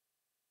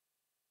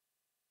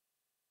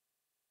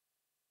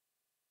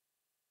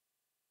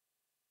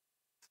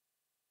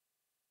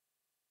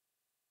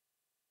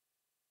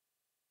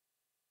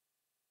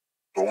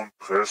 Don't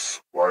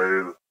press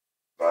while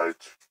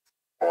light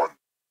on.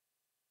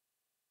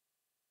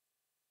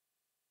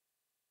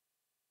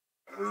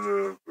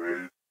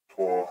 Elevator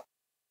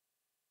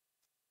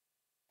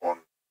on.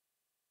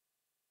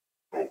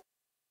 Oh,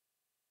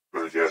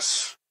 well,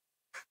 yes.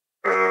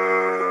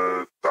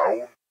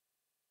 Down,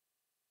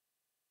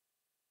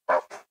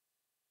 up.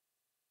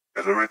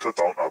 Elevator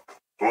down, up.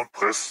 Don't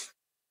press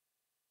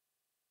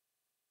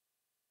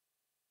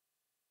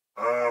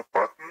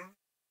button.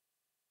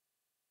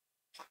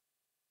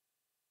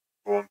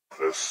 Don't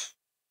press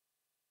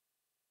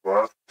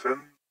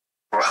button.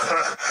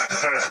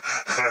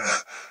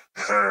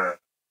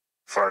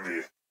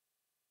 Funny.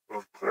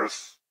 Don't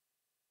press.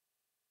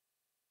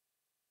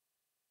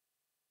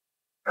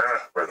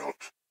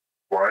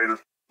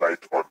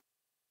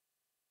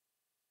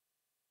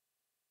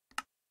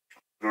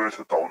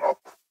 upside down up.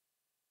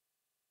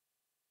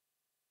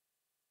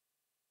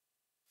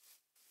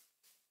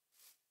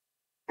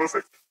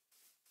 Perfect.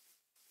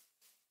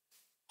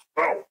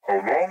 Now, how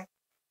long?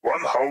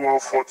 1 hour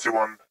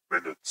 41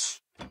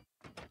 minutes.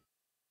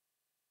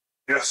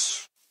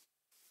 Yes.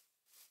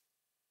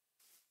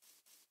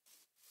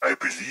 I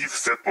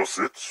believe that was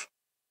it.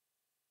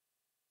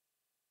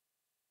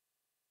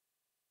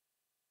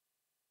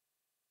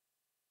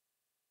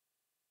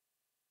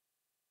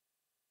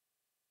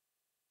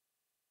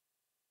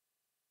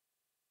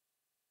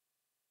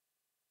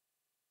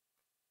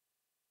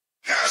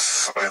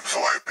 Yes, I am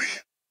so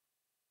happy.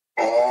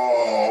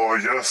 Oh,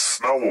 yes,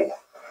 now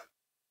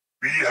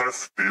we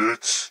have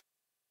built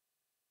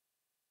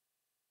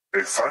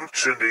a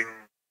functioning,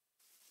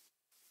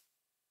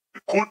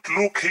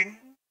 good-looking,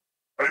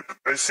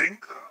 I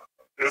think,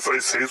 if I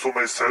say so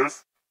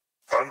myself,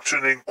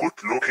 functioning,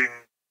 good-looking,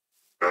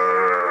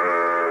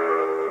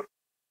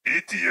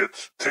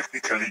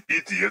 technically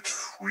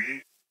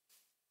idiot-free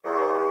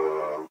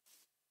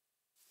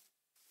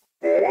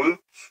vault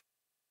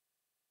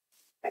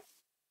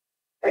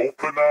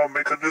opener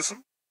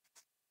mechanism,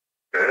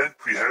 and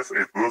we have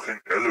a working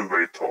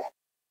elevator.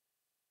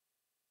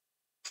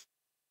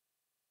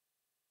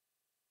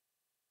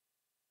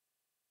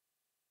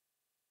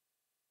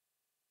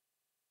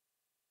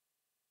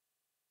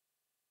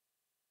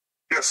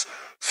 Yes,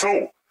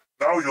 so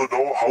now you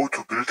know how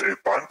to build a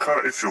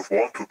bunker if you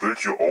want to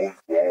build your own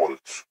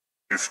vault,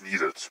 if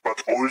needed,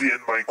 but only in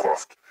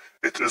Minecraft.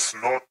 It is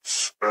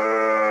not,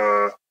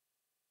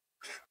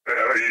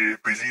 I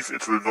believe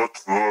it will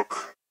not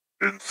work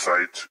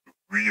inside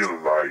real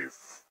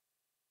life.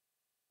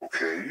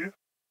 Okay?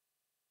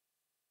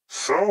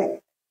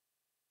 So,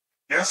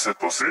 yes,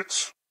 that was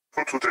it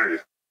for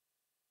today.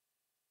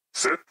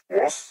 That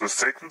was the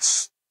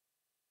second.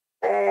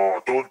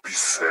 Oh, don't be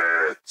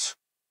sad.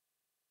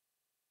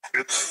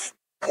 It's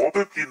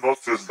probably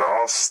not the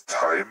last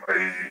time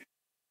I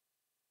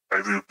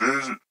will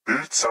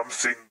build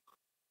something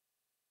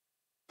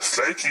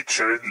slightly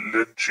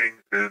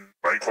challenging in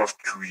Minecraft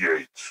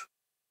Create,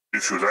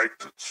 if you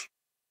liked it.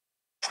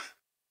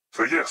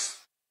 So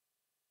yes,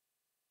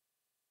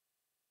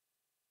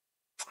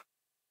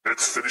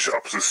 let's finish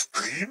up the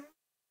stream,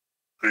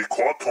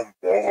 record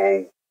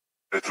tomorrow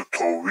a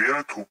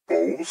tutorial to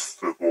both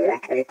the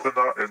vault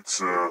opener and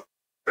the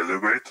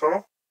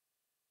elevator,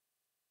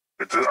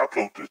 and then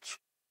upload it.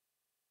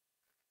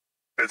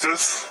 And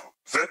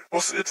that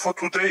was it for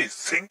today.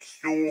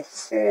 Thank you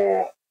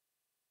for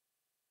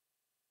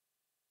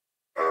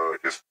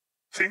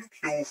thank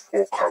you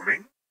for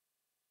coming.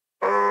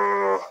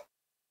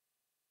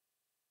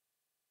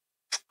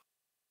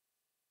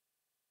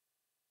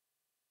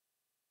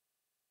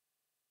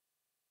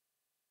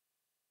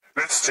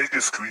 Let's take a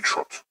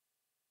screenshot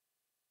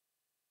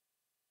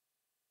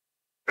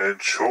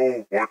and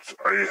show what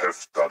I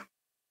have done.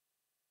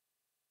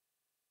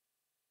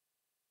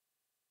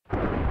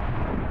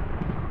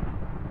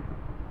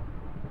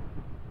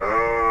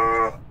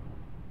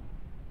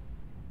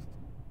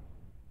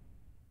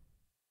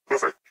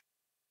 Perfect.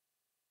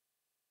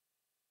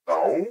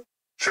 Now,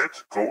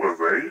 chat, go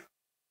away.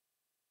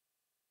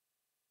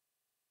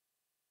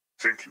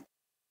 Thank you.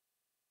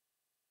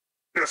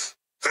 Yes,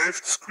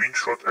 saved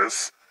screenshot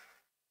as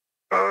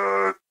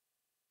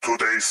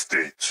today's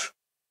date.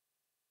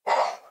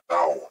 Oh,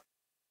 now,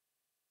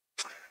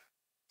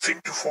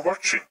 thank you for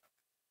watching.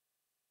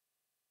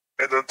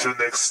 And until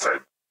next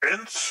time.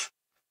 And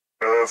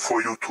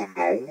for you to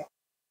know,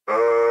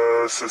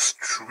 the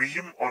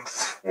stream on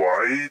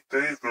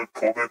Friday will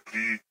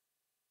probably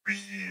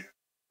be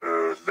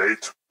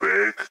laid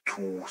back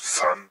to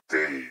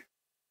Sunday.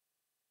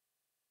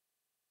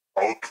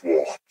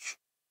 Outward.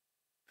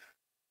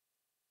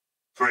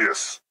 So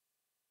yes.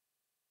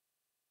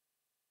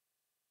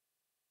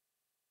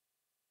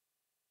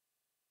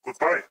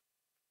 Goodbye.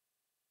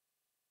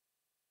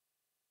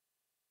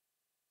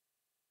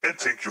 And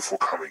thank you for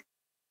coming.